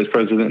Region Vice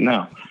President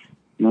now.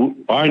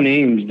 Our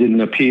names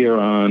didn't appear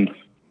on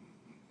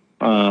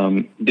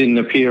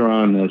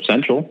the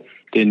Central,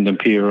 didn't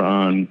appear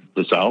on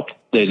the South,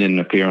 they didn't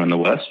appear on the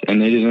West,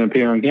 and they didn't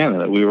appear on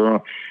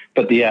Canada.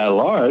 But the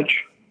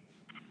at-large,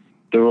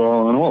 they were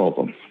all on all of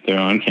them. They're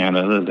on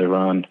Canada, they're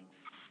on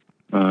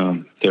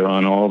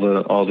all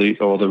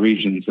the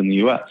regions in the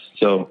U.S.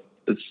 So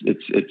it's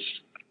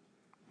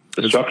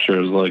the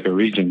structure is like a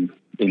region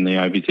in the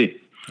IBT.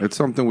 It's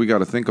something we got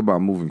to think about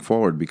moving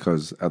forward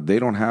because they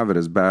don't have it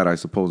as bad, I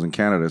suppose, in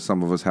Canada.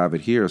 Some of us have it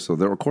here, so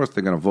of course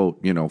they're going to vote,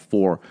 you know,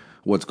 for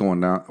what's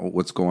going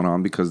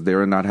on because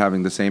they're not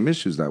having the same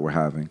issues that we're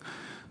having.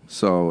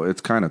 So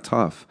it's kind of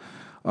tough.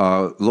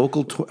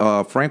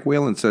 Frank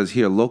Whalen says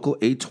here, local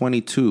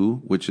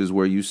 822, which is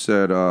where you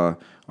said our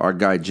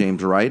guy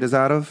James Wright is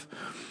out of.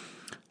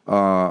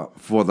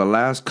 For the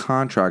last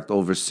contract,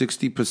 over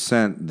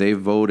 60%, they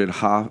voted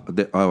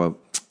local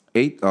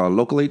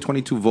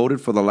 822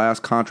 voted for the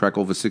last contract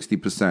over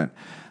 60%.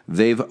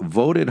 They've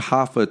voted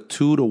Hoffa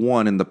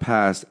 2-1 in the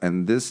past,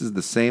 and this is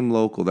the same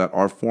local that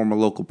our former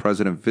local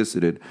president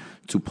visited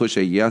to push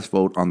a yes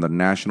vote on the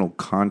national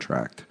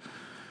contract.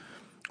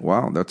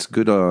 Wow, that's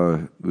good.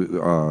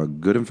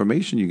 Good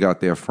information you got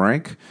there,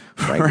 Frank.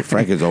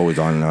 Frank is always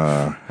on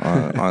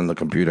the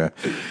computer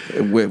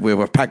with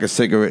a pack of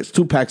cigarettes,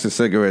 2 packs of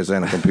cigarettes,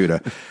 and a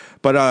computer.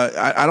 But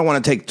I don't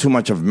want to take too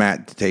much of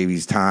Matt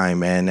Davies'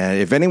 time. And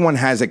if anyone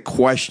has a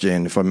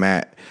question for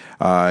Matt,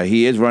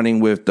 he is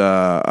running with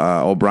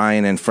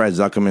O'Brien and Fred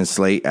Zuckerman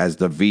slate as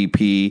the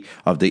VP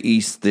of the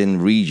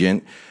Eastern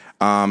Region.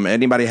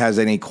 Anybody has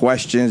any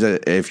questions?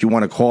 If you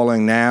want to call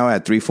in now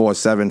at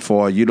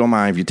 347-4, you don't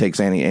mind if you take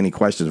any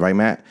questions, right,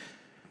 Matt?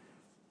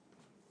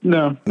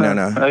 No.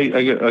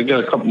 I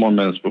got a couple more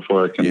minutes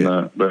before I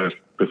can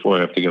before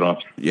I have to get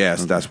off.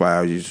 Yes, that's why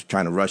I was just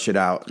trying to rush it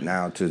out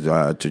now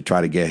to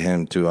try to get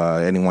him to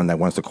anyone that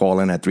wants to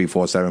call in at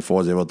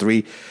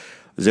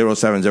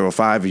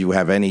 347-403-0705 if you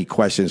have any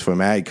questions for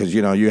Matt, because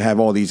you know you have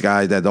all these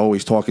guys that are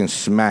always talking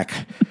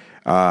smack.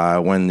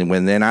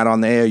 When they're not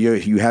on the air,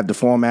 you have the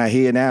format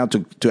here now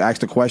to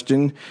ask the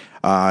question.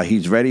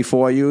 He's ready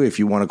for you if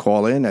you want to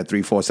call in at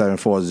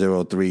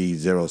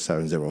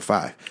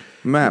 347-403-0705.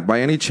 Matt, by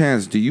any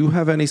chance, do you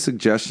have any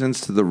suggestions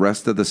to the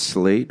rest of the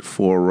slate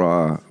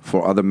for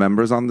other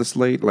members on the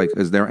slate? Like,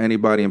 is there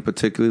anybody in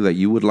particular that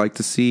you would like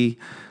to see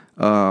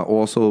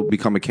also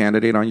become a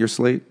candidate on your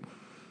slate?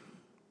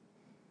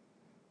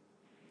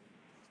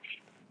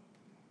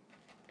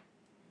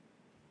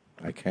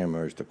 I can't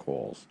merge the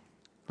calls.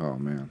 Oh,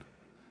 man.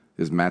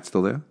 Is Matt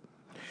still there?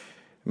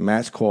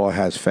 Matt's call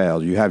has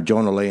failed. You have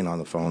Joan Elaine on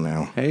the phone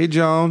now. Hey,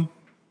 Joan.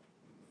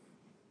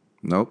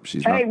 Nope,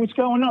 she's not. Hey, what's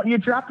going on? You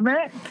dropped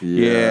Matt?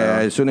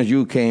 Yeah, as soon as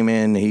you came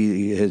in,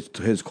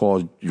 his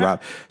call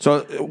dropped.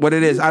 So what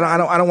it is, I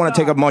don't want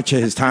to take up much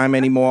of his time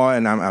anymore,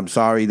 and I'm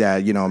sorry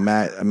that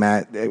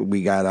Matt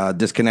we got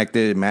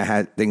disconnected. Matt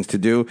had things to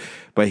do,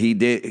 but he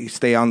did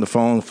stay on the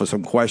phone for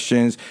some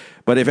questions.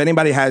 But if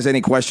anybody has any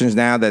questions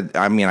now that,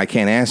 I mean, I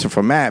can't answer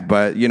for Matt,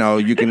 but, you know,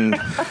 you can,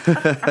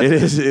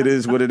 it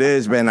is what it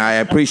is, man. I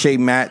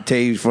appreciate Matt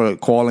Taves for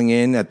calling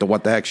in at the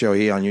What the Heck Show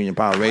here on Union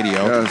Power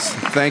Radio. Yes.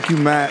 Thank you,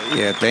 Matt.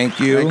 Yeah, thank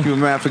you. Thank you,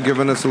 Matt, for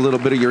giving us a little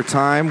bit of your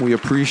time. We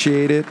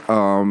appreciate it.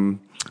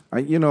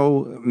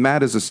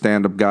 Matt is a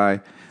stand-up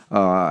guy.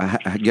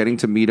 Getting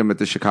to meet him at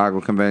the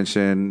Chicago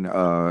convention,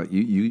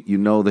 you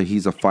know that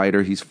he's a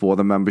fighter. He's for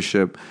the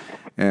membership.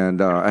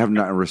 And I have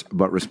nothing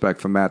but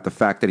respect for Matt. The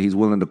fact that he's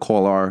willing to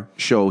call our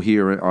show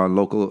here on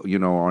local,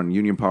 on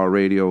Union Power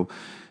Radio,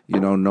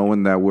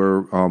 knowing that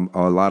we're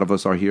a lot of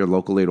us are here,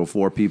 local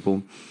 804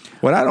 people.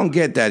 Well, I don't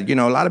get that.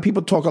 A lot of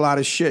people talk a lot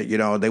of shit.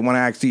 They want to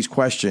ask these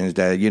questions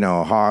that,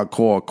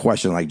 hardcore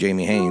questions like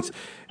Jamie Haynes.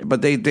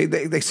 but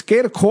they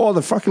scared to call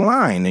the fucking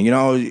line.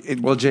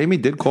 And, Well, Jamie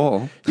did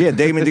call. Yeah,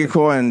 Damon did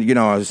call, and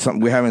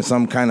we're having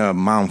some kind of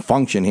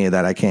malfunction here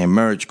that I can't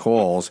merge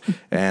calls.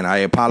 And I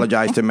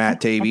apologize to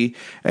Matt Taibbi,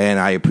 and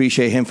I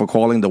appreciate him for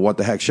calling the What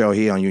the Heck Show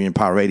here on Union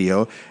Power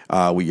Radio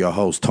with your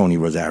host Tony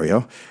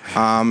Rosario.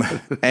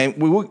 And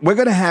we're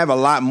going to have a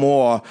lot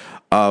more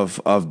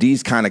of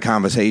these kind of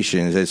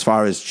conversations as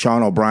far as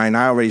Sean O'Brien.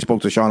 I already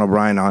spoke to Sean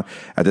O'Brien at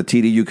the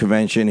TDU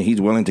convention.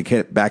 He's willing to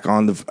get back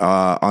on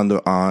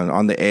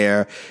the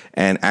air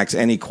and answer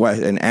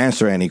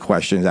any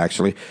questions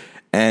actually.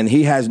 And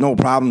he has no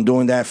problem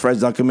doing that. Fred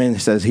Zuckerman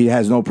says he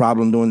has no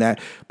problem doing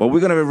that. But we're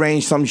going to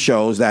arrange some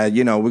shows that,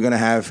 we're going to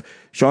have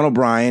Sean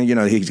O'Brien,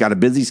 he's got a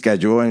busy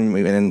schedule,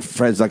 and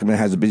Fred Zuckerman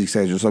has a busy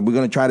schedule. So we're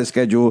going to try to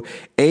schedule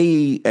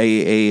a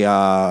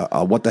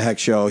What the Heck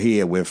show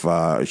here with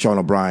Sean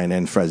O'Brien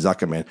and Fred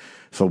Zuckerman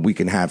so we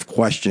can have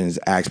questions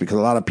asked, because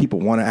a lot of people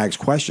want to ask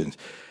questions.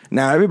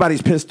 Now,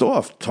 everybody's pissed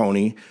off,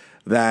 Tony,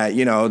 that,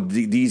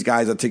 these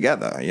guys are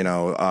together,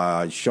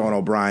 Sean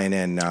O'Brien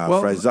and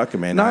Fred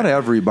Zuckerman. Not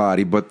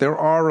everybody, but there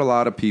are a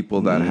lot of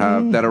people that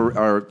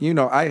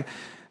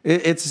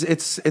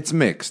it's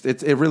mixed.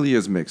 It really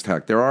is mixed,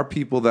 Heck. There are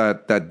people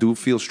that do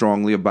feel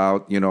strongly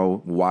about,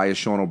 why is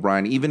Sean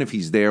O'Brien, even if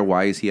he's there,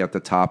 why is he at the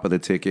top of the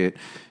ticket?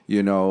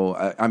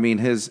 I mean,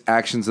 his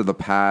actions of the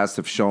past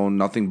have shown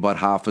nothing but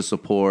half a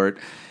support.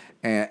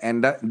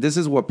 And this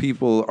is what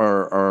people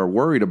are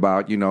worried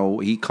about.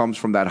 He comes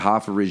from that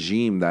Hoffa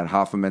regime, that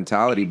Hoffa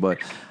mentality. But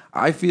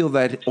I feel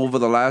that over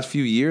the last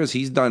few years,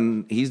 he's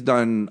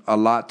done a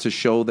lot to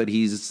show that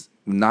he's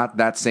not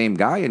that same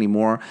guy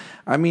anymore.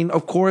 I mean,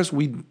 of course,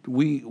 we're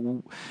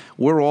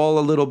all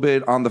a little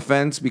bit on the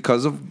fence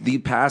because of the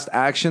past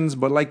actions.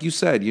 But like you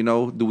said,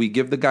 do we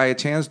give the guy a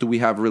chance? Do we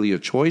have really a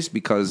choice?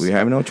 Because we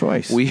have no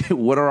choice.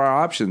 What are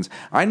our options?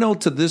 I know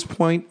to this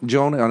point,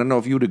 Joan, I don't know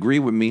if you would agree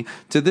with me.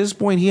 To this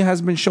point, he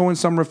has been showing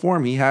some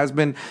reform. He has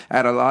been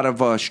at a lot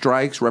of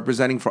strikes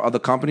representing for other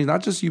companies,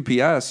 not just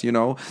UPS.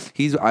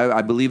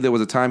 I believe there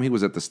was a time he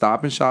was at the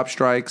Stop and Shop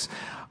strikes.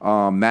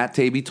 Matt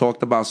Taibbi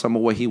talked about some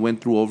of what he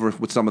went through over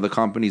with some of the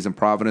companies in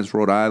Providence,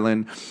 Rhode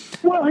Island.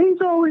 Well, he's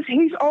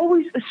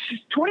always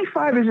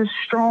 25 is a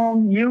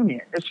strong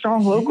union, a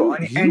strong local,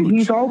 and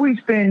he's always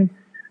taken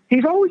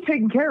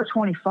care of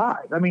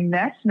 25. I mean,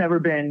 that's never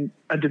been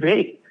a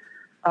debate.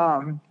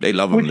 They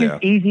love him which there.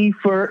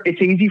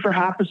 It's easy for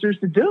officers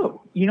to do.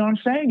 You know what I'm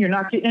saying? You're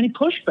not getting any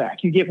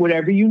pushback. You get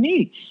whatever you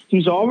need.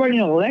 He's already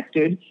an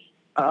elected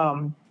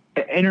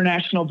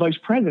international vice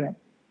president.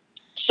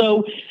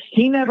 So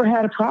he never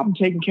had a problem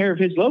taking care of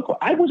his local.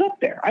 I was up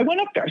there. I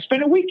went up there. I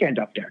spent a weekend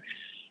up there.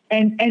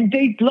 And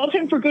they love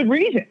him for good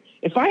reason.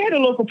 If I had a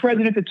local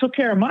president that took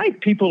care of my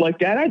people like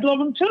that, I'd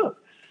love him too.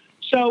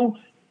 So,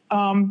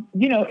 but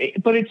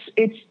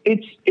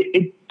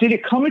did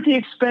it come at the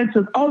expense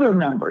of other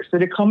members?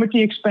 Did it come at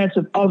the expense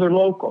of other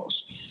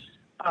locals?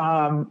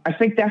 I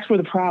think that's where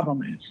the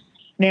problem is.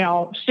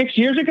 Now, 6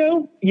 years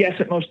ago, yes,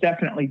 it most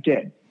definitely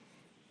did.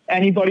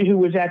 Anybody who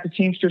was at the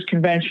Teamsters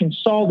convention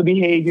saw the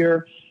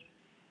behavior.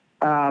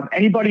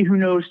 Anybody who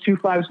knows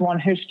 251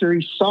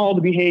 history saw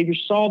the behavior,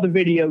 saw the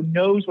video,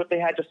 knows what they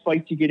had to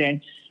fight to get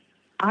in.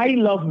 I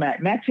love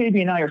Matt. Matt Taibbi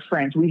and I are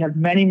friends. We have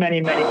many,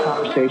 many, many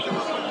conversations.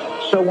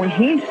 So when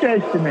he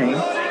says to me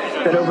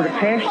that over the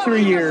past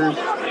 3 years,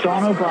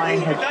 Sean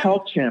O'Brien has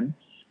helped him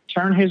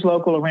turn his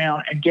local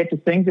around and get the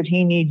things that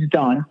he needs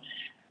done,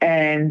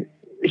 and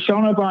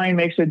Sean O'Brien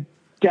makes a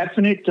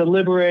definite,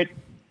 deliberate,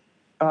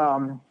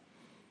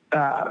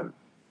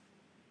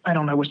 I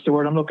don't know what's the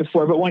word I'm looking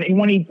for, but when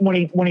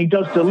he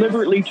does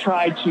deliberately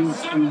try to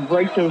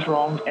right those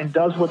wrongs and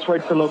does what's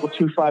right for local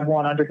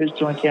 251 under his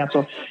joint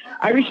council,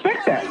 I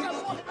respect that.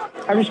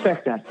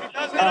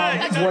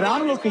 What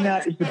I'm looking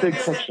at is the big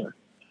picture.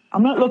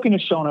 I'm not looking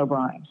at Sean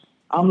O'Brien.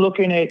 I'm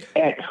looking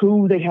at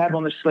who they have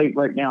on the slate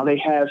right now. They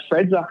have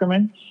Fred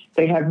Zuckerman.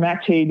 They have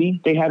Matt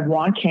Taibbi. They have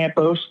Juan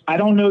Campos. I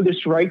don't know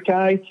this Wright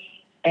guy,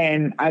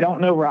 and I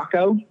don't know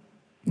Rocco,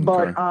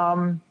 but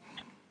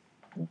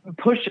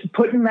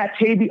putting Matt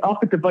Taibbi up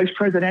at the vice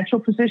presidential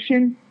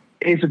position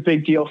is a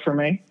big deal for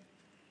me.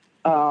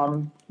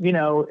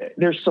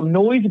 There's some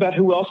noise about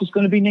who else is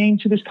going to be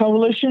named to this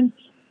coalition.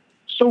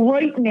 So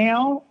right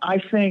now, I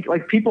think,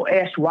 like, people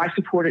ask, why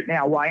support it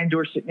now? Why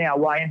endorse it now?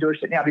 Why endorse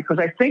it now? Because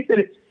I think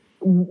that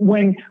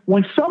when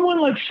someone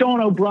like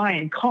Sean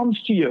O'Brien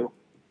comes to you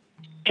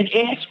and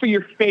asks for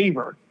your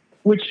favor,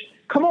 which,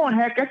 come on,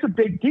 heck, that's a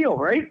big deal,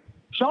 right?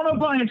 Sean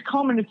O'Brien's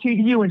coming to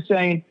TDU and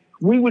saying,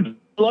 we would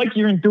like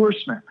your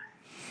endorsement.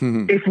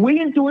 If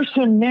we endorse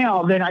him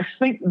now, then I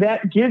think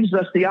that gives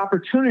us the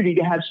opportunity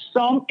to have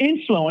some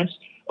influence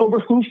over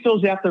who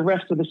fills out the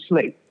rest of the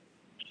slate.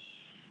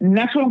 And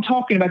that's what I'm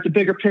talking about, the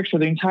bigger picture,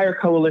 the entire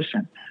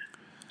coalition.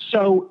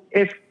 So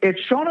if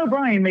Sean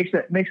O'Brien makes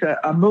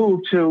a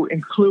move to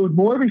include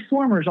more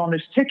reformers on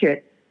this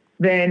ticket,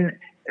 then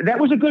that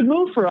was a good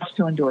move for us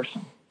to endorse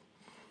him.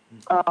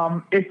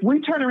 If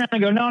we turn around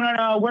and go,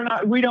 no,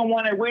 we don't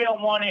want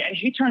it, and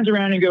he turns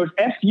around and goes,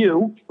 F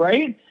you,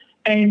 right?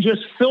 And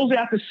just fills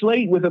out the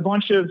slate with a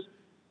bunch of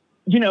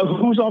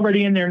who's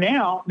already in there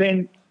now,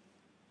 then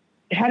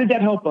how did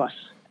that help us?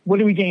 What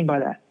do we gain by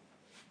that?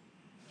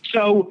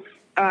 So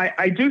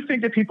I do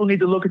think that people need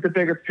to look at the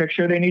bigger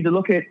picture. They need to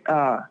look at,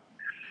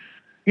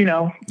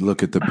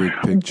 look at the big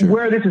picture,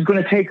 where this is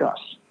going to take us.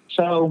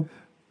 So,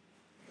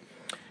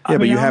 yeah,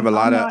 but you have I'm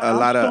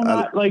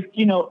not like,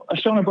 a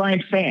Sean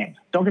O'Brien fan.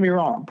 Don't get me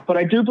wrong. But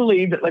I do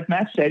believe that, like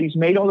Matt said, he's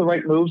made all the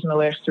right moves in the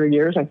last 3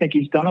 years. I think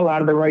he's done a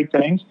lot of the right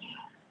things.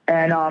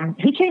 And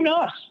he came to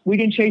us. We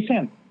didn't chase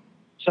him.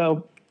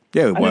 So,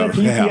 yeah, well,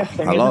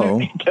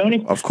 hello.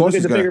 Tony, of course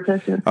he's going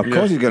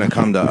to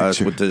come to us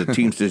with the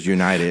Teamsters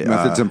United.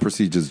 Methods and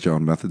procedures,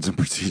 John. Methods and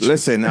procedures.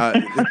 Listen,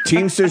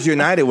 Teamsters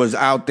United was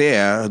out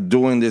there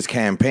doing this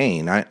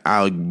campaign.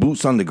 Our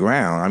boots on the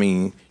ground. I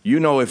mean, you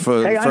know it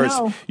for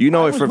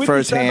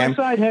firsthand.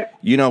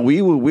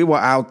 We were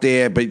out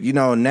there, but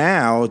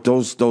now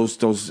those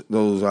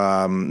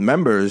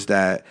members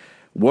that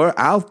were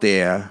out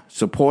there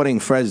supporting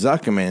Fred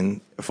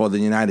Zuckerman for the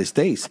United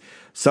States.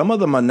 Some of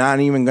them are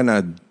not even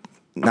gonna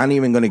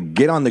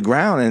get on the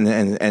ground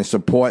and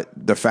support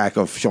the fact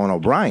of Sean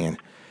O'Brien.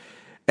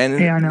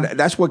 And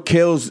that's what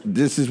kills.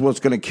 This is what's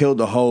going to kill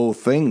the whole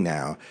thing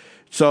now.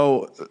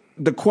 So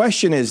the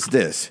question is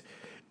this.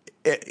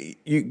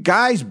 You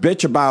guys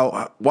bitch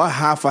about what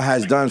Hoffa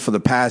has done for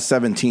the past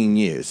 17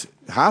 years.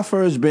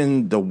 Hoffa has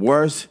been the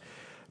worst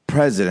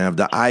president of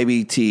the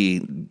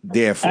IBT,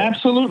 therefore.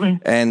 Absolutely.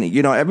 And,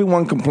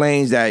 everyone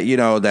complains that,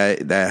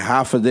 that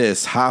half of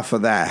this, half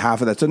of that,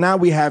 half of that. So now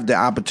we have the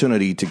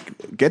opportunity to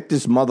get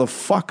this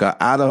motherfucker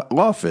out of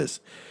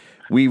office.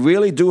 We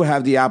really do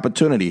have the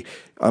opportunity.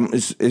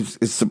 It's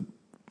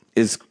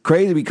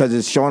crazy because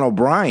it's Sean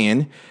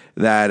O'Brien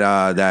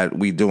that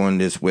we doing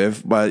this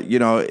with, but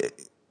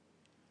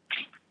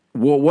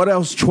well, what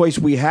else choice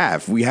we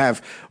have? We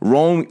have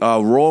Rome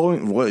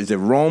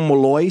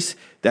Malois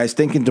that's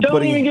thinking to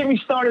Don't even get me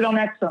started on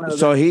that son of a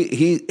So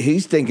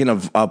he's thinking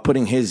of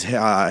putting his his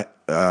name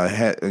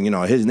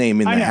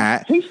in the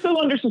hat. He's still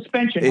under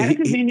suspension. How does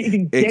his name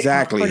even get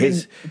exactly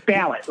his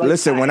ballot?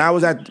 Listen, when I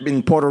was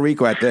in Puerto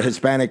Rico at the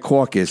Hispanic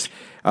Caucus,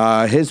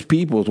 his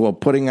people were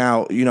putting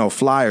out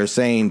flyers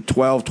saying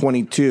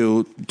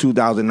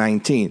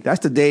 12/22/2019. That's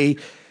the day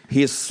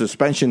his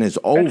suspension is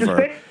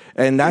over.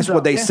 And that's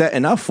what they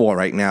setting up for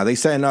right now. They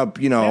setting up,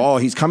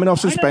 he's coming off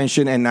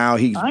suspension and now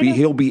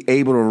he'll be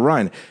able to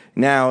run.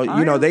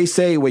 Now, they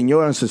say when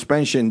you're on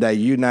suspension that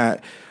you're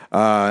not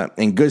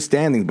in good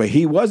standing, but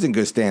he was in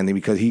good standing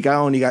because he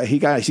got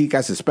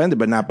suspended,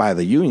 but not by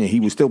the union. He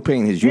was still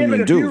paying his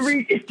union dues.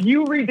 If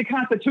you read the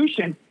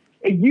Constitution,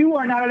 you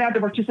are not allowed to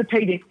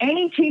participate in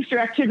any Teamster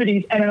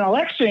activities, and an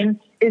election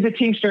is a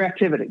Teamster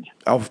activity.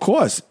 Of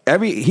course.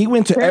 He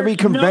went to every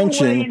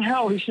convention. No way in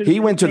hell he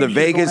went to the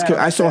Vegas.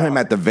 I saw him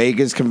at the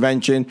Vegas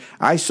convention.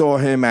 I saw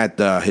him at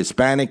the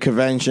Hispanic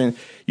convention.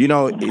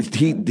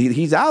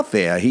 He's out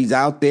there. He's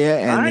out there,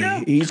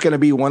 and he's going to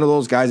be one of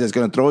those guys that's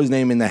going to throw his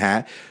name in the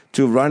hat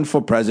to run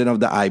for president of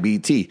the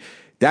IBT.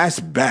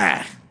 That's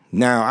bad.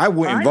 Now, I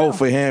wouldn't vote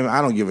for him.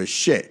 I don't give a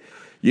shit.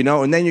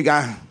 And then you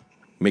got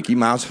Mickey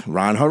Mouse,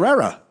 Ron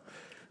Herrera.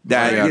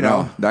 That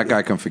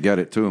guy can forget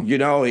it too.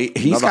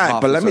 He's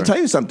got. But let me tell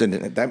you something.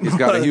 He's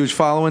got a huge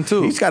following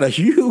too. He's got a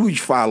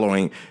huge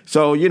following.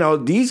 So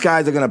these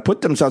guys are going to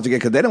put themselves together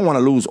because they don't want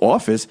to lose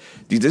office.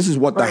 This is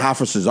what the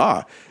officers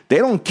are. They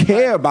don't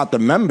care about the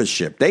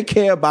membership. They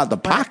care about the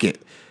pocket.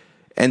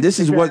 And this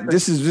is what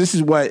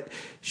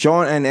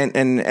Sean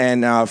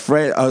and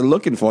Fred are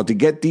looking for, to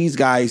get these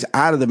guys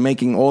out of the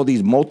making all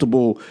these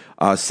multiple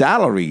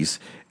salaries.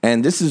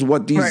 And this is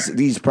what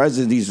these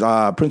presidents, these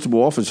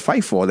principal officers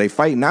fight for. They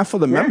fight not for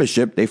the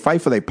membership; they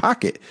fight for their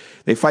pocket.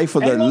 They fight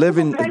for the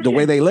living, the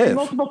way they live. And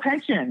multiple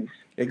pensions.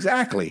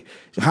 Exactly.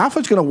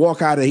 Hoffa's going to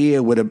walk out of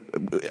here with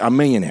a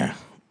millionaire.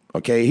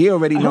 Okay, he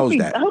already knows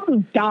that. I hope he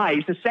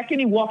dies the second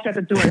he walks out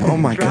the door. Oh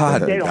my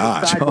God,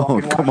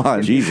 Joe! Come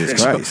on,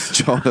 Jesus Christ,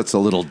 Joe, that's a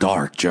little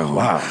dark, Joe.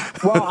 Wow.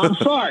 Well, I'm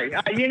sorry.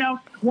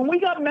 When we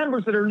got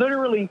members that are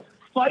literally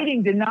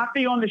fighting to not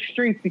be on the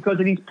streets because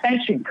of these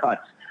pension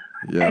cuts.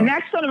 Yeah. And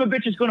that son of a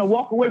bitch is going to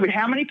walk away with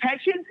how many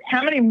pensions?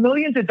 How many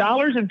millions of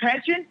dollars in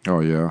pension? Oh,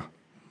 yeah.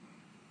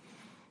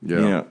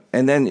 Yeah.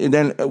 And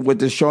then with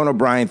the Sean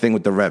O'Brien thing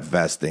with the rep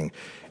vesting,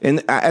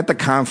 at the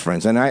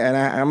conference, and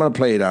I'm going to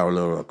play it out a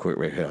little quick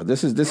right here.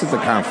 This is the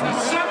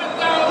conference.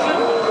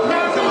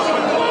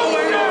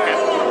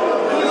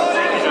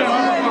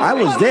 I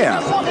was there.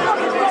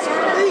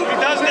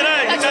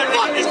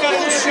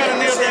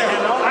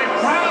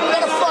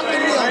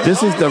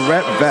 This is the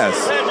rep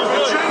vest,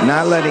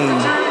 not letting.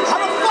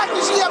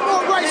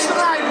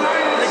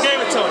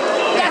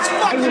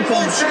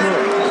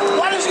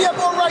 Why does he have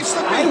more rights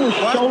than me? I was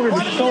shoulder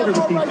to shoulder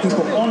with these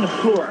people on the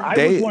floor.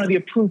 I was one of the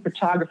approved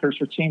photographers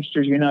for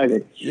Teamsters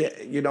United. Yeah,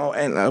 this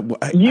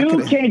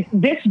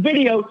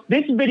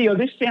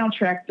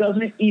soundtrack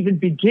doesn't even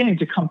begin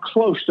to come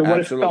close to what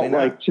it felt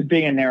like to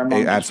be in there.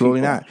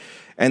 Absolutely not.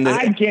 And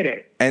I get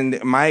it.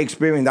 And my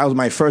experience, that was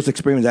my first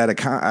experience at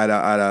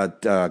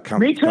a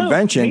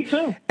convention. Me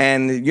too.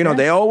 And,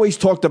 they always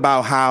talked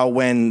about how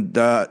when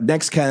the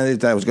next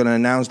candidate that was going to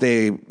announce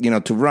to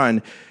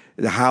run,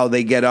 how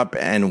they get up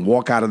and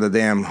walk out of the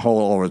damn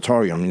whole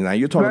auditorium. Now,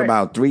 you're talking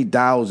about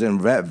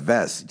 3,000 vet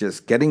vests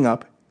just getting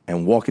up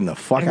and walking the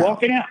fuck out.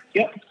 Walking out,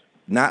 yep.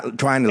 Not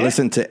trying to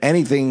listen to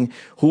anything.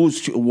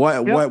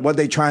 What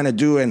they trying to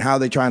do and how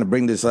they trying to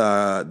bring this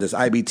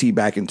IBT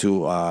back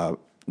into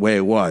where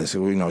it was,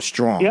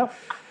 strong. Yep.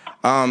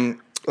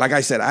 Like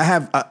I said, I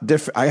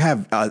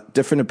have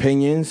different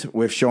opinions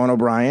with Sean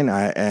O'Brien.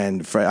 I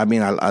love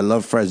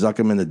Fred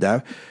Zuckerman to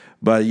death,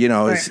 but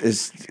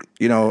it's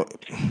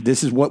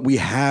this is what we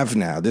have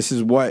now. This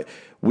is what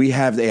we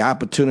have the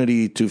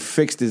opportunity to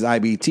fix this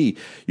IBT.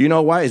 You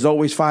know why? It's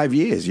always 5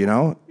 years.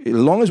 As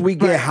long as we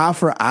get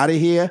Hoffer out of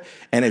here,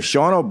 and if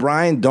Sean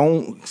O'Brien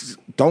don't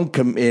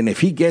commit, and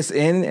if he gets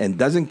in and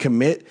doesn't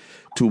commit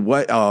to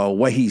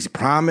what he's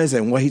promised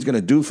and what he's going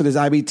to do for this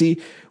IBT,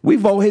 we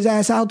vote his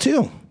ass out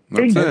too.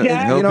 That's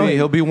it.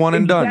 He'll be one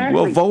and done.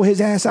 We'll vote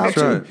his ass out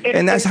too,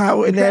 and that's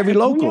how in every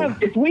local.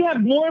 If we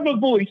have more of a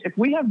voice,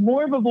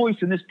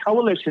 in this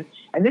coalition,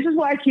 and this is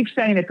why I keep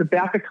saying it's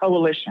about the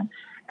coalition.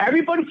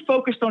 Everybody's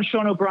focused on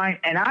Sean O'Brien,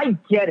 and I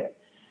get it.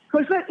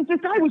 Because the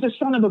guy was a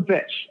son of a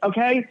bitch,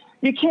 okay?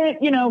 You can't,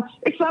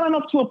 it's not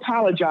enough to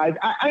apologize.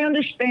 I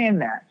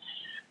understand that.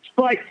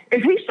 But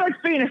if he starts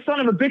being a son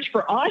of a bitch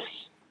for us,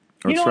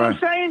 you know what I'm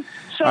saying?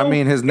 So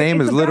his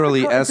name is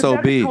literally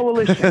SOB.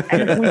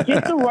 And if we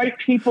get the right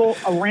people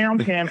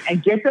around him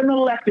and get them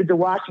elected to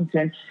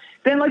Washington,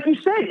 then like you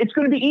said, it's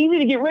going to be easy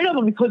to get rid of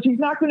him because he's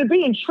not going to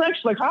be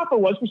entrenched like Hoffa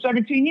was for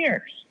 17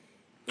 years.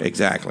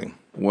 Exactly.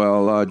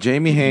 Well,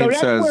 Jamie Haynes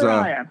says,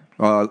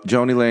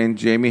 Joni Lane,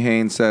 Jamie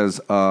Haynes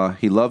says,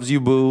 he loves you,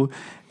 boo,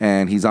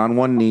 and he's on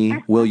one knee.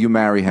 Will you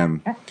marry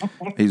him?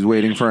 He's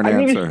waiting for an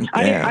answer.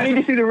 I need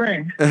to see the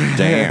ring.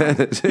 Damn.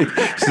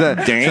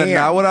 said,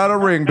 not without a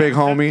ring, big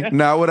homie.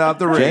 Not without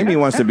the ring. Jamie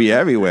wants to be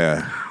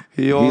everywhere.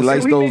 He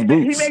likes those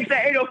boots. He makes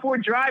that 804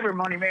 driver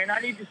money, man.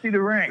 I need to see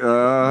the ring.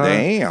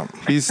 Damn.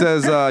 He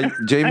says,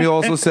 Jamie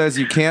also says,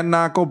 you can't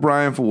knock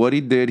O'Brien for what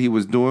he did. He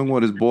was doing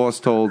what his boss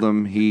told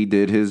him. He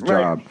did his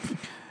job.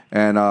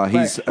 And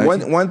he's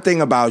one thing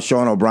about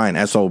Sean O'Brien,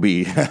 SOB.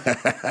 You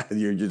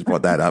just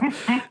brought that up.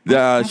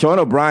 Sean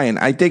O'Brien,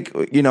 I think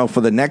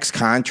for the next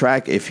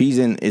contract, if he's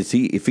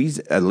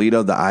a leader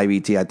of the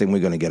IBT, I think we're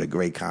going to get a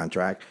great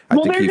contract. I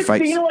think he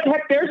fights. You know what?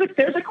 Heck, there's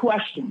a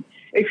question.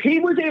 If he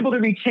was able to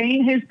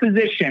retain his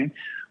position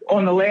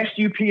on the last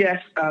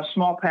UPS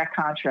small pack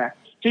contract,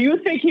 do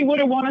you think he would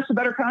have won us a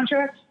better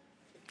contract?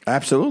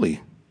 Absolutely.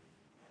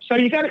 So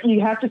you got to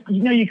think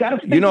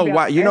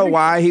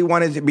why he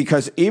wanted to,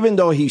 because even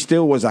though he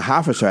still was a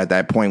officer at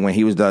that point when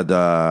he was the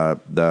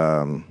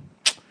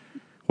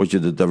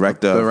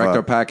director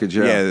of package,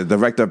 the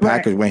director of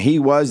package, when he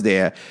was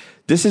there.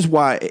 This is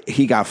why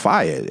he got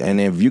fired.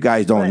 And if you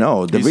guys don't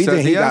know, the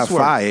reason he got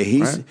fired,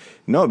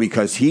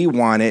 because he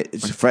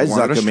wanted Fred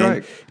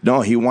Zuckerman.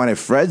 No, he wanted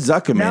Fred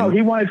Zuckerman. No,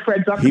 he wanted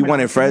Fred Zuckerman. He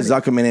wanted Fred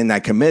Zuckerman in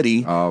that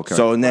committee. Oh, okay.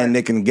 So then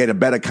they can get a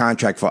better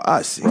contract for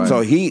us. Right. So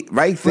he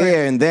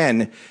there and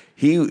then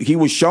he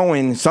was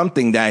showing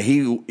something that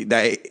he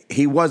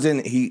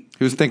wasn't. He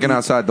was thinking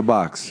outside the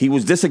box. He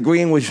was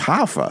disagreeing with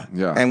Hoffa.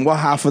 Yeah. And what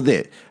Hoffa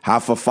did.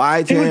 Hoffa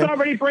fired him. He was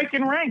already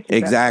breaking ranks.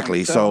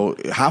 Exactly. So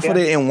Hoffa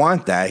didn't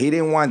want that. He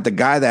didn't want the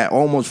guy that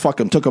almost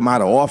fucking took him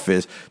out of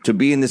office to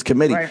be in this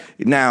committee. Right.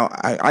 Now,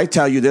 I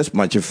tell you this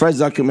much. If Fred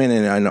Zuckerman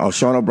and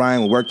Sean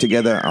O'Brien worked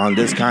together on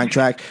this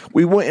contract,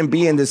 we wouldn't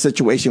be in this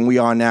situation we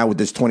are now with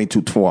this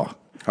 22-12.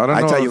 I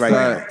don't know if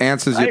that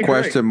answers your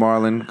question,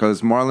 Marlon,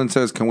 because Marlon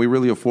says, can we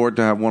really afford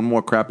to have one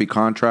more crappy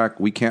contract?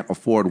 We can't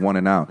afford one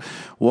and out.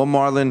 Well,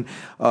 Marlon,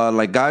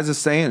 like guys are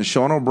saying,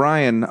 Sean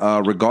O'Brien,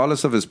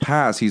 regardless of his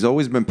past, he's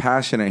always been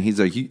passionate.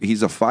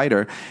 He's a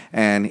fighter,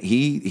 and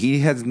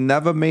he has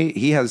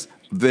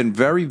been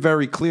very,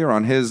 very clear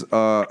on his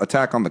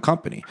attack on the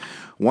company.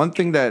 One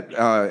thing that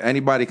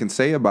anybody can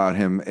say about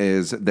him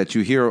is that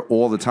you hear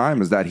all the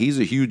time is that he's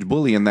a huge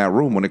bully in that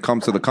room when it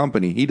comes to the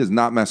company. He does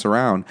not mess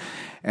around.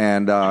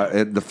 And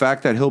the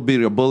fact that he'll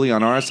be a bully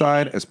on our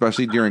side,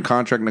 especially during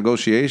contract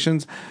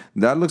negotiations,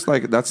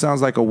 that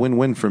sounds like a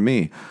win-win for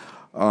me.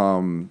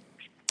 And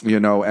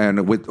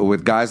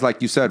with guys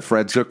like you said,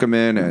 Fred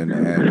Zuckerman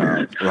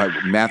and like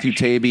Matthew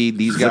Taibbi,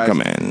 these guys,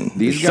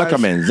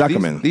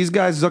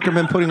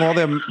 Zuckerman putting all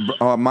their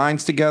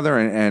minds together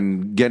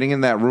and getting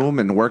in that room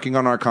and working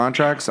on our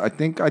contracts. I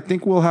think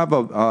we'll have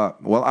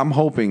I'm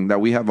hoping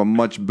that we have a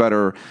much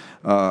better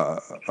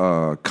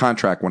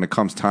contract when it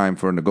comes time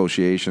for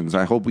negotiations.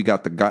 I hope we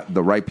got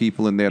the right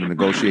people in there to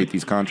negotiate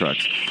these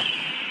contracts.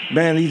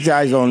 Man, these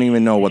guys don't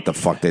even know what the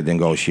fuck they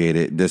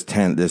negotiated. This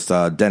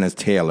Dennis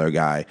Taylor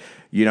guy.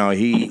 You know,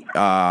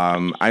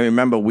 I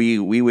remember we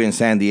were in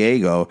San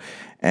Diego,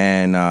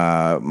 and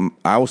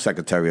our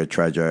Secretary of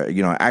Treasury,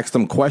 you know, asked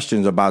them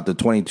questions about the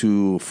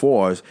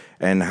 22-4s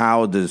and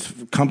how this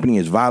company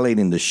is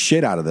violating the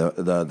shit out of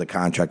the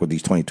contract with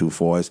these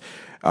 22-4s.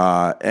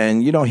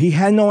 And, you know, he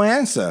had no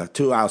answer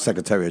to our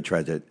Secretary of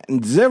Treasury.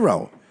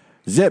 Zero.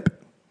 Zip.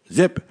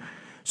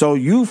 So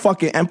you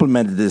fucking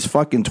implemented this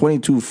fucking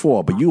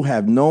 22-4, but you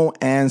have no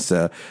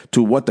answer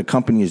to what the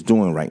company is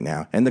doing right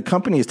now. And the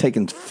company is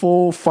taking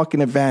full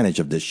fucking advantage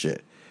of this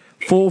shit.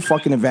 Full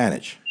fucking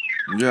advantage.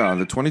 Yeah,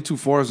 the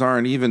 22-4s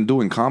aren't even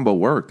doing combo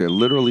work. They're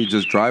literally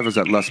just drivers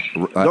at less.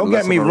 Don't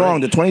get me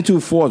wrong. The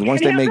 22-4s,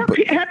 once they make.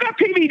 How about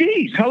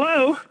PVDs?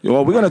 Hello.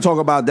 Well, we're going to talk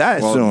about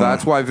that soon.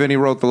 That's why Vinny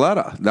wrote the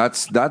letter.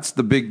 That's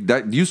the big.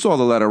 You saw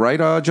the letter,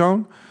 right,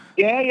 Joan?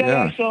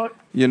 Yeah, I saw it.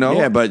 You know?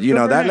 Yeah, but, you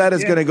know, that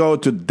letter's going to go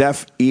to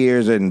deaf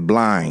ears and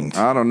blind.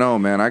 I don't know,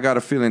 man. I got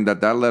a feeling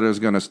that letter is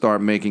going to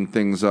start making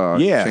things,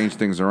 change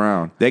things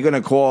around. They're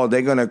going to call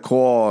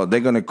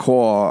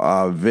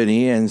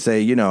Vinny and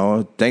say, you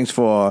know, thanks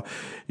for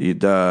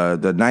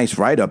the nice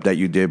write-up that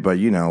you did, but,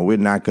 you know, we're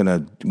not going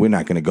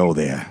to go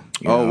there.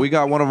 We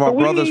got one of our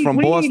brothers from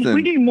Boston.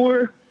 We need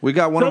more. We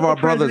got one of our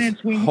brothers.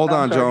 Hold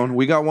on, Joan.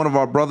 We got one of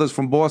our brothers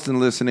from Boston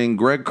listening,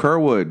 Greg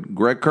Kerwood.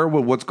 Greg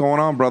Kerwood, what's going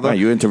on, brother? Oh,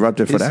 you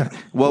interrupted for that?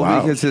 Well,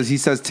 wow. because he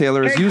says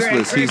Taylor is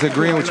useless. He's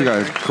agreeing with you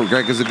guys.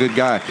 Greg is a good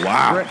guy.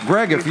 Wow.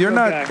 Greg, if you're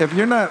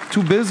not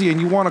too busy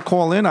and you want to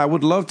call in, I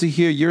would love to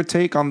hear your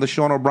take on the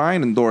Sean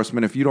O'Brien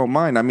endorsement, if you don't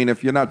mind. I mean,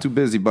 if you're not too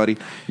busy, buddy,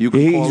 you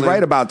can call in. He's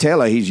right about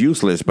Taylor. He's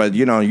useless, but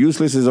you know,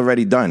 useless is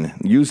already done.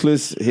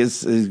 Useless.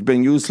 He's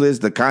been useless.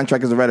 The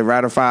contract is already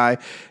ratified.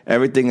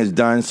 Everything is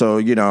done. So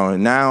you know,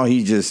 now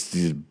he just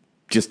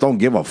don't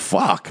give a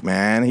fuck,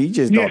 man. He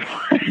just don't.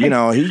 You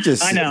know, he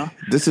just. I know.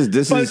 This But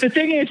is. the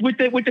thing is, with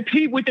the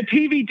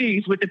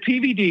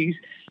PVDs,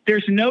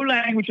 there's no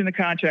language in the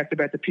contract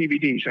about the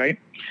PVDs, right?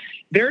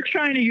 They're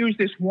trying to use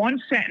this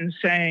one sentence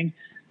saying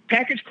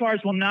package car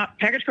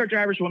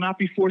drivers will not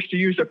be forced to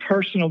use a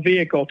personal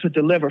vehicle to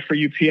deliver for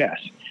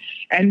UPS,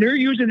 and they're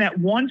using that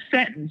one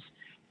sentence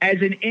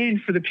as an in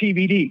for the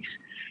PVDs.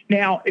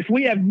 Now, if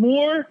we have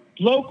more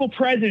local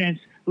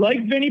presidents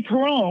like Vinny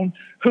Perrone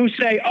who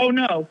say, oh,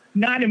 no,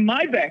 not in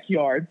my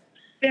backyard,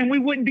 then we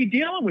wouldn't be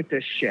dealing with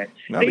this shit.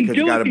 No, because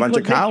you got a bunch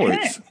of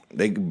cowards.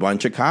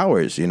 Bunch of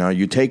cowards. You know,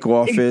 you take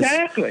office.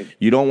 Exactly.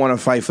 You don't want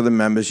to fight for the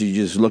members.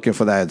 You're just looking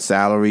for that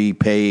salary,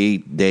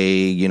 paid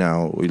day. You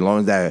know, as long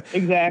as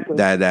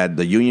that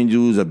the union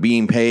dues are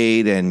being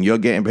paid and you're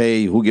getting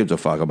paid, who gives a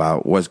fuck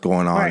about what's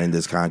going on in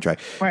this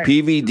contract? Right.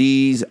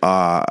 PVDs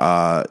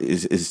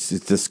is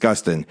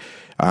disgusting.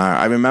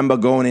 I remember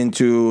going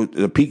into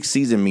the peak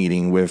season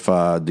meeting with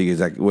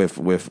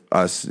with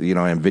us, you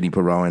know, and Vinny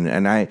Perrone,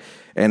 and I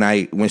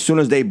as soon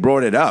as they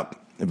brought it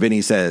up,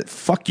 Vinny said,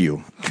 "Fuck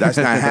you, that's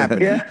not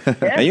happening."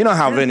 And you know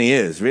how Vinny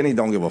is. Vinny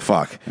don't give a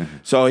fuck.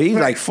 So he's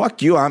like,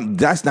 "Fuck you,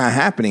 that's not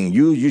happening.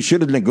 You should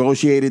have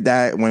negotiated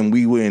that when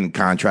we were in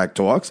contract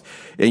talks,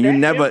 and you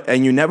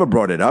never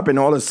brought it up. And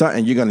all of a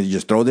sudden, you're gonna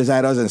just throw this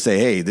at us and say,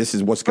 hey, this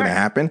is what's gonna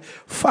happen.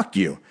 Fuck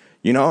you,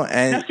 you know."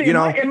 And now, see, you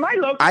know, in my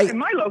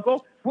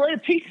local. We're at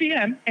a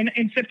PCM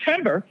in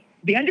September,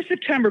 the end of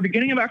September,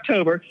 beginning of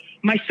October.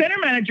 My center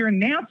manager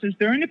announces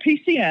during the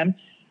PCM,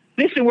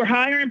 listen, we're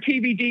hiring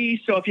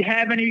PVDs, so if you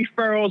have any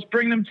referrals,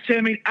 bring them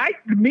to me. I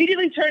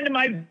immediately turned to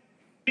my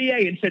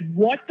VA and said,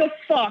 what the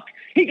fuck?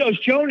 He goes,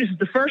 Joan, this is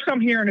the first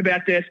I'm hearing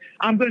about this.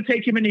 I'm going to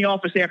take him in the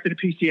office after the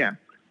PCM.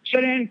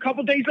 So then a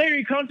couple days later,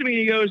 he comes to me and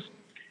he goes,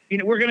 you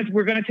know, we're going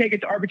to take it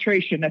to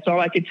arbitration. That's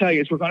all I can tell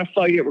you is we're going to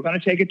fight it. We're going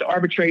to take it to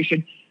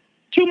arbitration.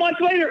 A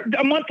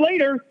month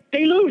later,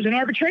 they lose in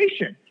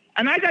arbitration.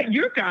 And I got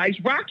your guys.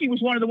 Rocky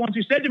was one of the ones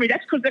who said to me,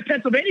 that's because the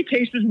Pennsylvania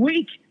case was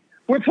weak.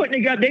 We're putting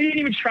together. They didn't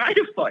even try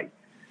to fight.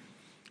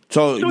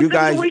 So you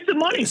guys, a waste of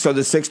money. So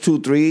the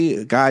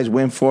 6-2-3 guys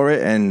went for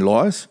it and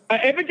lost?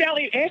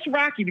 Evidently, ask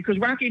Rocky because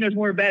Rocky knows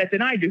more about it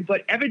than I do.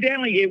 But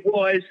evidently it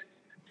was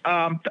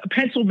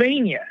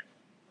Pennsylvania.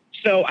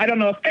 So I don't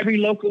know if every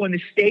local in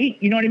the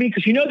state, you know what I mean?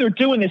 Because you know they're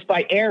doing this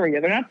by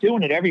area. They're not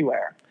doing it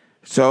everywhere.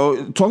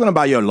 So, talking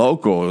about your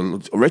local,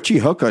 Richie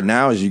Hooker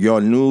now is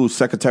your new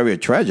Secretary of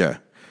Treasury.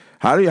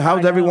 How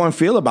does everyone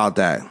feel about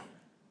that?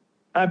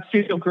 I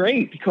feel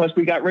great because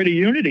we got rid of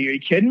unity. Are you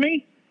kidding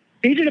me?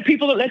 These are the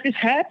people that let this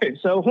happen.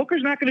 So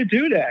Hooker's not going to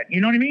do that. You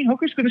know what I mean?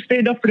 Hooker's going to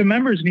stand up for the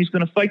members and he's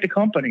going to fight the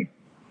company.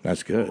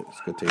 That's good.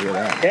 It's good to hear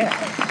that. Yeah.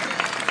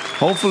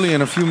 Hopefully,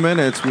 in a few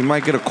minutes, we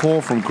might get a call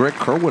from Greg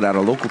Kerwood out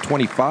of Local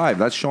 25.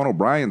 That's Sean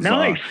O'Brien's.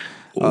 Nice.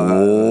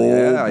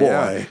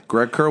 Yeah.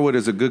 Greg Kerwood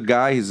is a good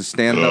guy. He's a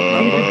stand-up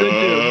member. He's a good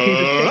dude. He's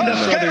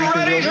a stand-up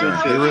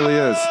brother. He really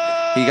is.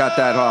 He got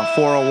that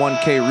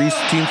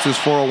 401k Teamsters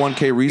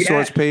 401k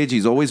resource page.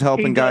 He's always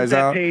helping guys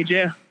out. Page,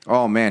 yeah.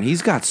 Oh man,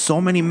 he's got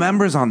so many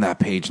members on that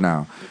page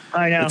now.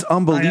 I know. It's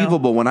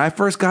unbelievable. When I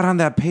first got on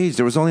that page,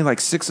 there was only like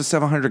 600 or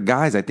 700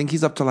 guys. I think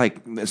he's up to like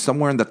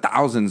somewhere in the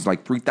thousands,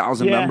 like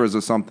 3,000 members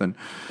or something.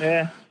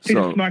 Yeah. He's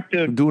a smart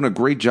dude. Doing a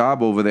great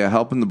job over there,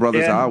 helping the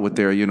brothers Yeah. out with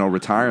their,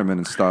 retirement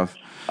and stuff.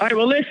 All right,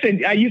 well,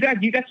 listen, you got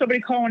somebody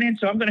calling in,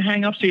 so I'm going to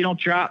hang up so you don't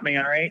drop me,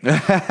 all right?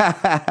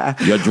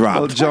 You're dropped.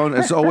 Well, Joan,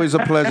 it's always a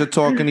pleasure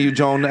talking to you,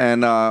 Joan,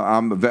 and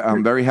I'm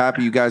very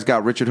happy you guys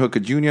got Richard Hooker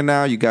Jr.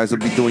 now. You guys will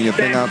be doing your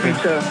thing out there.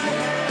 Me too.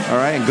 All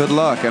right, and good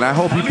luck. And I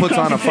hope he puts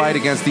on a fight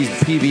against these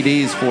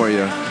PVDs for you.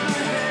 Yeah,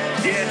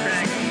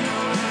 thanks.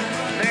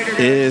 Later, guys.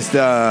 Is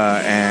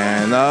the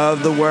end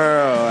of the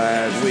world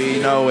as we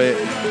know it.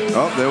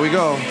 Oh, there we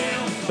go.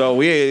 So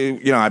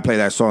I play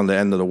that song, "The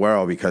End of the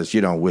World," because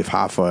with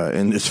Hoffa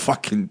in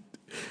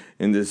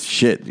this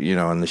shit,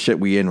 and the shit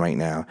we in right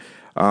now.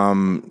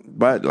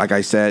 But like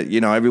I said,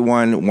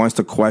 everyone wants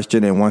to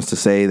question and wants to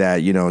say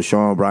that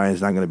Sean O'Brien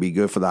is not going to be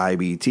good for the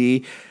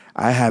IBT.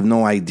 I have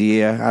no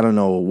idea. I don't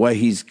know what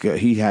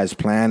he has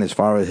planned as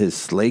far as his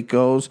slate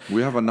goes.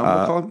 We have a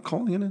number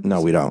calling in? No,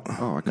 we don't.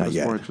 Oh, I could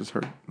have just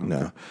heard. Okay.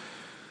 No.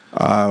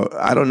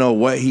 I don't know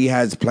what he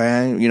has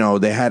planned.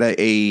 They had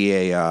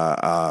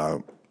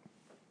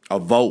a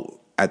vote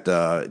at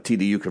the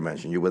TDU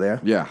convention. You were there?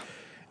 Yeah.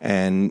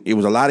 And it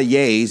was a lot of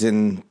yays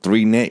and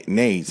 3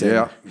 nays.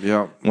 And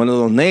Yeah. one of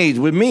those nays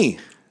with me,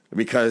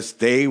 because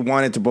they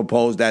wanted to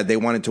propose that they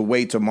wanted to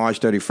wait till March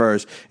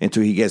 31st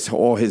until he gets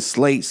all his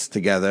slates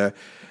together,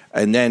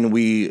 and then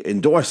we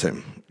endorse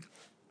him.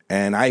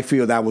 And I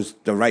feel that was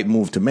the right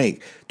move to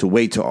make, to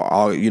wait till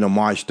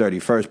March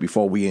 31st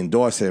before we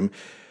endorse him.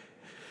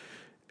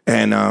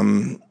 And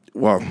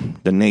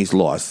the nays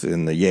lost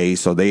in the yays,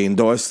 so they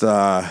endorsed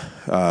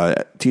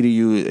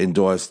TDU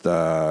endorsed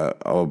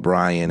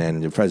O'Brien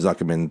and Fred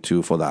Zuckerman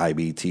too for the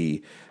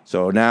IBT.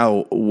 So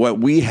now what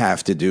we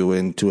have to do,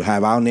 and to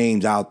have our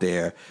names out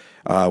there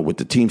with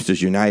the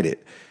Teamsters United,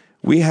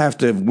 we have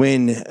to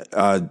win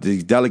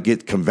the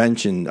delegate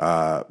convention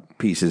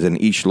pieces in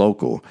each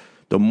local.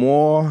 The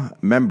more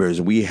members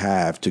we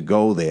have to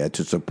go there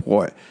to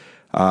support.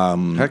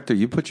 Hector,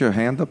 you put your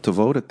hand up to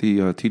vote at the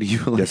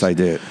TDU election. Yes, I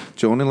did.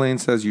 Joan Elaine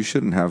says you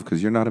shouldn't have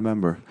because you're not a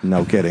member.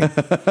 No kidding.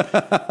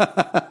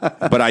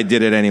 But I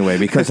did it anyway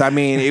because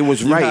it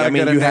was right.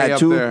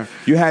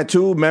 You had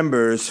two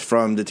members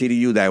from the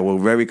TDU that were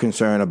very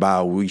concerned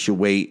about we should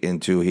wait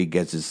until he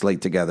gets his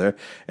slate together,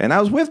 and I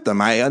was with them.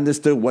 I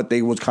understood what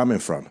they was coming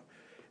from,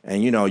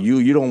 and you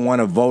don't want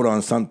to vote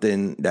on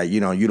something that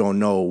you don't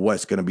know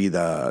what's going to be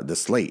the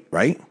slate,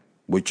 right?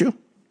 Would you?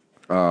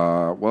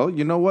 Well,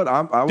 you know what?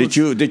 I was,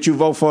 Did you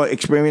vote for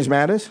Experience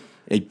Matters?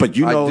 But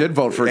I did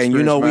vote for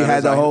Experience and we Matters.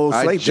 had the whole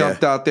slate. I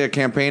jumped out there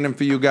campaigning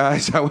for you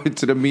guys. I went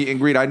to the meet and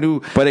greet. I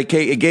knew, but it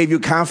gave you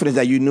confidence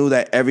that you knew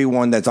that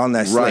everyone that's on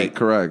that slate.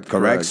 Right,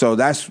 correct. So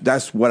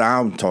that's what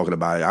I'm talking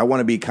about. I want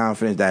to be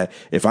confident that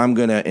if I'm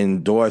going to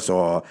endorse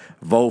or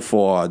vote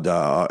for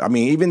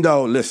even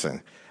though,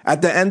 listen,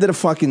 at the end of the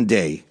fucking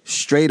day,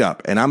 straight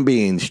up, and I'm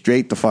being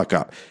straight the fuck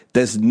up,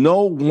 there's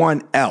no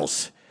one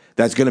else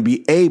that's going to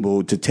be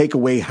able to take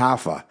away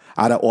Hoffa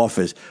out of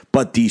office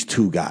but these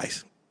two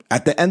guys.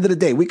 At the end of the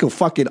day, we could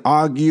fucking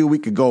argue, we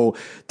could go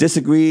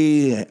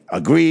disagree,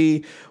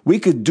 agree, we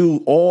could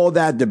do all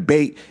that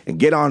debate and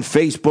get on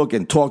Facebook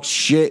and talk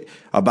shit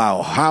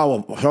about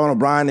how Sean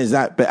O'Brien is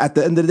that. But at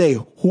the end of the day,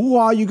 who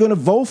are you going to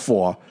vote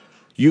for?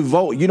 You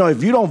vote,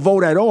 if you don't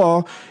vote at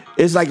all,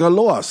 it's like a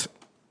loss.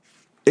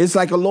 It's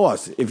like a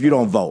loss if you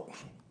don't vote.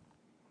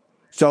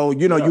 So,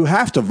 you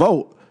have to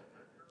vote.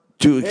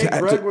 Hey,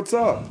 Greg, what's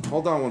up?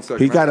 Hold on one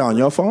second. He got it on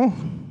your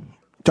phone?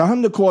 Tell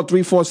him to call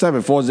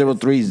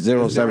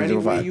 347-403-0705. Is there any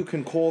way you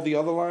can call the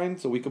other line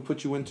so we can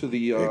put you into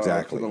the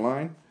exactly to the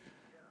line?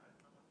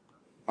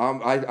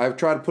 I've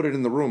tried to put it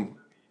in the room.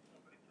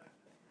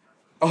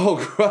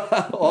 Oh,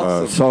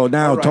 awesome! So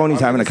now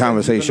Tony's having a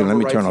conversation. Let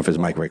me turn off his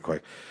mic right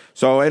quick.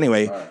 So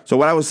anyway, so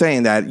what I was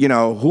saying that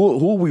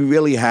who we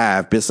really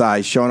have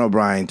besides Sean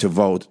O'Brien to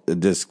vote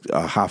this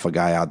Hoffa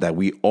guy out that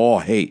we all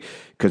hate,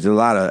 because a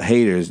lot of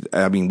haters.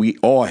 We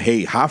all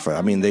hate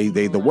Hoffa.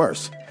 They the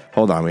worst.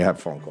 Hold on, we have a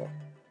phone call.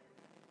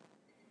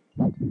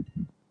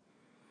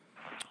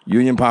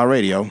 Union Power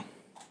Radio.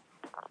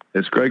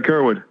 It's Greg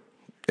Kerwood.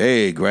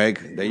 Hey,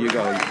 Greg. There you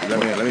go.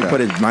 Let me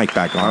put his mic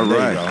back on. All there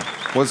right. you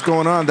go. What's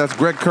going on? That's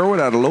Greg Kerwood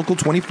out of Local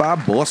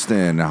 25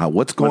 Boston.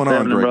 What's going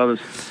on, Greg? Brothers?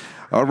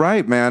 All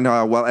right, man.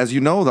 Well, as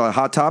you know, the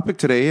hot topic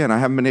today, and I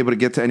haven't been able to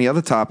get to any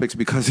other topics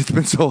because it's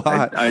been so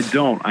hot. I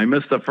don't. I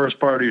missed the first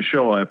part of your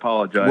show. I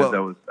apologize.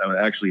 Well, I was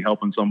actually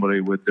helping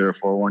somebody with their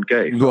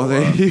 401k. Well,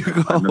 there you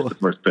go. I missed the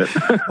first bit.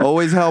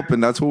 Always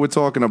helping. That's what we're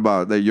talking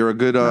about. That you're a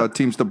good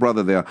Teamster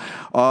brother there.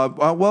 The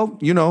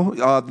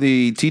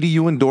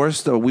TDU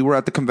endorsed. We were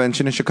at the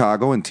convention in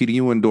Chicago, and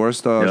TDU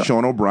endorsed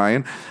Sean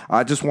O'Brien.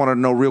 I just want to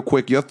know real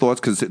quick your thoughts,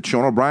 because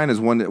Sean O'Brien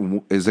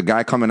is a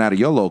guy coming out of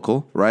your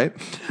local, right?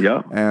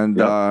 Yeah.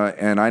 And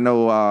I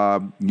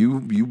know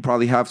you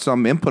probably have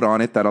some input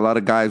on it that a lot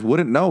of guys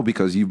wouldn't know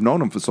because you've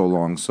known him for so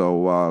long.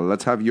 So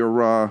let's have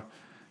your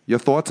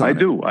thoughts on it. I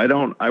do.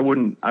 I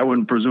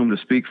wouldn't presume to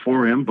speak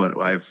for him, but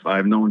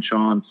I've known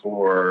Sean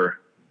for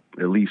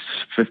at least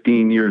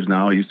 15 years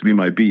now. He used to be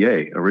my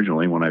BA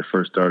originally when I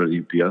first started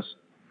at UPS.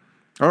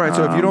 All right,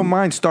 so if you don't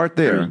mind, start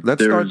there.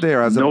 Let's start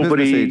there as a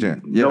business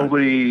agent. Yeah.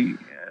 Nobody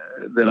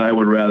that I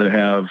would rather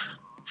have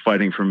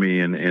fighting for me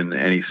in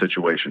any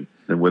situation,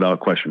 without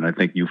question. I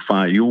think you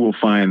will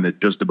find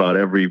that just about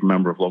every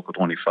member of Local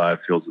 25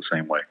 feels the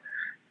same way.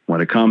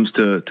 When it comes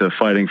to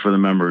fighting for the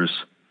members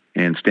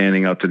and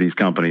standing up to these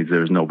companies,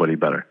 there's nobody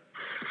better.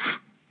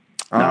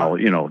 Now,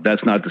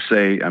 that's not to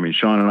say,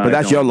 Sean and I but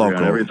that's don't your agree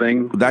local. on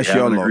everything. That's we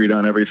your haven't local. agreed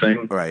on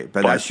everything. Right,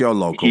 but that's your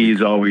local.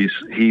 He's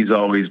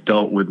always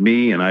dealt with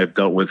me, and I've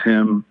dealt with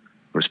him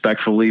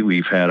respectfully.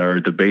 We've had our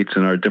debates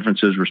and our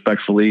differences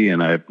respectfully,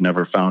 and I've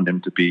never found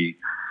him to be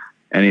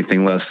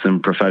anything less than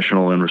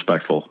professional and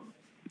respectful.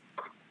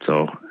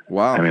 So,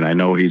 wow. I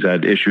know he's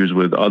had issues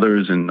with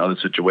others in other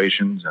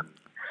situations,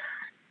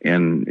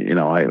 and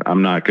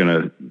I'm not going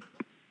to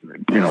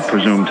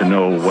presume to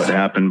know what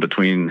happened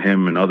between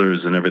him and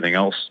others and everything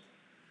else.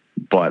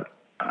 But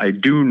I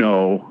do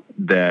know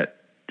that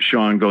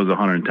Sean goes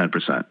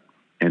 110%.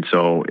 And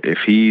so if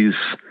he's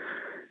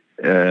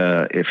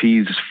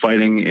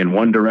fighting in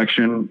one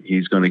direction,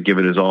 he's going to give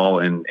it his all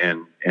and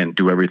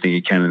do everything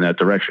he can in that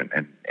direction.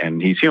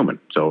 And he's human.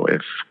 So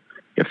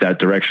if that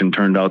direction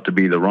turned out to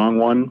be the wrong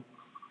one,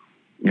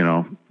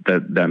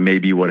 that may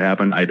be what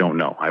happened. I don't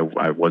know.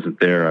 I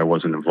wasn't there. I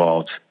wasn't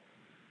involved.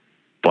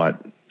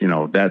 But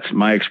that's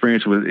my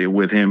experience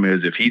with him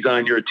is if he's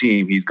on your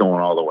team, he's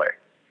going all the way.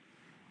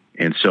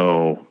 And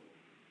so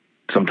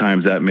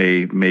sometimes that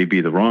may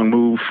be the wrong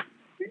move.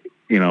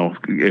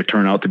 It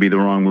turned out to be the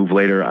wrong move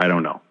later. I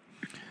don't know.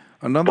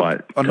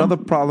 Another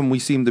problem we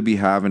seem to be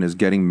having is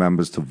getting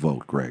members to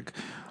vote, Greg.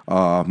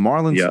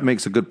 Marlon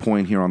makes a good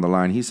point here on the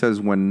line. He says,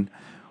 when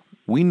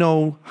we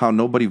know how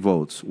nobody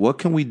votes, what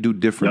can we do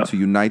different to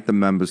unite the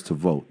members to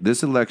vote?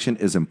 This election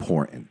is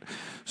important.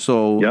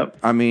 So,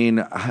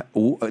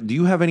 do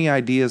you have any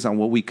ideas on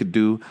what we could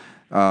do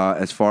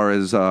as far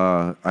as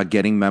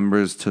getting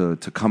members to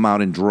come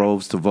out in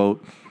droves to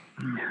vote?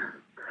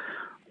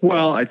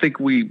 Well, I think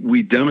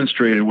we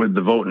demonstrated with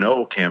the Vote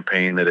No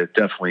campaign that it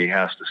definitely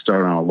has to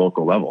start on a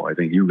local level. I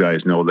think you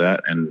guys know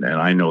that, and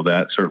I know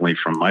that certainly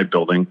from my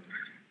building,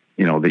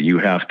 that you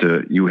have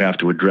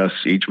to address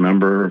each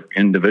member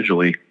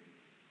individually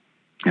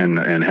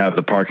and have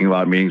the parking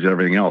lot meetings and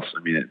everything else.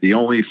 The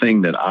only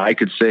thing that I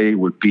could say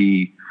would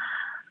be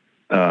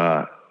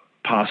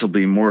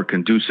possibly more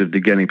conducive to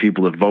getting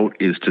people to vote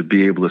is to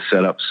be able to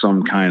set up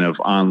some kind of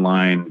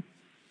online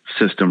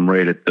system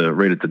right at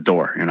the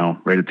door,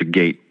 right at the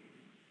gate,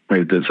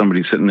 right that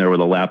somebody's sitting there with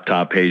a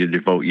laptop. Hey, did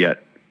you vote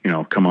yet?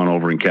 Come on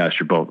over and cast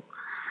your vote.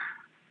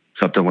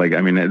 Something like,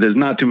 there's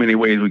not too many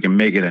ways we can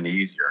make it any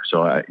easier.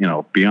 So,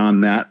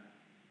 beyond that,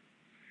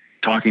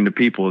 talking to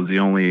people is the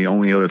only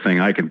other thing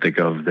I can think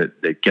of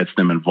that gets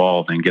them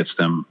involved and gets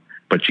them,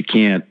 but you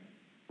can't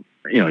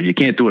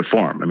do it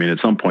for them. At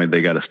some point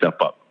they got to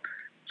step up.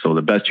 So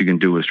the best you can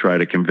do is try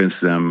to convince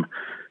them,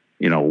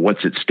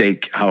 what's at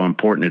stake, how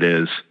important it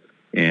is,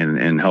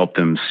 and help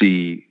them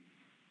see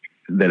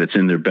that it's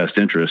in their best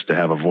interest to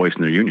have a voice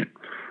in their union.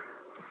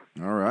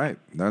 All right.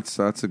 That's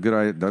a good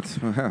idea.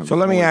 So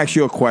let me ask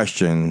you a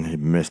question,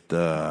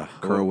 Mr.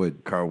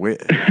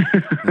 Kerwit.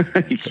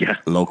 Yeah.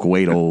 Local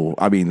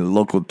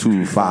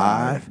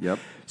 25. Yep.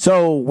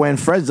 So when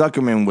Fred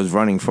Zuckerman was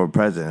running for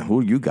president,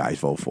 who you guys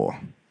vote for?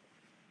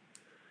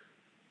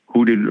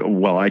 Who did?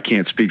 Well, I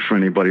can't speak for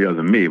anybody other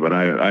than me, but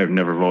I've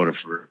never voted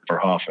for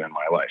Hoffa in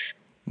my life.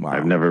 Wow.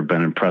 I've never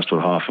been impressed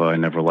with Hoffa. I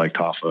never liked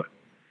Hoffa.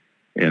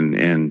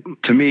 And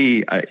to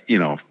me,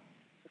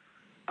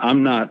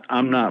 I'm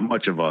not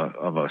much of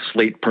a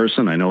slate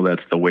person. I know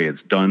that's the way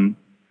it's done.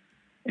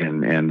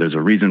 And there's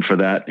a reason for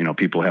that.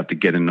 People have to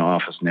get into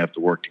office and they have to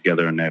work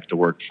together and they have to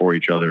work for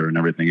each other and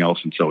everything else.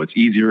 And so it's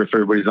easier if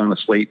everybody's on a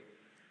slate.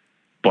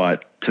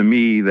 But to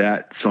me,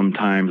 that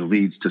sometimes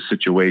leads to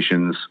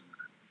situations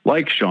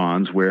like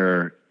Sean's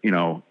where,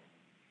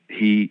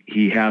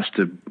 he has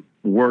to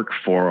work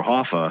for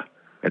Hoffa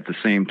at the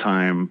same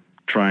time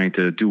trying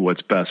to do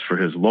what's best for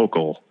his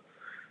local.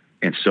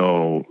 And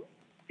so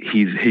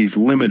he's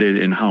limited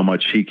in how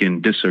much he can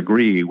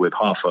disagree with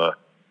Hoffa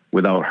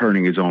without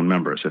hurting his own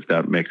members, if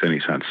that makes any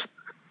sense.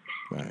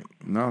 Right.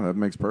 No, that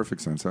makes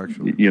perfect sense,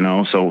 actually.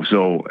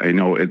 So I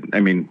know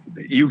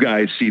you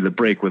guys see the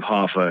break with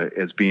Hoffa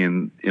as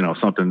being,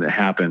 something that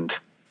happened,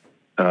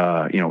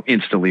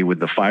 instantly with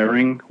the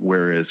firing,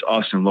 whereas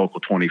us in Local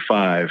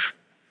 25,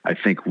 I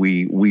think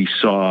we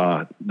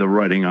saw the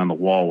writing on the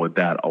wall with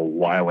that a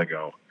while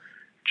ago,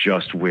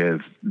 just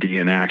with the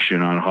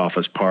inaction on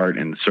Hoffa's part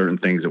and certain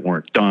things that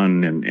weren't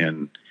done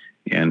and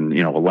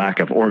a lack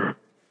of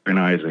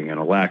organizing and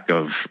a lack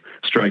of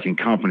striking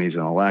companies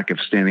and a lack of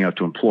standing up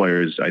to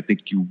employers. I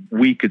think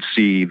we could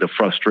see the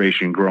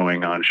frustration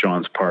growing on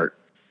Sean's part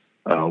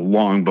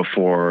long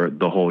before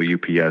the whole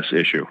UPS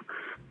issue.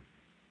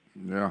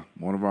 Yeah,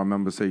 one of our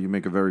members said you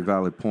make a very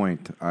valid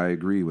point. I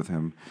agree with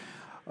him.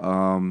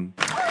 I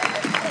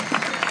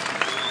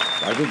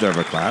deserve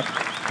a clap.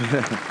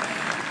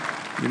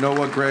 You know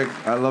what, Greg?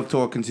 I love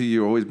talking to you.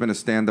 You've always been a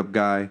stand-up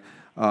guy.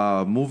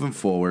 Moving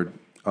forward,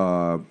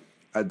 the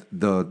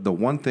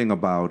one thing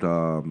about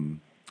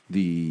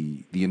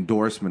the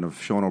endorsement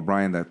of Sean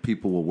O'Brien that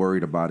people were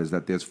worried about is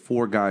that there's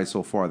 4 guys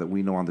so far that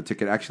we know on the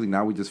ticket. Actually,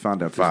 now we just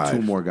found out there's 5.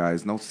 2 more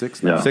guys. No,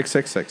 6 now. Yeah.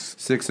 Six.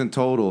 6 in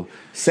total.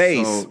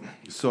 6.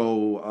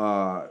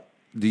 So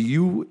do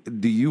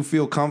you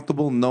feel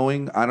comfortable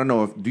knowing? I don't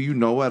know. Do you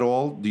know at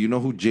all? Do you know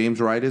who James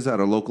Wright is at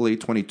a local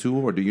 822,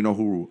 or do you know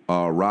who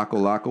Rocco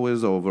Lacco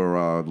is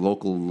over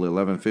local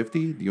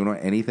 1150? Do you know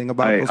anything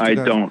about those 2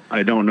 guys?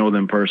 I don't know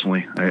them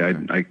personally. Okay.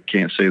 I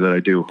can't say that I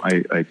do.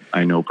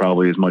 I know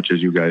probably as much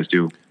as you guys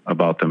do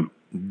about them.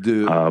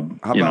 I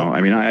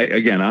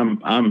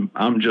mean,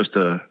 I'm just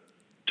a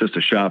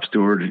shop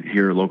steward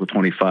here at Local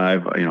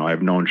 25.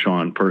 I've known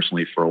Sean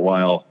personally for a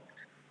while.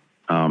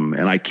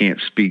 And I can't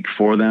speak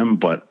for them,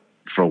 but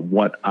for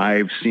what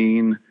I've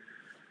seen,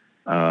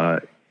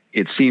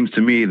 it seems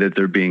to me that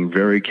they're being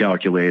very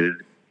calculated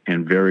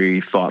and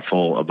very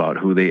thoughtful about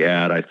who they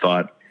add. I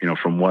thought,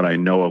 from what I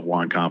know of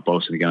Juan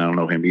Campos, and again, I don't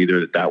know him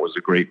either, that was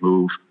a great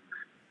move.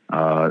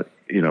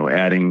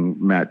 Adding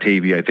Matt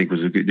Tavy, I think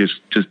was a good,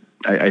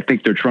 I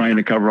think they're trying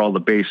to cover all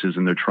the bases,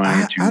 and they're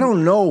trying to. I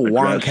don't know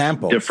Juan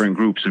Campos. Different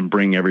groups and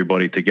bring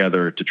everybody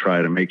together to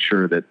try to make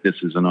sure that this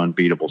is an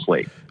unbeatable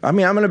slate. I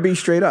mean, I'm going to be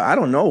straight up. I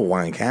don't know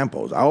Juan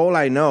Campos. All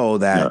I know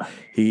that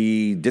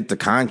he did the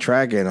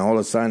contract, and all of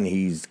a sudden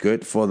he's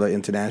good for the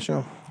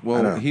international.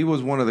 Well, he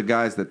was one of the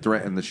guys that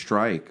threatened the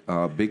strike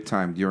big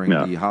time during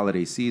the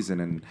holiday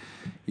season, and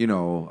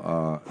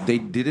they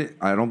did it.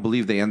 I don't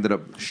believe they ended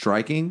up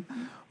striking.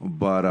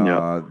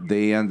 But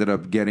they ended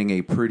up getting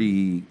a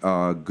pretty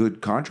good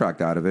contract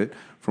out of it,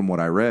 from what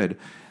I read.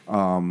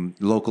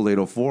 Local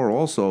 804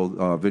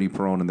 also, Vinny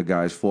Perone and the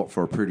guys fought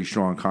for a pretty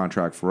strong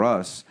contract for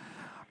us.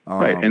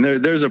 Right, and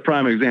there's a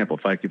prime example.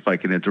 If I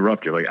can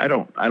interrupt you, I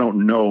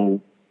don't know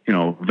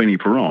Vinny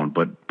Perone,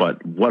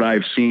 but what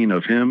I've seen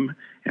of him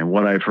and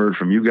what I've heard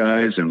from you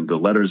guys and the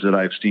letters that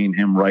I've seen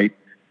him write,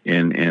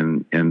 and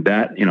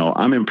that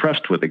I'm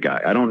impressed with the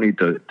guy. I don't need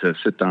to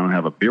sit down and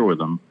have a beer with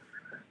him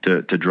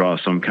to draw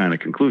some kind of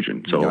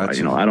conclusion. So,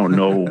 I don't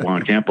know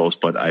Juan Campos,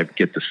 but I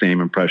get the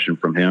same impression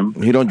from him.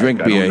 He don't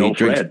drink beer. He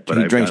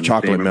drinks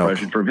chocolate milk.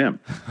 From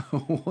him.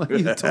 What are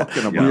you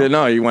talking about?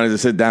 No, he wanted to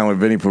sit down with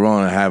Vinny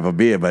Perone and have a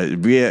beer, but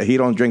he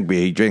don't drink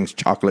beer. He drinks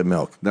chocolate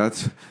milk.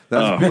 That's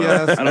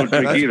BS. I don't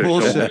drink That's either.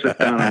 bullshit. So we'll sit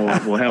down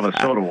and we'll have a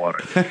soda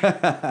water.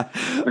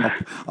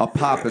 A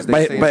pop, as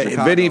they say in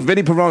Chicago.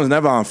 Vinny Perone's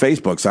never on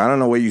Facebook, so I don't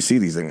know where you see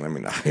these things. Let me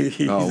know.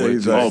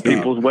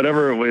 People,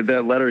 whatever with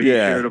that letter he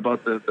shared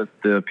about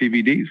the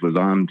PVDs was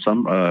on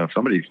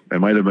somebody. It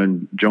might have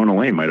been Jonah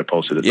Lane might have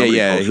posted it.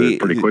 Posted it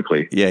pretty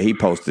quickly. Yeah, he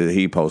posted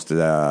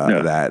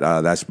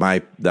that. That's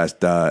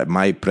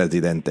my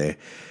presidente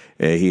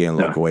here in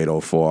Local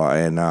 804,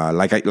 and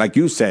like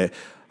you said,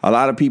 a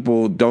lot of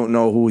people don't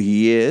know who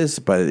he is,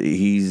 but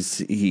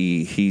he's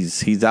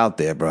out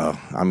there, bro.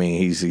 I mean,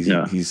 he's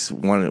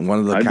one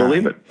of the kind. I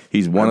believe it.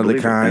 He's one of the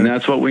kind, and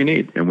that's what we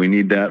need, and we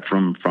need that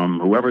from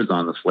whoever's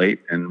on the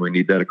slate, and we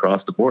need that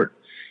across the board.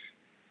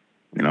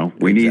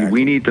 We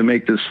need to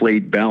make this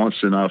slate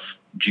balanced enough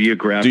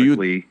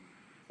geographically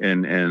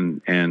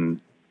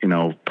and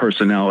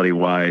personality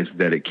wise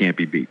that it can't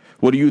be beat.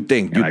 What do you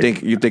think?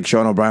 You think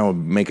Sean O'Brien would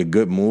make a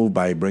good move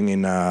by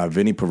bringing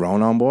Vinny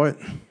Perone on board?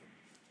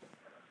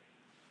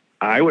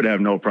 I would have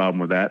no problem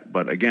with that,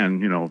 but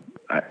again,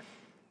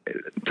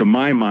 to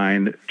my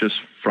mind, just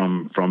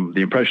from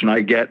the impression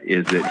I get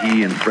is that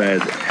he and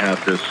Fred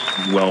have this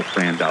well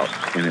planned out,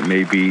 and it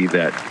may be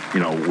that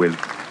with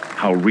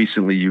how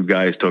recently you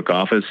guys took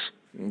office,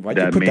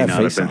 that may not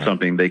have been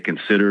something they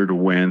considered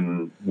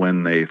when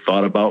they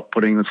thought about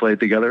putting the slate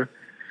together.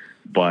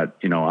 But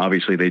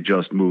obviously they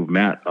just moved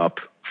Matt up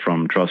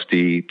from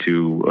trustee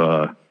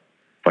to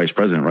vice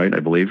president, right? I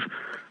believe.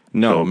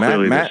 No, so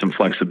Matt, there's some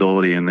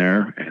flexibility in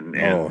there, and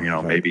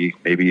maybe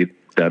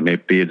that may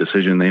be a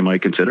decision they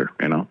might consider.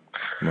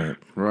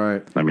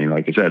 Right. I mean,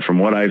 like I said, from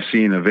what I've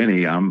seen of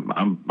Vinny,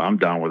 I'm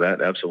down with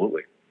that.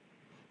 Absolutely.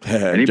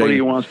 Anybody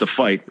who wants to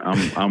fight,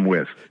 I'm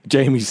with.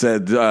 Jamie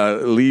said,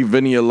 "Leave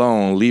Vinny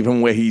alone. Leave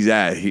him where he's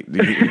at. He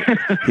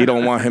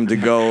don't want him to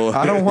go."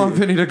 I don't want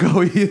Vinny to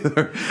go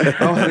either.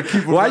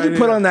 Why'd you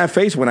put on that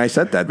face when I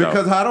said that?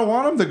 Because I don't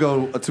want him to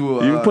go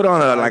to. You put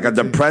on a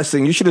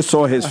depressing. You should have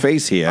saw his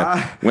face here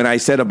when I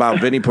said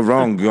about Vinny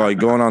Perone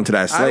going on to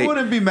that slate. I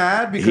wouldn't be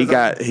mad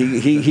because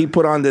he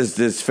put on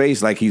this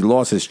face like he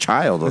lost his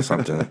child or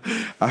something.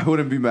 I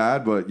wouldn't be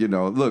mad, but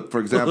look, for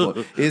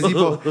example,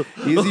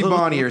 Izzy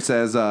Bonnier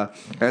says.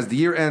 As the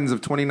year ends of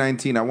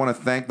 2019, I want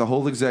to thank the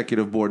whole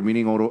executive board,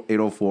 meaning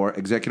 804,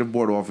 executive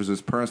board officers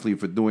personally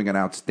for doing an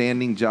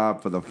outstanding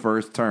job for the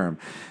first term.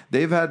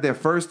 They've had their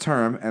first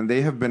term and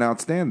they have been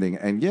outstanding.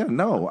 And they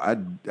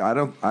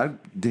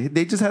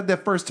just had their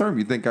first term.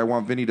 You think I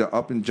want Vinny to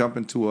up and jump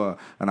into an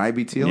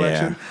IBT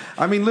election?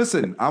 I mean,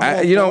 listen,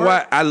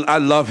 I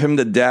love him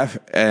to death,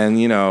 and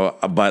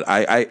but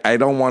I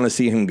don't want to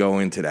see him go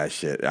into that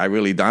shit. I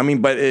really don't. I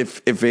mean, but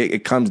if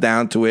it comes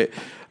down to it.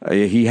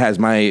 He has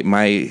my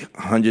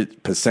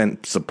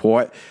 100%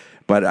 support,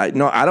 but I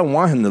don't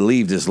want him to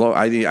leave this low.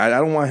 I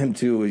don't want him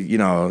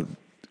to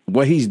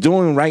what he's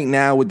doing right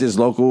now with this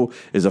local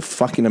is a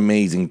fucking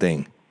amazing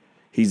thing.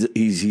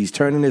 He's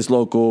turning this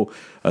local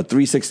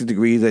 360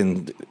 degrees,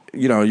 and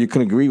you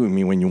can agree with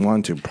me when you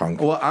want to,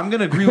 punk. Well, I'm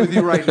gonna agree with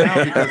you right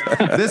now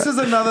because this is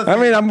another thing.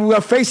 I mean, we're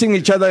facing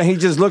each other, and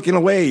he's just looking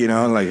away.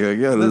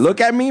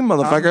 Look at me,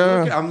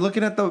 motherfucker. I'm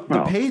looking at the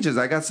pages.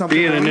 I got something.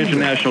 Being an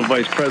international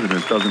vice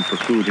president doesn't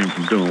preclude him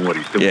from doing what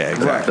he's doing. Yeah,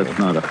 exactly.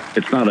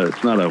 It's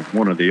not a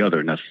one or the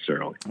other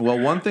necessarily. Well,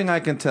 one thing I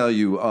can tell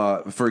you,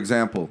 for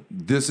example,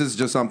 this is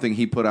just something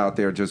he put out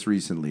there just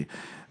recently.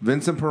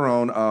 Vincent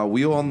Perrone,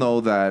 we all know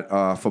that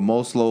for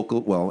most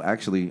local, well,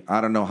 actually, I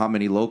don't know how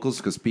many locals,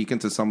 because speaking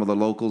to some of the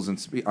locals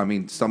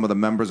and some of the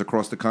members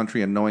across the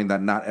country and knowing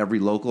that not every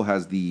local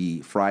has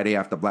the Friday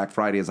after Black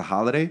Friday as a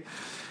holiday.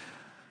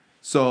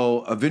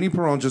 So Vinny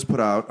Perrone just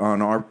put out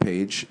on our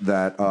page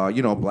that,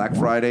 Black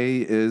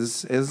Friday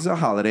is a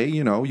holiday.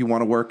 You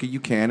want to work it, you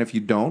can. If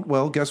you don't,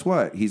 well, guess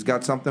what? He's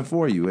got something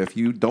for you. If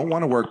you don't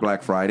want to work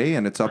Black Friday,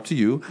 and it's up to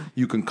you,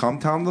 you can come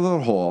down to the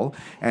hall,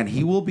 and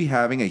he will be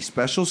having a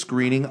special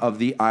screening of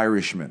The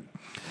Irishman.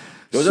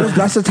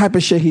 That's the type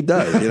of shit he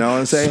does. You know what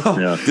I'm saying?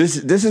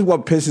 This is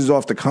what pisses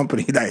off the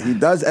company, that he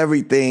does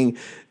everything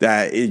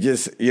that it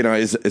just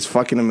it's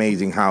fucking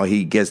amazing how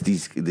he gets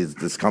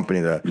this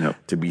company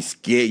to be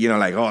scared.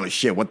 Like, oh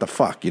shit, what the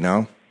fuck?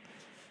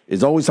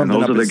 It's always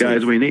something. And those are the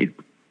guys we need.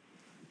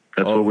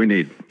 That's what we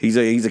need. He's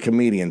a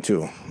comedian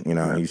too.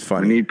 He's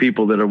funny. We need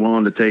people that are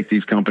willing to take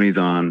these companies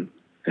on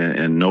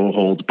and no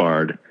holds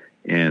barred,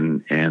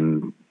 and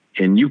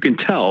you can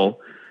tell.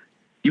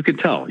 You can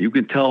tell,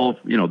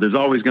 there's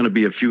always going to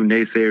be a few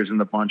naysayers in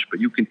the bunch, but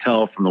you can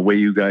tell from the way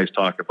you guys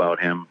talk about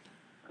him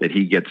that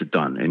he gets it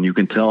done. And you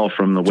can tell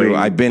from the way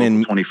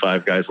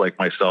 25 guys like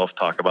myself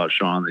talk about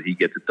Sean that he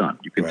gets it done.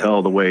 You can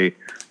tell the way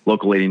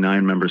Local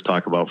 89 members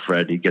talk about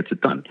Fred, he gets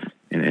it done.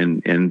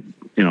 And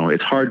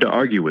it's hard to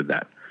argue with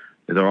that.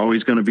 There are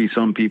always going to be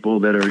some people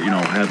that are,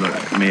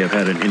 may have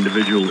had an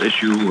individual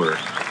issue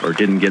or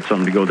didn't get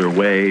something to go their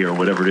way or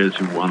whatever it is,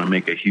 who want to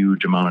make a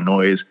huge amount of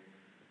noise.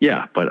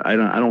 Yeah, but I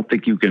don't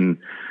think you can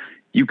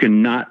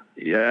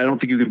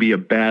be a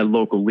bad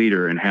local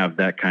leader and have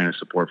that kind of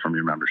support from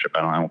your membership.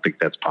 I don't think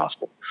that's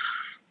possible.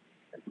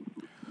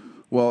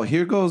 Well,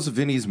 here goes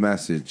Vinny's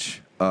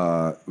message.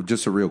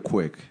 Just a real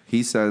quick.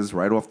 He says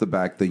right off the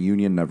back, the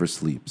union never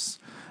sleeps.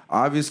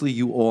 Obviously,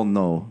 you all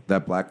know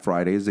that Black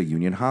Friday is a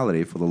union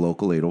holiday for the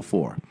local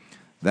 804.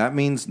 That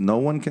means no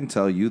one can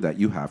tell you that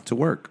you have to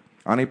work.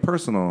 On a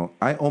personal,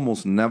 I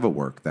almost never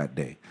work that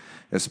day,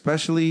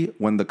 especially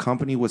when the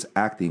company was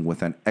acting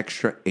with an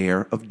extra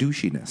air of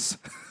douchiness.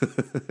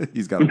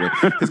 He's got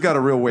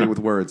a real way with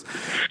words.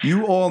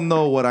 You all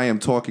know what I am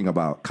talking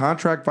about.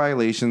 Contract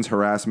violations,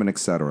 harassment,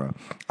 etc.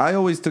 I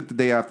always took the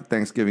day after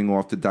Thanksgiving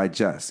off to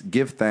digest,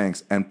 give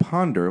thanks, and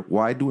ponder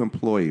why do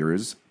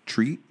employers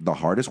treat the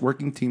hardest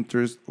working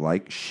Teamsters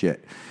like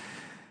shit.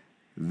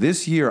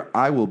 This year,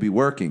 I will be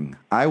working.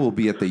 I will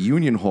be at the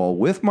Union Hall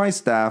with my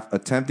staff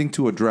attempting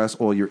to address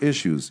all your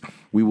issues.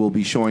 We will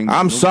be showing...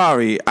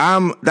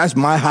 That's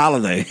my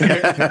holiday.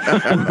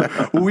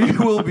 We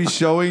will be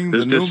showing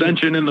There's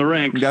dissension in the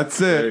ranks. That's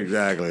it.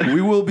 Exactly.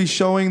 We will be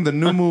showing the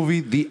new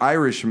movie, The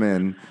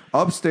Irishman,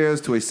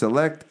 upstairs to a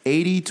select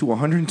 80 to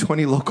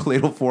 120 local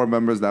 804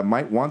 members that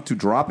might want to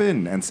drop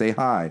in and say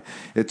hi.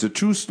 It's a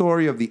true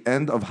story of the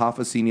end of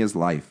Hoffa Senior's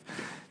life.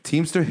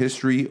 Teamster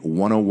History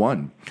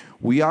 101.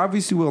 We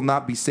obviously will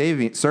not be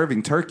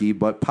serving turkey,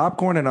 but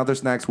popcorn and other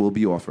snacks will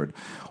be offered.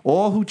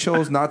 All who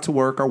chose not to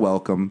work are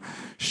welcome.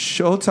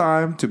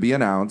 Showtime to be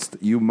announced.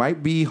 You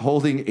might be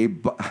holding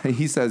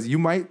he says, you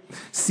might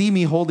see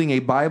me holding a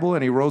Bible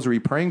and a rosary,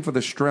 praying for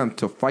the strength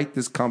to fight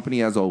this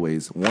company as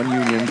always. One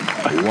union,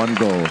 one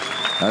goal.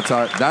 That's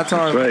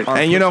our right.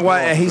 And you know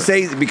what? And he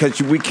says,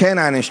 because we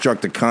cannot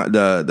instruct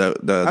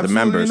the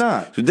members.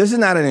 Not. So this is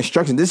not an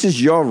instruction. This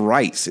is your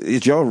rights.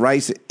 It's your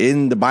rights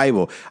in the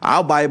Bible.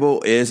 Our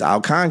Bible is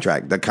our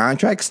contract. The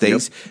contract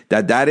states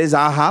that is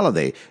our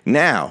holiday.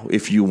 Now,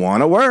 if you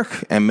want to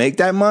work and make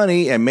that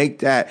money and make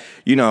that,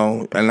 and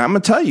I'm going to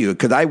tell you,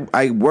 because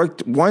I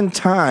worked one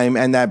time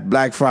and that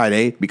Black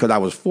Friday because I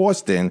was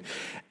forced in,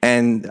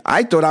 and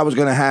I thought I was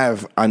going to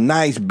have a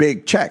nice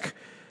big check.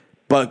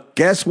 But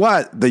guess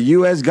what? The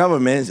U.S.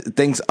 government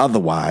thinks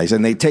otherwise,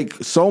 and they take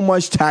so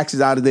much taxes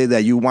out of there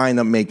that you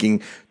wind up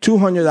making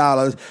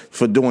 $200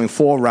 for doing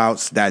 4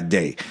 routes that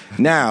day.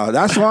 Now,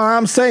 that's what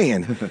I'm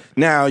saying.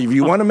 Now, if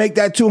you want to make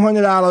that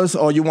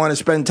 $200 or you want to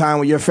spend time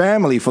with your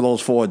family for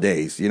those 4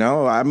 days,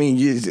 I mean,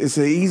 it's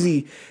an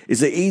easy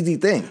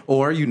thing.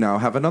 Or you now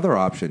have another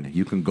option.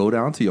 You can go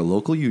down to your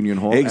local Union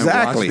Hall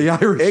exactly. and watch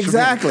The Irishman.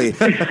 Exactly.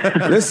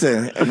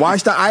 Listen,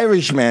 watch The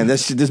Irishman.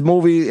 This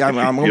movie. You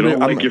don't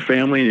like your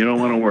family and you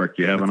don't want to work.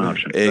 You have an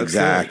option.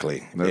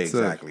 Exactly.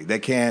 Exactly. They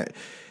can't.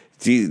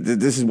 See,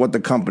 this is what the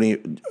company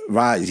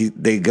rides.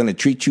 They're gonna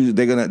treat you.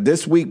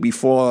 This week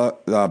before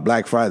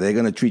Black Friday, they're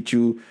gonna treat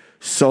you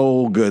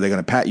so good. They're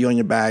gonna pat you on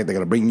your back. They're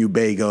gonna bring you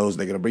bagels.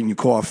 They're gonna bring you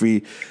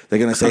coffee. They're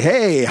gonna say,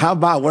 "Hey, how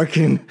about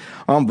working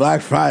on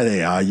Black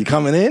Friday? Are you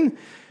coming in?"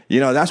 You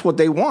know, that's what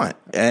they want.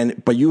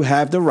 But you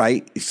have the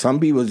right. Some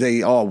people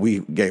say, "Oh, we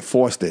get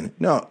forced in."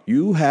 No,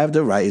 you have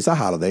the right. It's a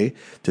holiday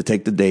to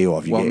take the day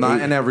off. Well,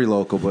 not in every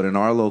local, but in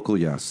our local,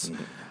 yes.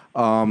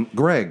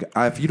 Greg,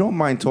 if you don't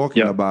mind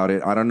talking about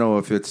it, I don't know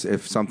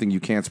if something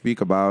you can't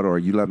speak about, or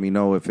you let me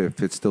know if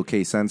it's still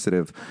case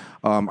sensitive.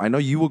 I know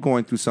you were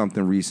going through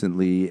something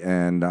recently,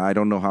 and I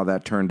don't know how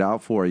that turned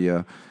out for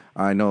you.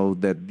 I know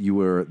that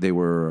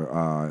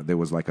there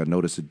was like a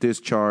notice of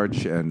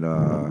discharge, and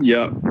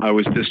I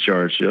was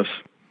discharged. Yes.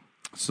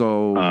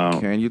 So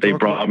can you? They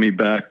brought me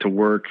back to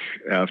work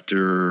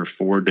after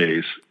 4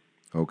 days.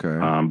 Okay.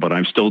 But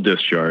I'm still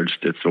discharged.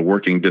 It's a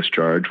working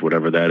discharge,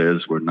 whatever that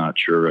is. We're not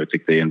sure. I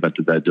think they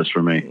invented that just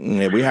for me.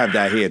 Yeah, we have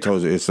that here.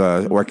 It's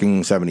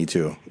working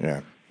 72.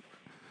 Yeah.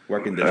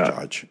 Working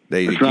discharge.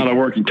 It's not a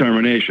working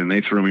termination.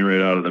 They threw me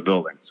right out of the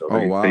building. So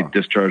they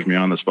discharged me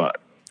on the spot.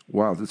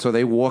 Wow. So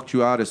they walked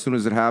you out as soon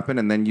as it happened,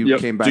 and then you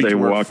came back to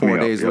work 4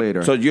 days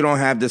later. So you don't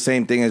have the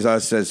same thing as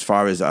us as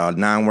far as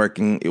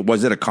non-working.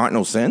 Was it a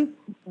cardinal sin?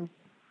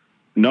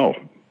 No.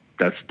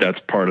 That's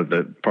part of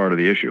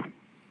the issue.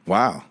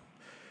 Wow.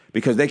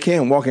 Because they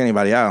can't walk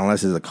anybody out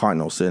unless it's a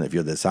cardinal sin. If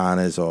you're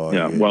dishonest or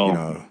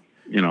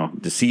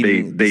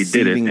deceiving, they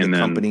did it, the and then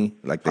company,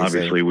 like they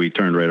obviously say. We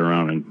turned right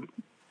around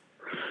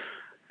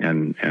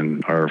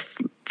and are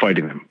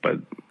fighting them.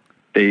 But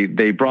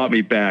they brought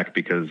me back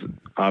because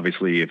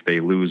obviously if they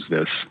lose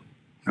this,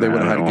 they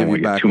would have had to give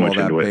you back all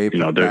that pay.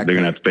 They're going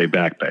to have to pay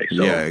back pay.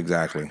 So, yeah,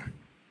 exactly.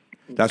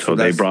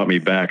 They brought me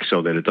back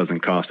so that it doesn't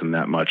cost them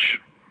that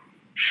much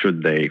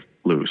should they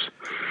lose.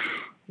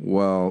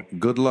 Well,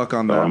 good luck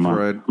on that,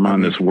 Fred. I'm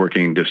on this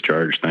working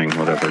discharge thing,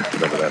 whatever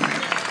that means.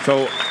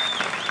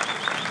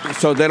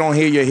 So they don't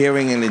hear your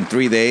hearing in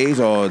 3 days,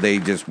 or they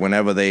just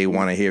whenever they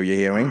want to hear your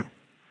hearing?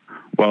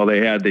 Well,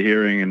 they had the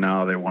hearing, and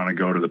now they want to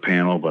go to the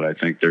panel, but I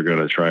think they're going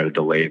to try to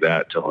delay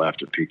that till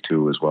after peak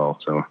 2 as well.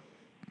 So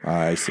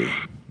I see.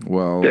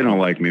 Well, they don't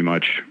like me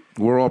much.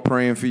 We're all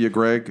praying for you,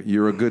 Greg.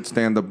 You're a good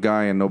stand-up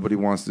guy, and nobody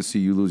wants to see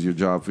you lose your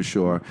job for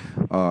sure,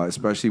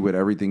 especially with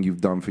everything you've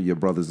done for your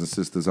brothers and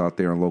sisters out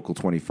there in Local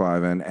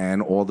 25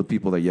 and all the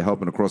people that you're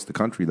helping across the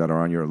country that are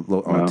on your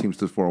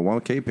Teamsters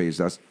 401k page.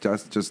 That's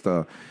just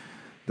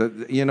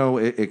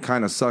it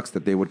kind of sucks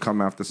that they would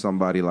come after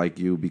somebody like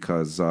you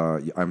because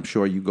I'm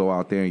sure you go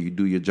out there and you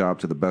do your job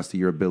to the best of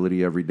your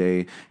ability every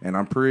day, and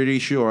I'm pretty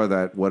sure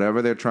that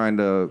whatever they're trying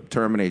to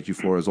terminate you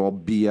for is all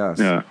BS.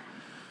 Yeah.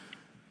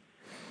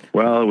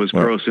 Well, it was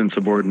gross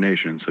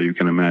insubordination, so you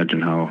can imagine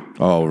how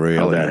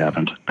that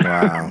happened.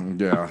 Wow.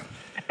 Yeah.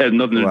 It had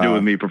nothing to do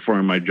with me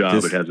performing my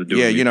job. It has to do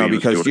with me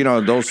because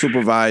those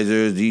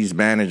supervisors, these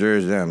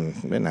managers, they're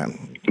not.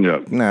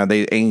 Yeah. Nah,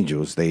 they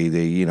angels.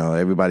 They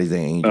everybody's an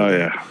angel. Oh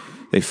yeah.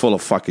 They full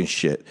of fucking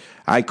shit.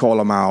 I call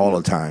them out all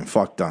the time.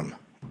 Fuck them.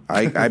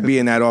 I be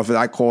in that office.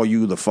 I call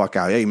you the fuck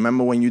out. Hey,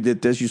 remember when you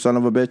did this, you son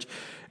of a bitch?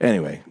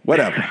 Anyway,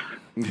 whatever.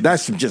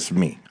 That's just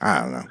me.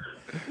 I don't know.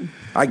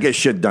 I get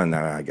shit done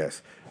now, I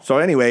guess. So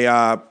anyway,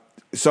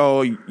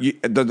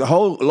 the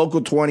whole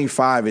Local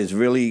 25 is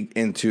really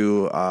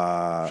into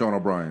Sean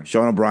O'Brien.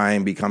 Sean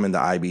O'Brien becoming the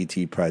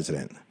IBT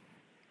president.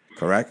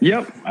 Correct?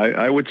 Yep.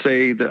 I would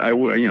say that I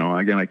would.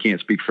 Again, I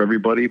can't speak for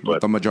everybody, but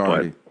the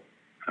majority.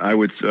 But I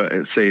would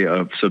say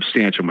a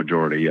substantial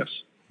majority. Yes.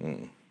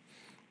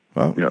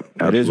 Well, yep,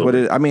 it is what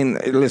it is. I mean,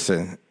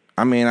 listen.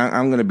 I mean,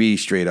 I'm going to be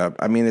straight up.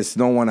 I mean, there's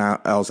no one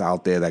else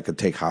out there that could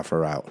take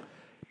Hoffer out,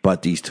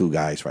 but these two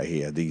guys right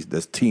here.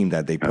 This team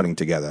that they're putting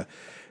together.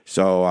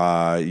 So,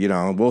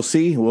 we'll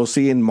see. We'll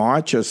see in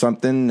March or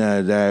something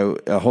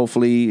that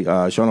hopefully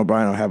Sean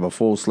O'Brien will have a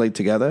full slate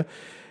together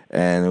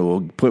and it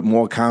will put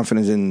more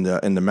confidence in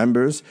the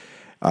members.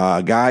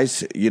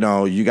 Guys, you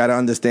got to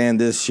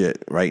understand this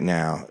shit right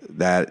now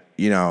that,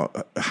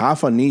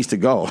 Hoffa needs to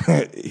go.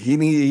 He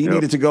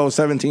needed to go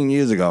 17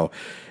 years ago.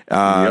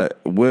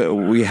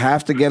 We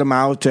have to get him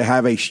out to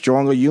have a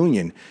stronger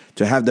union,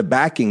 to have the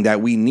backing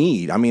that we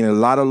need. I mean, a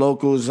lot of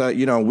locals,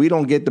 we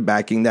don't get the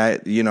backing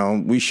that,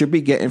 we should be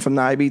getting from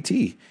the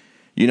IBT.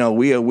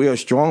 We're a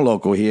strong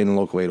local here in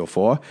Local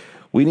 804.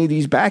 We need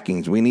these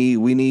backings. We need,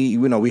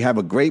 we have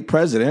a great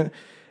president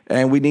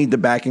and we need the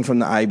backing from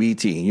the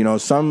IBT.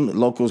 Some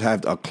locals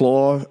have a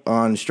claw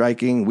on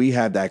striking. We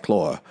have that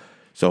claw.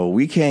 So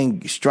we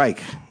can't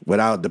strike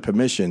without the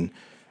permission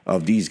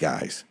of these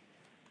guys.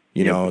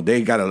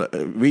 They got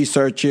to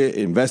research it,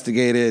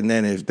 investigate it, and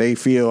then if they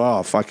feel,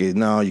 oh, fuck it,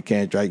 no, you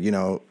can't strike,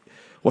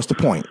 what's the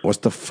point? What's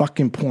the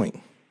fucking point?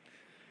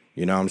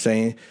 You know what I'm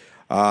saying?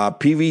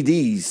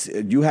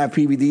 PVDs. Do you have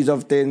PVDs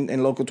up there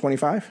in Local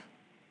 25?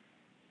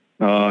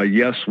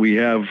 Yes, we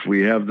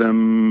have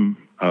them.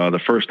 The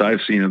first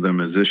I've seen of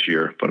them is this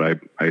year, but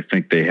I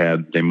think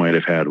they might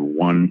have had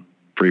one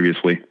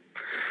previously.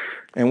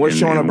 And what's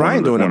Sean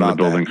O'Brien doing about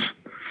buildings? That?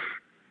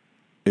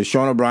 Is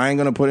Sean O'Brien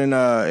going to put in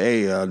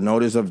a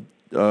notice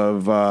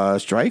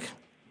of strike?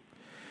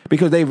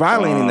 Because they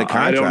violating the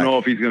contract. I don't know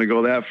if he's going to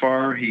go that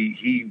far.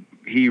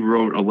 He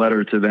wrote a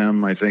letter to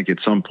them, I think, at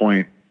some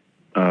point.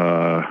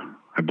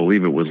 I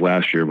believe it was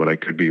last year, but I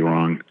could be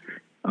wrong.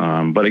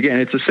 But again,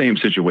 it's the same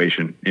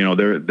situation. You know,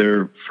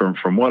 they're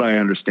from what I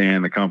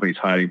understand, the company's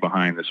hiding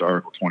behind this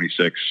Article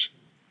 26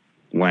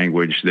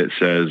 language that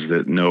says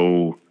that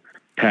no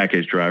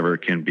package driver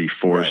can be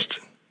forced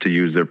to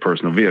use their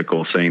personal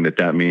vehicle, saying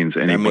that means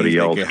anybody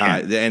else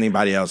can.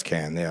 Anybody else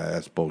can. Yeah,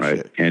 that's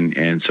bullshit. Right.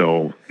 And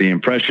so the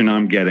impression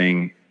I'm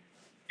getting,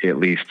 at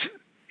least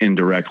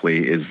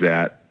indirectly, is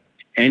that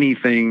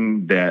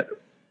anything that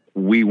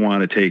we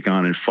want to take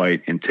on and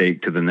fight and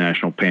take to the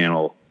national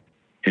panel,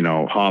 you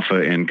know,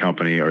 Hoffa and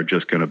company are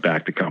just going to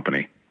back the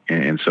company.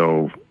 And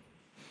so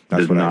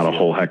there's not a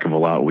whole heck of a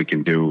lot we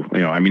can do. You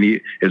know, I mean,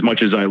 as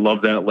much as I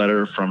love that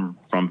letter from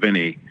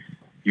Vinny,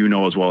 you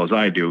know as well as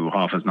I do,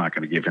 Hoffa's not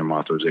going to give him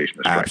authorization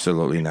to strike.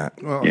 Absolutely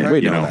not. Well,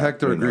 Yeah,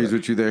 Hector agrees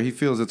with you there. He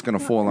feels it's going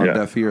to fall on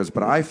deaf ears.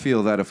 But I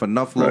feel that if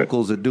enough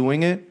locals are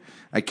doing it,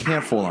 I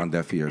can't fall on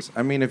deaf ears.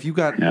 I mean, if you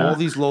got all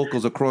these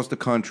locals across the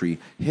country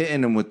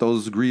hitting them with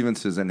those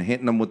grievances and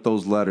hitting them with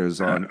those letters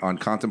on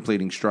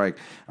contemplating strike,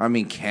 I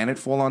mean, can it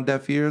fall on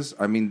deaf ears?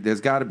 I mean,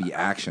 there's got to be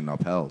action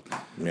upheld.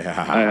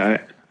 Yeah,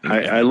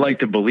 I like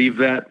to believe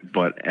that,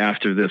 but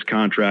after this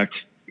contract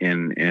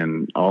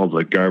and all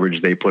the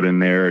garbage they put in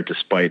there,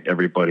 despite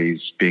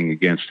everybody's being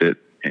against it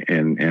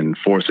and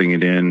forcing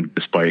it in,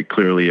 despite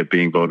clearly it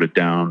being voted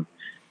down,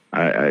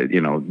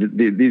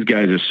 these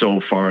guys are so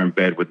far in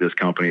bed with this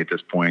company at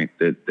this point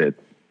that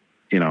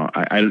you know,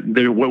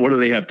 what do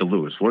they have to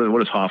lose? What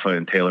does Hoffa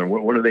and Taylor?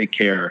 What do they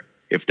care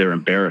if they're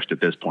embarrassed at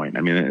this point?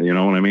 I mean, you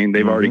know what I mean?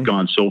 They've already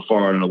gone so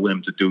far on a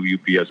limb to do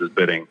UPS's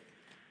bidding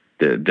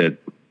that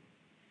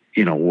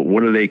you know,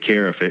 what do they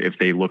care if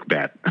they look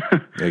bad?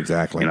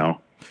 Exactly. You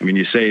know, I mean,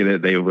 you say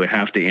that they would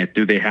have to.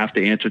 Do they have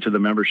to answer to the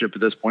membership at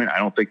this point? I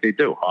don't think they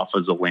do.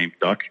 Hoffa's a lame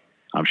duck.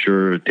 I'm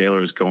sure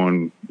Taylor's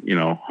going, you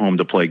know, home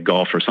to play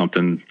golf or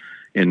something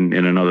in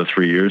another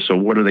 3 years. So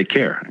what do they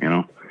care? You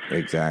know?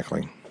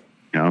 Exactly.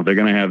 You know, they're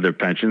going to have their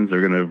pensions.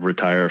 They're going to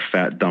retire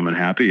fat, dumb, and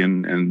happy.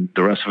 And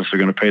the rest of us are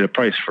going to pay the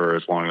price for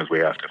as long as we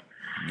have to.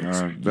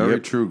 Very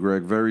true,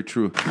 Greg. Very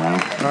true.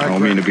 I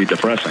don't mean to be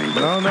depressing.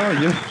 But.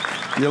 No,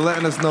 you're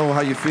letting us know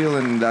how you feel,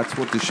 and that's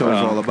what the show's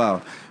all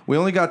about. We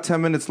only got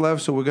 10 minutes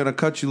left, so we're going to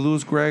cut you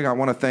loose, Greg. I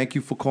want to thank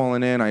you for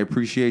calling in. I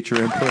appreciate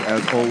your input,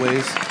 as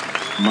always.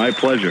 My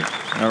pleasure.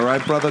 All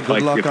right, brother.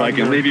 Good luck. If I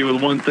can leave you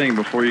with one thing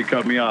before you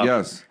cut me off.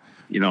 Yes.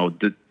 You know,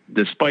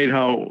 despite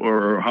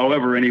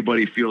however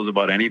anybody feels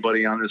about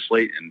anybody on this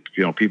slate, and,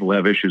 you know, people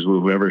have issues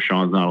with whoever,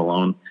 Sean's not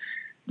alone.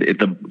 At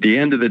the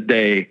end of the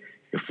day,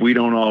 if we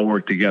don't all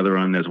work together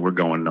on this, we're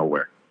going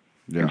nowhere.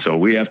 Yeah. And so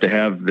we have to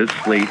have this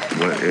slate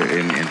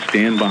and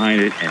stand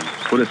behind it and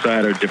put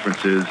aside our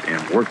differences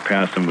and work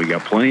past them. We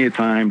got plenty of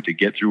time to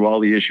get through all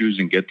the issues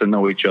and get to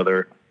know each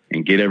other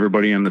and get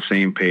everybody on the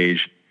same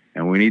page.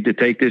 And we need to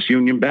take this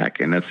union back,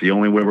 and that's the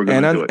only way we're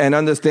going to do it. And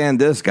understand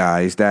this,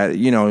 guys, that,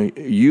 you know,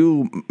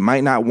 you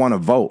might not want to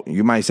vote.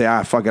 You might say,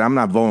 fuck it, I'm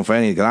not voting for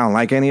any because I don't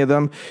like any of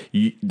them.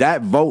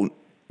 That vote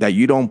that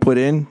you don't put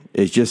in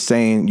is just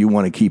saying you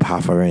want to keep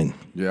Hoffa in.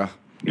 Yeah.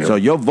 Yep. So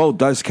your vote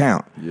does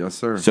count. Yes,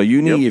 sir. So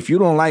you need, if you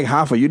don't like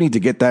Hoffa, you need to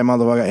get that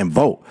motherfucker and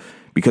vote.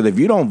 Because if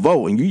you don't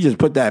vote and you just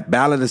put that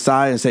ballot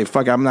aside and say,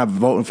 fuck it, I'm not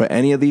voting for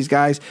any of these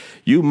guys,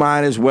 you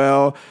might as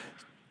well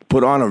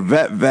put on a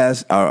ret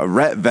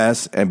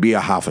vest and be a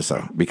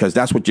officer, because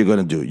that's what you're going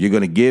to do. You're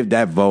going to give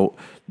that vote.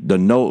 The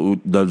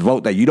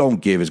vote that you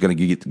don't give is going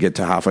to get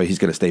to Hoffa. He's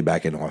going to stay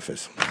back in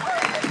office.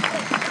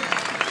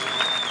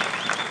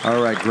 All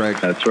right, Greg.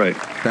 That's right.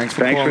 Thanks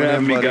for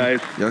having me,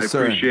 guys. Yes,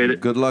 sir. Appreciate it.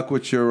 Good luck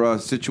with your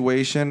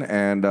situation,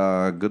 and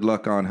good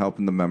luck on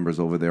helping the members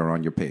over there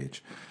on your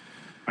page.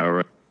 All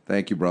right.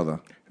 Thank you,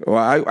 brother.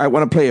 Well, I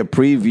want to play a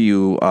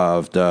preview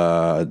of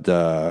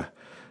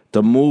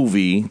the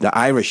movie, The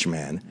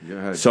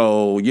Irishman.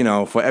 So, you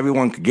know, for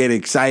everyone to get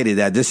excited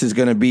that this is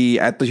going to be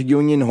at the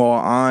Union Hall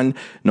on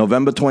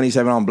November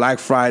 27th on Black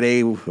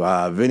Friday.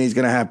 Vinny's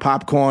going to have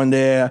popcorn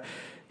there.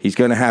 He's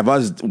going to have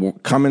us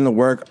coming to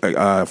work,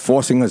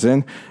 forcing us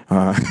in.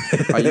 Are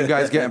you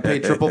guys getting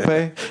paid triple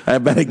pay? I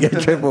better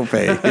get triple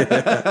pay.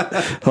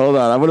 Hold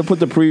on. I'm going to put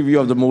the preview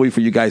of the movie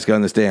for you guys to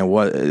understand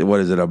what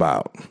is it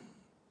about.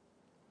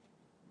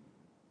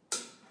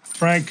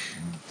 Frank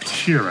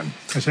Sheeran. Am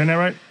I saying that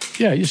right?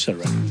 Yeah, you said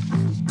right.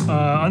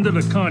 Under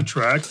the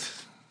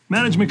contract,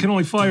 management can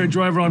only fire a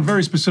driver on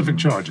very specific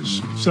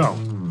charges. So,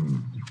 do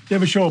you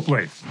ever show up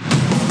late?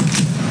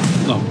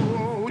 No.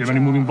 Do you have any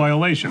moving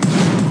violations?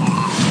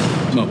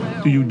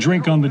 No. Do you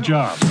drink on the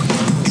job?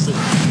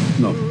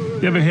 No.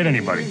 You ever hit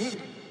anybody?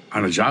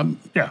 On a job?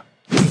 Yeah.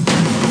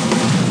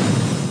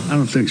 I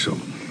don't think so.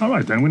 All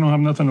right, then. We don't have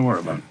nothing to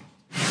worry about.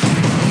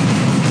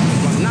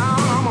 Now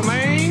I'm a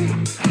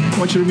man. I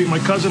want you to meet my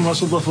cousin,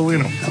 Russell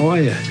Buffalino. How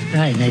are you?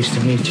 Hi, nice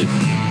to meet you.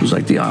 It was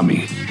like the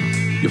Army.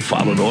 You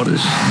followed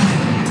orders.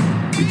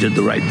 You did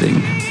the right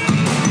thing.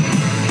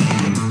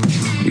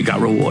 You got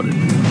rewarded.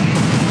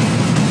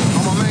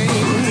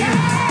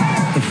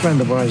 A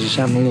friend of ours is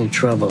having a little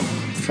trouble.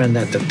 Friend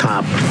at the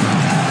top.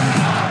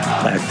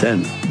 Back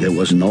then, there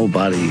was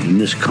nobody in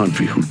this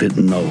country who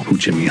didn't know who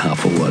Jimmy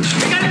Hoffa was.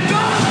 You got a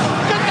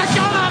gun! Get the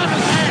gun out of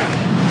his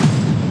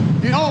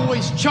hand! You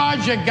always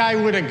charge a guy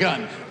with a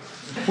gun.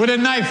 With a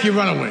knife, you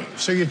run away.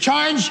 So you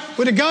charge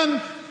with a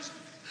gun,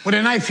 with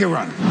a knife, you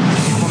run.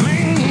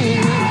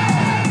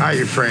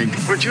 Hiya, Frank.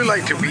 Would you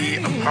like to be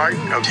a part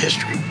of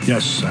history?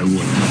 Yes, I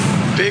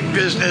would. Big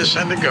business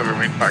and the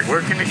government are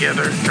working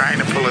together, trying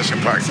to pull us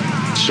apart.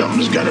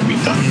 Something's got to be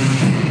done.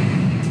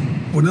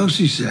 What else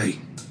you say?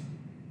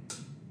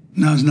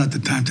 Now's not the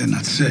time to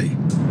not say.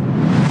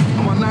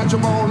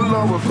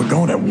 We're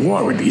going to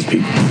war with these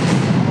people.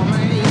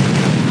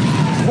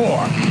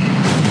 War.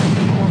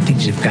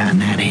 Things have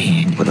gotten out of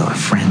hand with our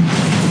friend.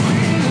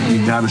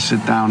 You gotta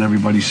sit down.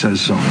 Everybody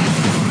says so. No,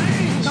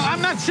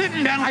 I'm not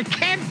sitting down. I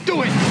can't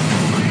do it.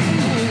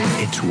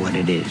 It's what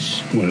it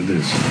is. What it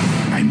is.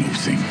 I know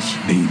things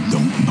they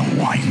don't know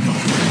I know.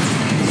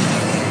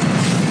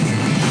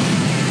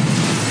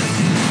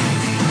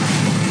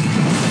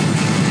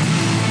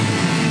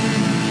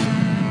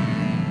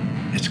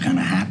 It's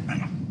gonna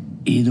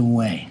happen. Either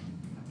way,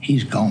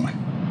 he's going.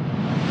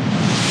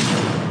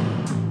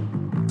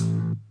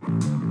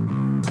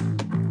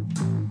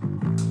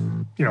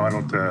 You know, I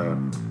don't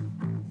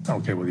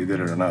care whether you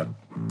did it or not.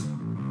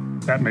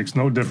 That makes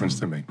no difference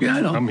to me. Yeah,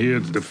 I know. I'm here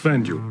to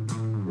defend you,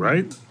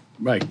 right?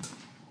 Right.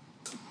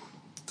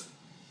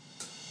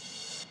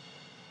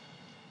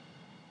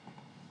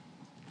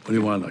 What do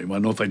you want to know? You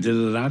want to know if I did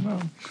it or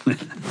not?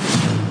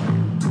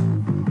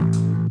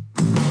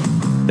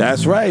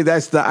 That's right.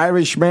 That's the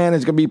Irishman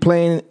is going to be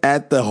playing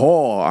at the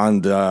Hall on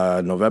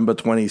November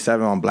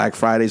 27th on Black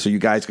Friday. So you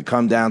guys could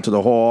come down to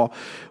the Hall.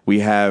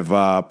 We have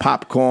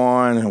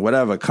popcorn,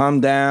 whatever.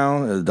 Come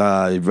down.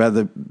 You'd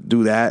rather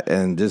do that.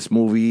 And this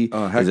movie is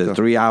a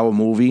 3-hour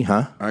movie,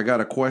 huh? I got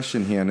a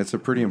question here, and it's a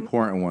pretty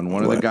important one.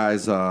 One of the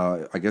guys,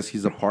 I guess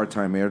he's a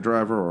part-time air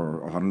driver,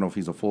 or I don't know if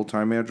he's a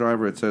full-time air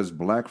driver. It says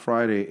Black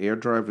Friday air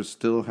drivers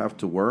still have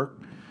to work.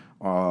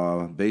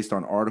 Based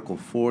on Article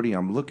 40.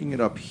 I'm looking it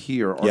up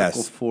here.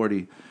 Article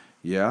 40.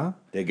 Yeah?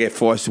 They get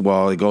forced.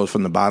 Well, it goes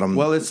from the bottom.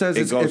 Well, it says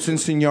it's in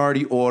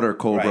seniority order,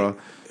 Cobra. Right.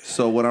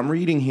 So what I'm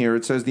reading here,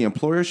 it says the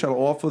employer shall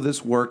offer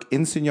this work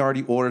in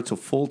seniority order to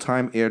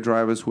full-time air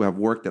drivers who have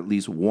worked at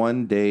least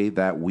one day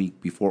that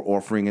week before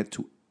offering it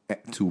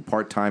to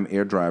part-time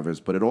air drivers.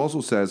 But it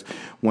also says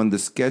when the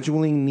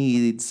scheduling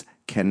needs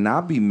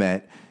cannot be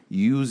met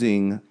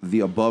using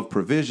the above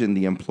provision,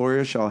 the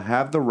employer shall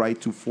have the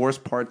right to force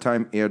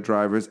part-time air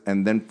drivers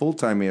and then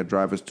full-time air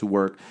drivers to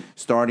work,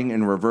 starting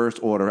in reverse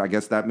order. I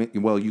guess that means,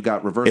 well, you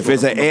got reverse if order.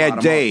 It's an air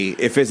day.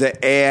 If it's an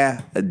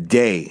air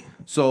day.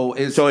 So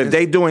if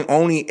they doing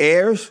only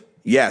airs,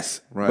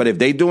 yes. Right. But if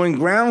they doing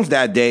grounds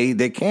that day,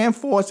 they can't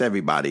force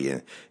everybody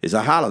in. It's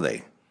a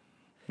holiday.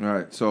 All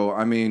right. So,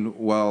 I mean,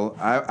 well,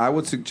 I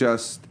would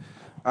suggest...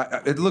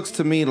 it looks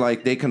to me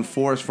like they can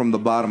force from the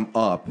bottom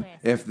up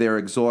if they're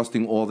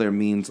exhausting all their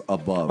means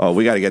above. Oh,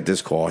 we got to get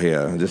this call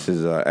here. This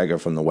is Edgar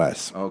from the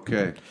West.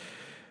 Okay.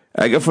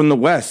 Edgar from the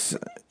West,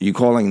 you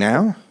calling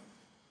now?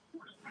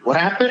 What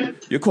happened?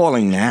 You're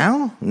calling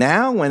now?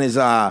 Now when it's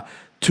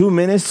 2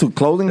 minutes to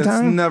closing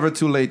time? It's never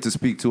too late to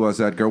speak to us,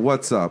 Edgar.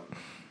 What's up?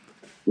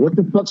 What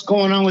the fuck's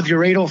going on with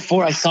your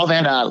 804? I saw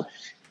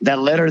that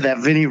letter that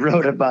Vinny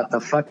wrote about the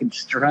fucking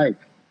strike.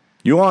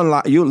 You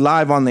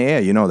live on the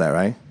air. You know that,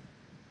 right?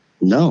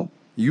 No.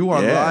 You are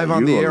live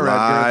on the air,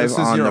 Edgar. This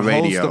is your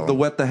host of the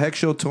What the Heck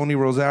Show, Tony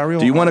Rosario.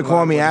 Do you want to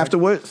call me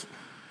afterwards?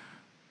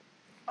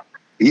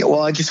 Yeah,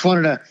 well, I just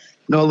wanted to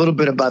know a little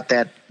bit about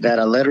that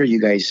letter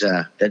you guys,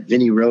 that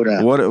Vinny wrote.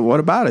 What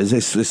about it?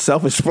 It's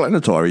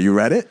self-explanatory. You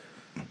read it?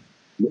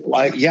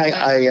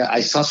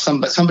 I saw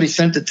somebody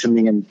sent it to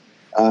me, and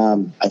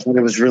I thought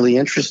it was really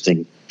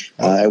interesting.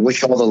 I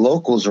wish all the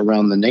locals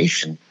around the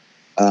nation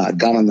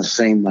got on the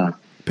same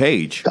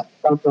page. Got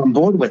on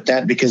board with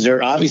that, because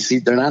they're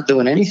not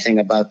doing anything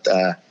about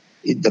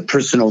the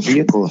personal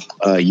vehicle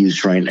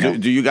use right now.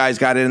 Do you guys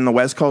got it in the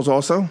West Coast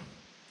also?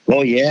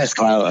 Well, yes.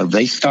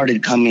 They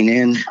started coming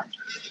in.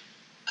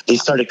 They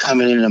started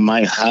coming into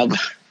my hub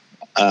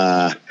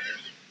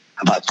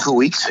about 2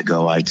 weeks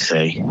ago, I'd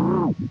say,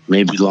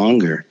 maybe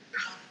longer.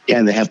 Yeah,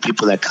 and they have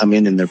people that come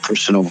in their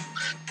personal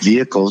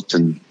vehicles,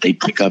 and they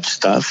pick up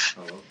stuff,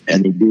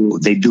 and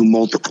they do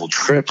multiple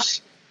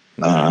trips.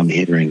 I'm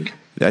hearing.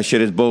 That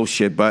shit is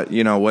bullshit, but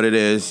you know what it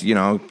is. You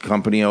know,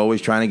 company always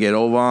trying to get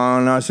over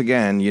on us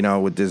again. You know,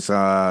 with this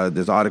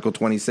Article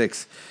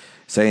 26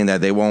 saying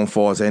that they won't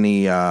force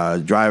any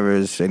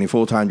any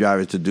full-time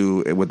drivers to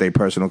do it with their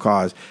personal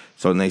cars.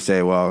 So then they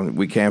say, well,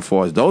 we can't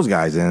force those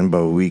guys in,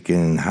 but we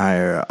can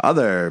hire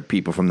other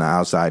people from the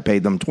outside, pay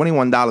them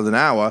 $21 an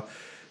hour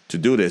to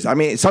do this. I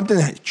mean, something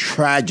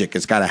tragic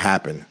has got to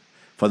happen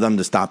for them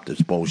to stop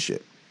this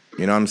bullshit.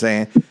 You know what I'm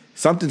saying?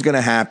 Something's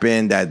gonna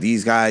happen that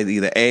these guys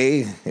either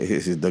A,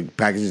 the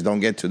packages don't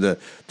get to the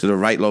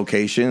right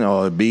location,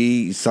 or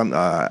B,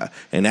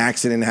 an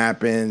accident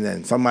happened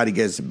and somebody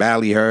gets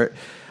badly hurt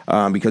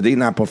because they're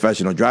not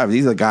professional drivers.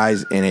 These are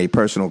guys in a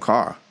personal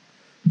car.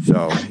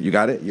 So you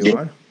got it? You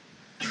on?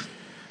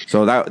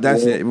 So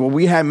that's it. Well,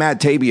 we had Matt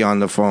Taibbi on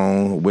the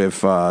phone with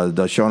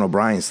the Sean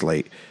O'Brien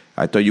slate.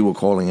 I thought you were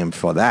calling him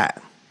for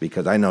that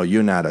because I know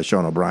you're not a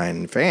Sean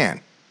O'Brien fan.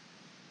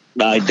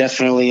 I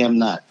definitely am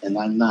not, and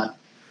I'm not.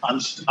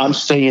 I'm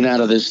staying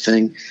out of this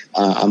thing.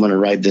 I'm going to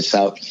ride this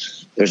out.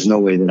 There's no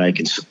way that I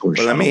can support.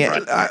 Well, Sean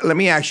O'Brien. let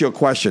me ask you a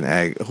question,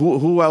 Egg.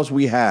 Who else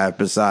we have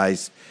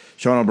besides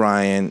Sean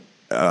O'Brien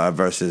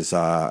versus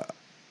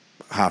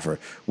Hoffer?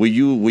 Will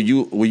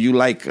you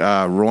like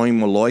Roy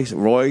Malloy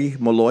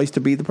to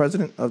be the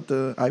president of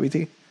the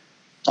IBT?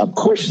 Of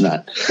course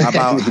not.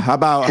 How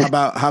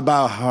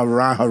about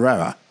Ron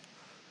Herrera?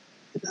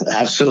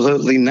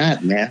 Absolutely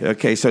not, man.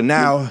 Okay, so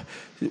now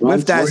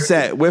with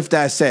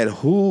that said,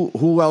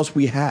 who else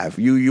we have?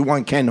 You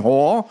want Ken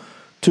Hall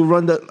to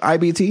run the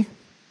IBT?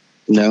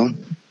 No.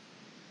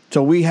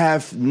 So we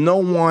have no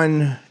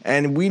one,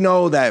 and we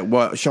know that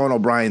what Sean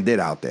O'Brien did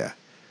out there.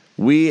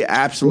 We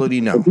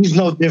absolutely know. He's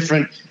no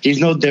different. He's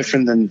no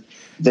different than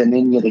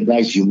any of the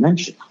guys you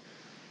mentioned.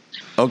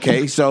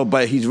 Okay, so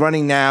but he's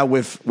running now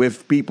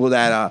with people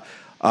that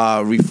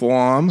are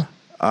reform,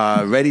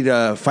 ready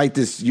to fight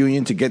this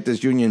union to get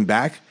this union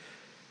back.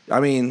 I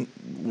mean,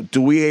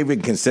 do we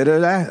even consider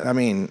that? I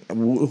mean,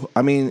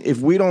 if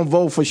we don't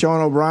vote for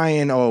Sean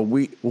O'Brien, or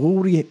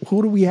who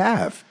do we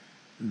have?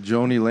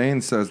 Joni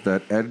Lane says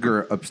that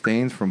Edgar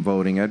abstains from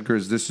voting. Edgar,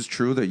 is this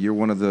true that you're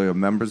one of the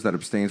members that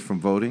abstains from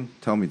voting?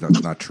 Tell me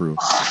that's not true.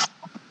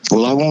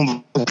 Well, I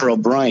won't vote for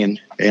O'Brien,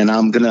 and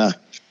I'm gonna.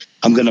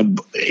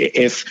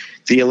 If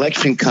the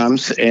election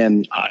comes,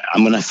 and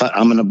I'm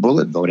gonna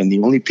bullet vote, and the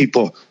only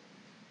people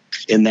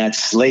in that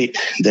slate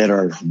that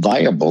are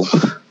viable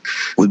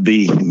would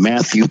be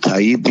Matthew,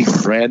 Taibbi,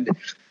 Fred,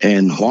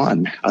 and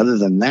Juan. Other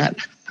than that,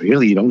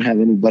 really, you don't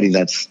have anybody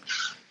that's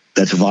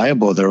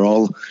viable. They're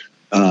all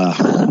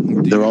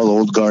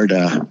old guard.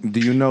 Do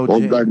you know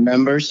old guard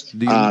members?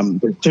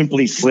 They're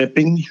simply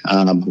flipping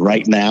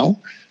right now,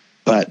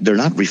 but they're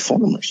not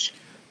reformers.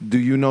 Do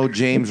you know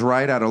James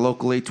Wright at a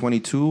local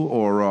 822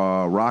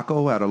 or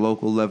Rocco at a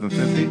local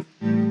 1150?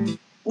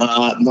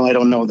 No, I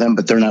don't know them,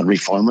 but they're not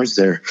reformers.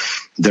 They're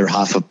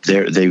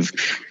Hoffa. They've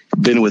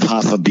been with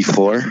Hoffa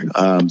before.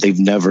 They've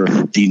never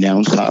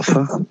denounced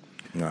Hoffa.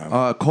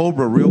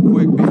 Cobra, real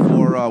quick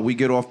before we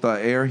get off the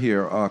air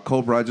here,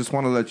 Cobra, I just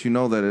want to let you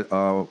know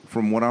that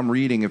from what I'm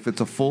reading, if it's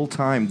a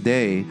full-time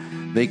day,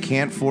 they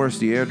can't force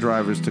the air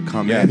drivers to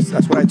come in. Yes,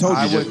 that's what I told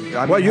you.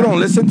 You don't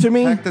listen to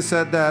me? Hector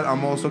said that.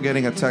 I'm also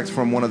getting a text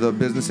from one of the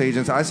business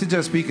agents. I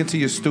suggest speaking to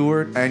your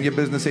steward and your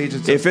business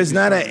agents. If it's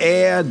not an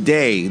air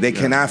day, they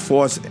cannot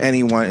force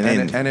anyone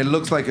in. And it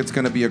looks like it's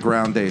going to be a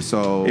ground day.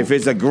 So if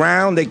it's a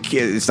ground,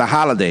 it's a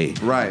holiday.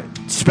 Right.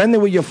 Spend it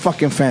with your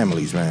fucking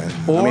families, man.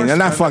 I mean, they're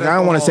not fucking. I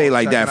don't want to say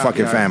like that,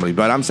 fucking family,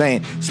 but I'm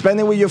saying spend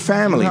it with your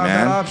family,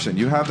 man.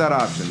 You have that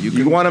option.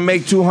 You want to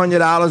make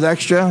 $200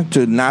 extra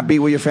to not be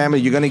with your family?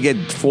 You're going to get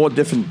 4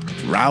 different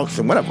routes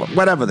and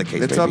whatever the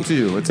case. It's up to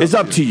you. It's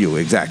up to you,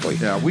 exactly.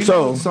 Yeah, we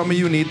know some of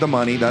you need the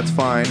money. That's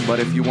fine. But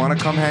if you want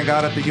to come hang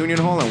out at the Union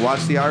Hall and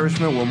watch The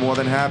Irishman, we're more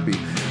than happy.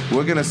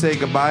 We're going to say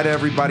goodbye to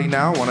everybody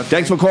now.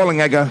 Thanks for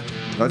calling, Edgar.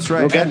 That's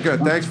right. Okay. Edgar,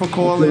 thanks for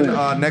calling.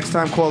 Next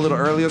time, call a little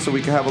earlier so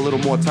we can have a little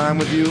more time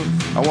with you.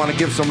 I want to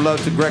give some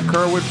love to Greg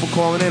Kerwood for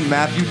calling in.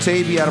 Matthew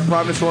Taibbi out of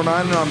Providence, Rhode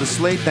Island on the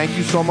slate. Thank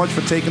you so much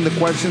for taking the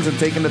questions and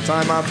taking the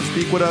time out to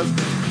speak with us.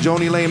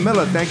 Joni Lane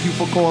Miller, thank you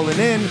for calling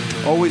in.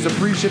 Always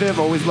appreciative.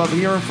 Always love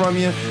hearing from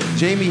you.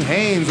 Jamie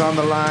Haynes on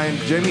the line.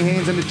 Jamie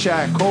Haynes in the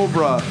chat.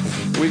 Cobra.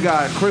 We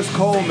got Chris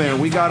Coleman.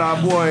 We got our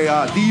boy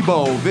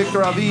Debo, Victor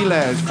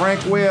Aviles,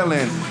 Frank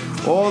Whalen,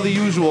 all the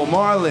usual.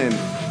 Marlon.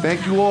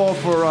 Thank you all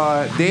for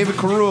David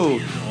Carew.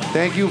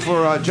 Thank you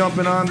for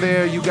jumping on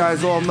there. You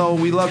guys all know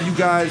we love you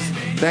guys.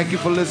 Thank you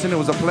for listening. It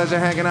was a pleasure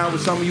hanging out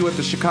with some of you at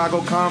the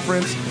Chicago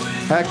conference.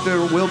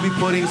 Hector will be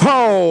putting...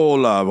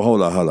 Hold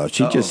up.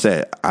 She just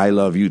said, I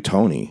love you,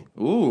 Tony.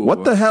 Ooh.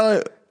 What the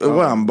hell?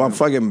 I'm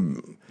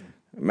fucking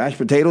mashed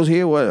potatoes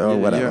here?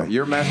 Whatever.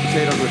 You're mashed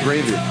potatoes with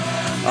gravy.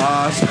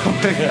 So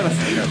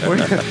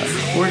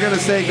we're gonna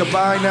say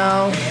goodbye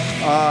now.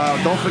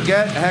 Don't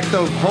forget,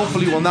 Hector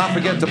hopefully will not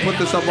forget to put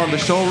this up on the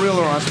show reel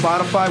or on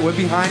Spotify. We're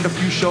behind a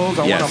few shows.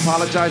 I want to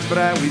apologize for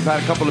that. We've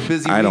had a couple of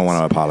busy weeks. I don't want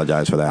to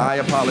apologize for that. I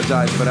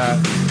apologize for that.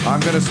 I'm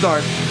gonna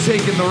start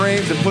taking the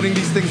reins and putting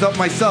these things up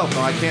myself.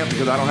 No, I can't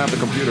because I don't have the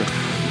computer.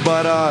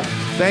 But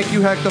thank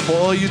you, Hector, for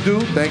all you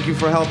do. Thank you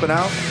for helping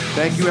out.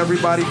 Thank you,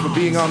 everybody, for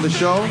being on the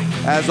show.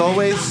 As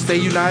always, stay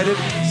united.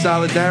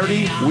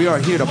 Solidarity. We are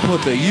here to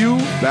put the U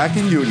back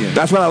in union.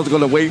 That's what I was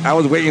going to wait. I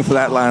was waiting for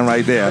that line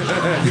right there.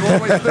 You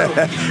always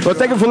do. Well,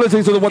 thank you for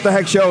listening to the What the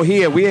Heck Show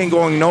here. We ain't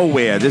going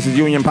nowhere. This is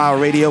Union Power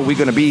Radio. We're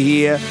going to be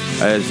here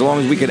as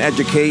long as we can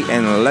educate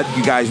and let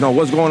you guys know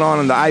what's going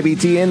on in the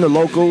IBT and the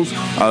locals,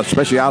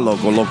 especially our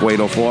local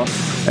 804.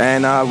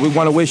 And we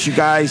want to wish you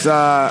guys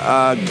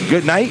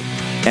good night.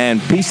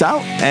 And peace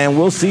out, and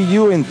we'll see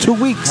you in 2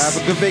 weeks.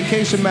 Have a good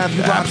vacation,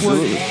 Matthew Rockwood.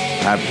 Absolutely.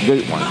 Have a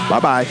good one.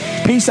 Bye-bye.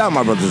 Peace out,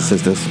 my brothers and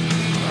sisters.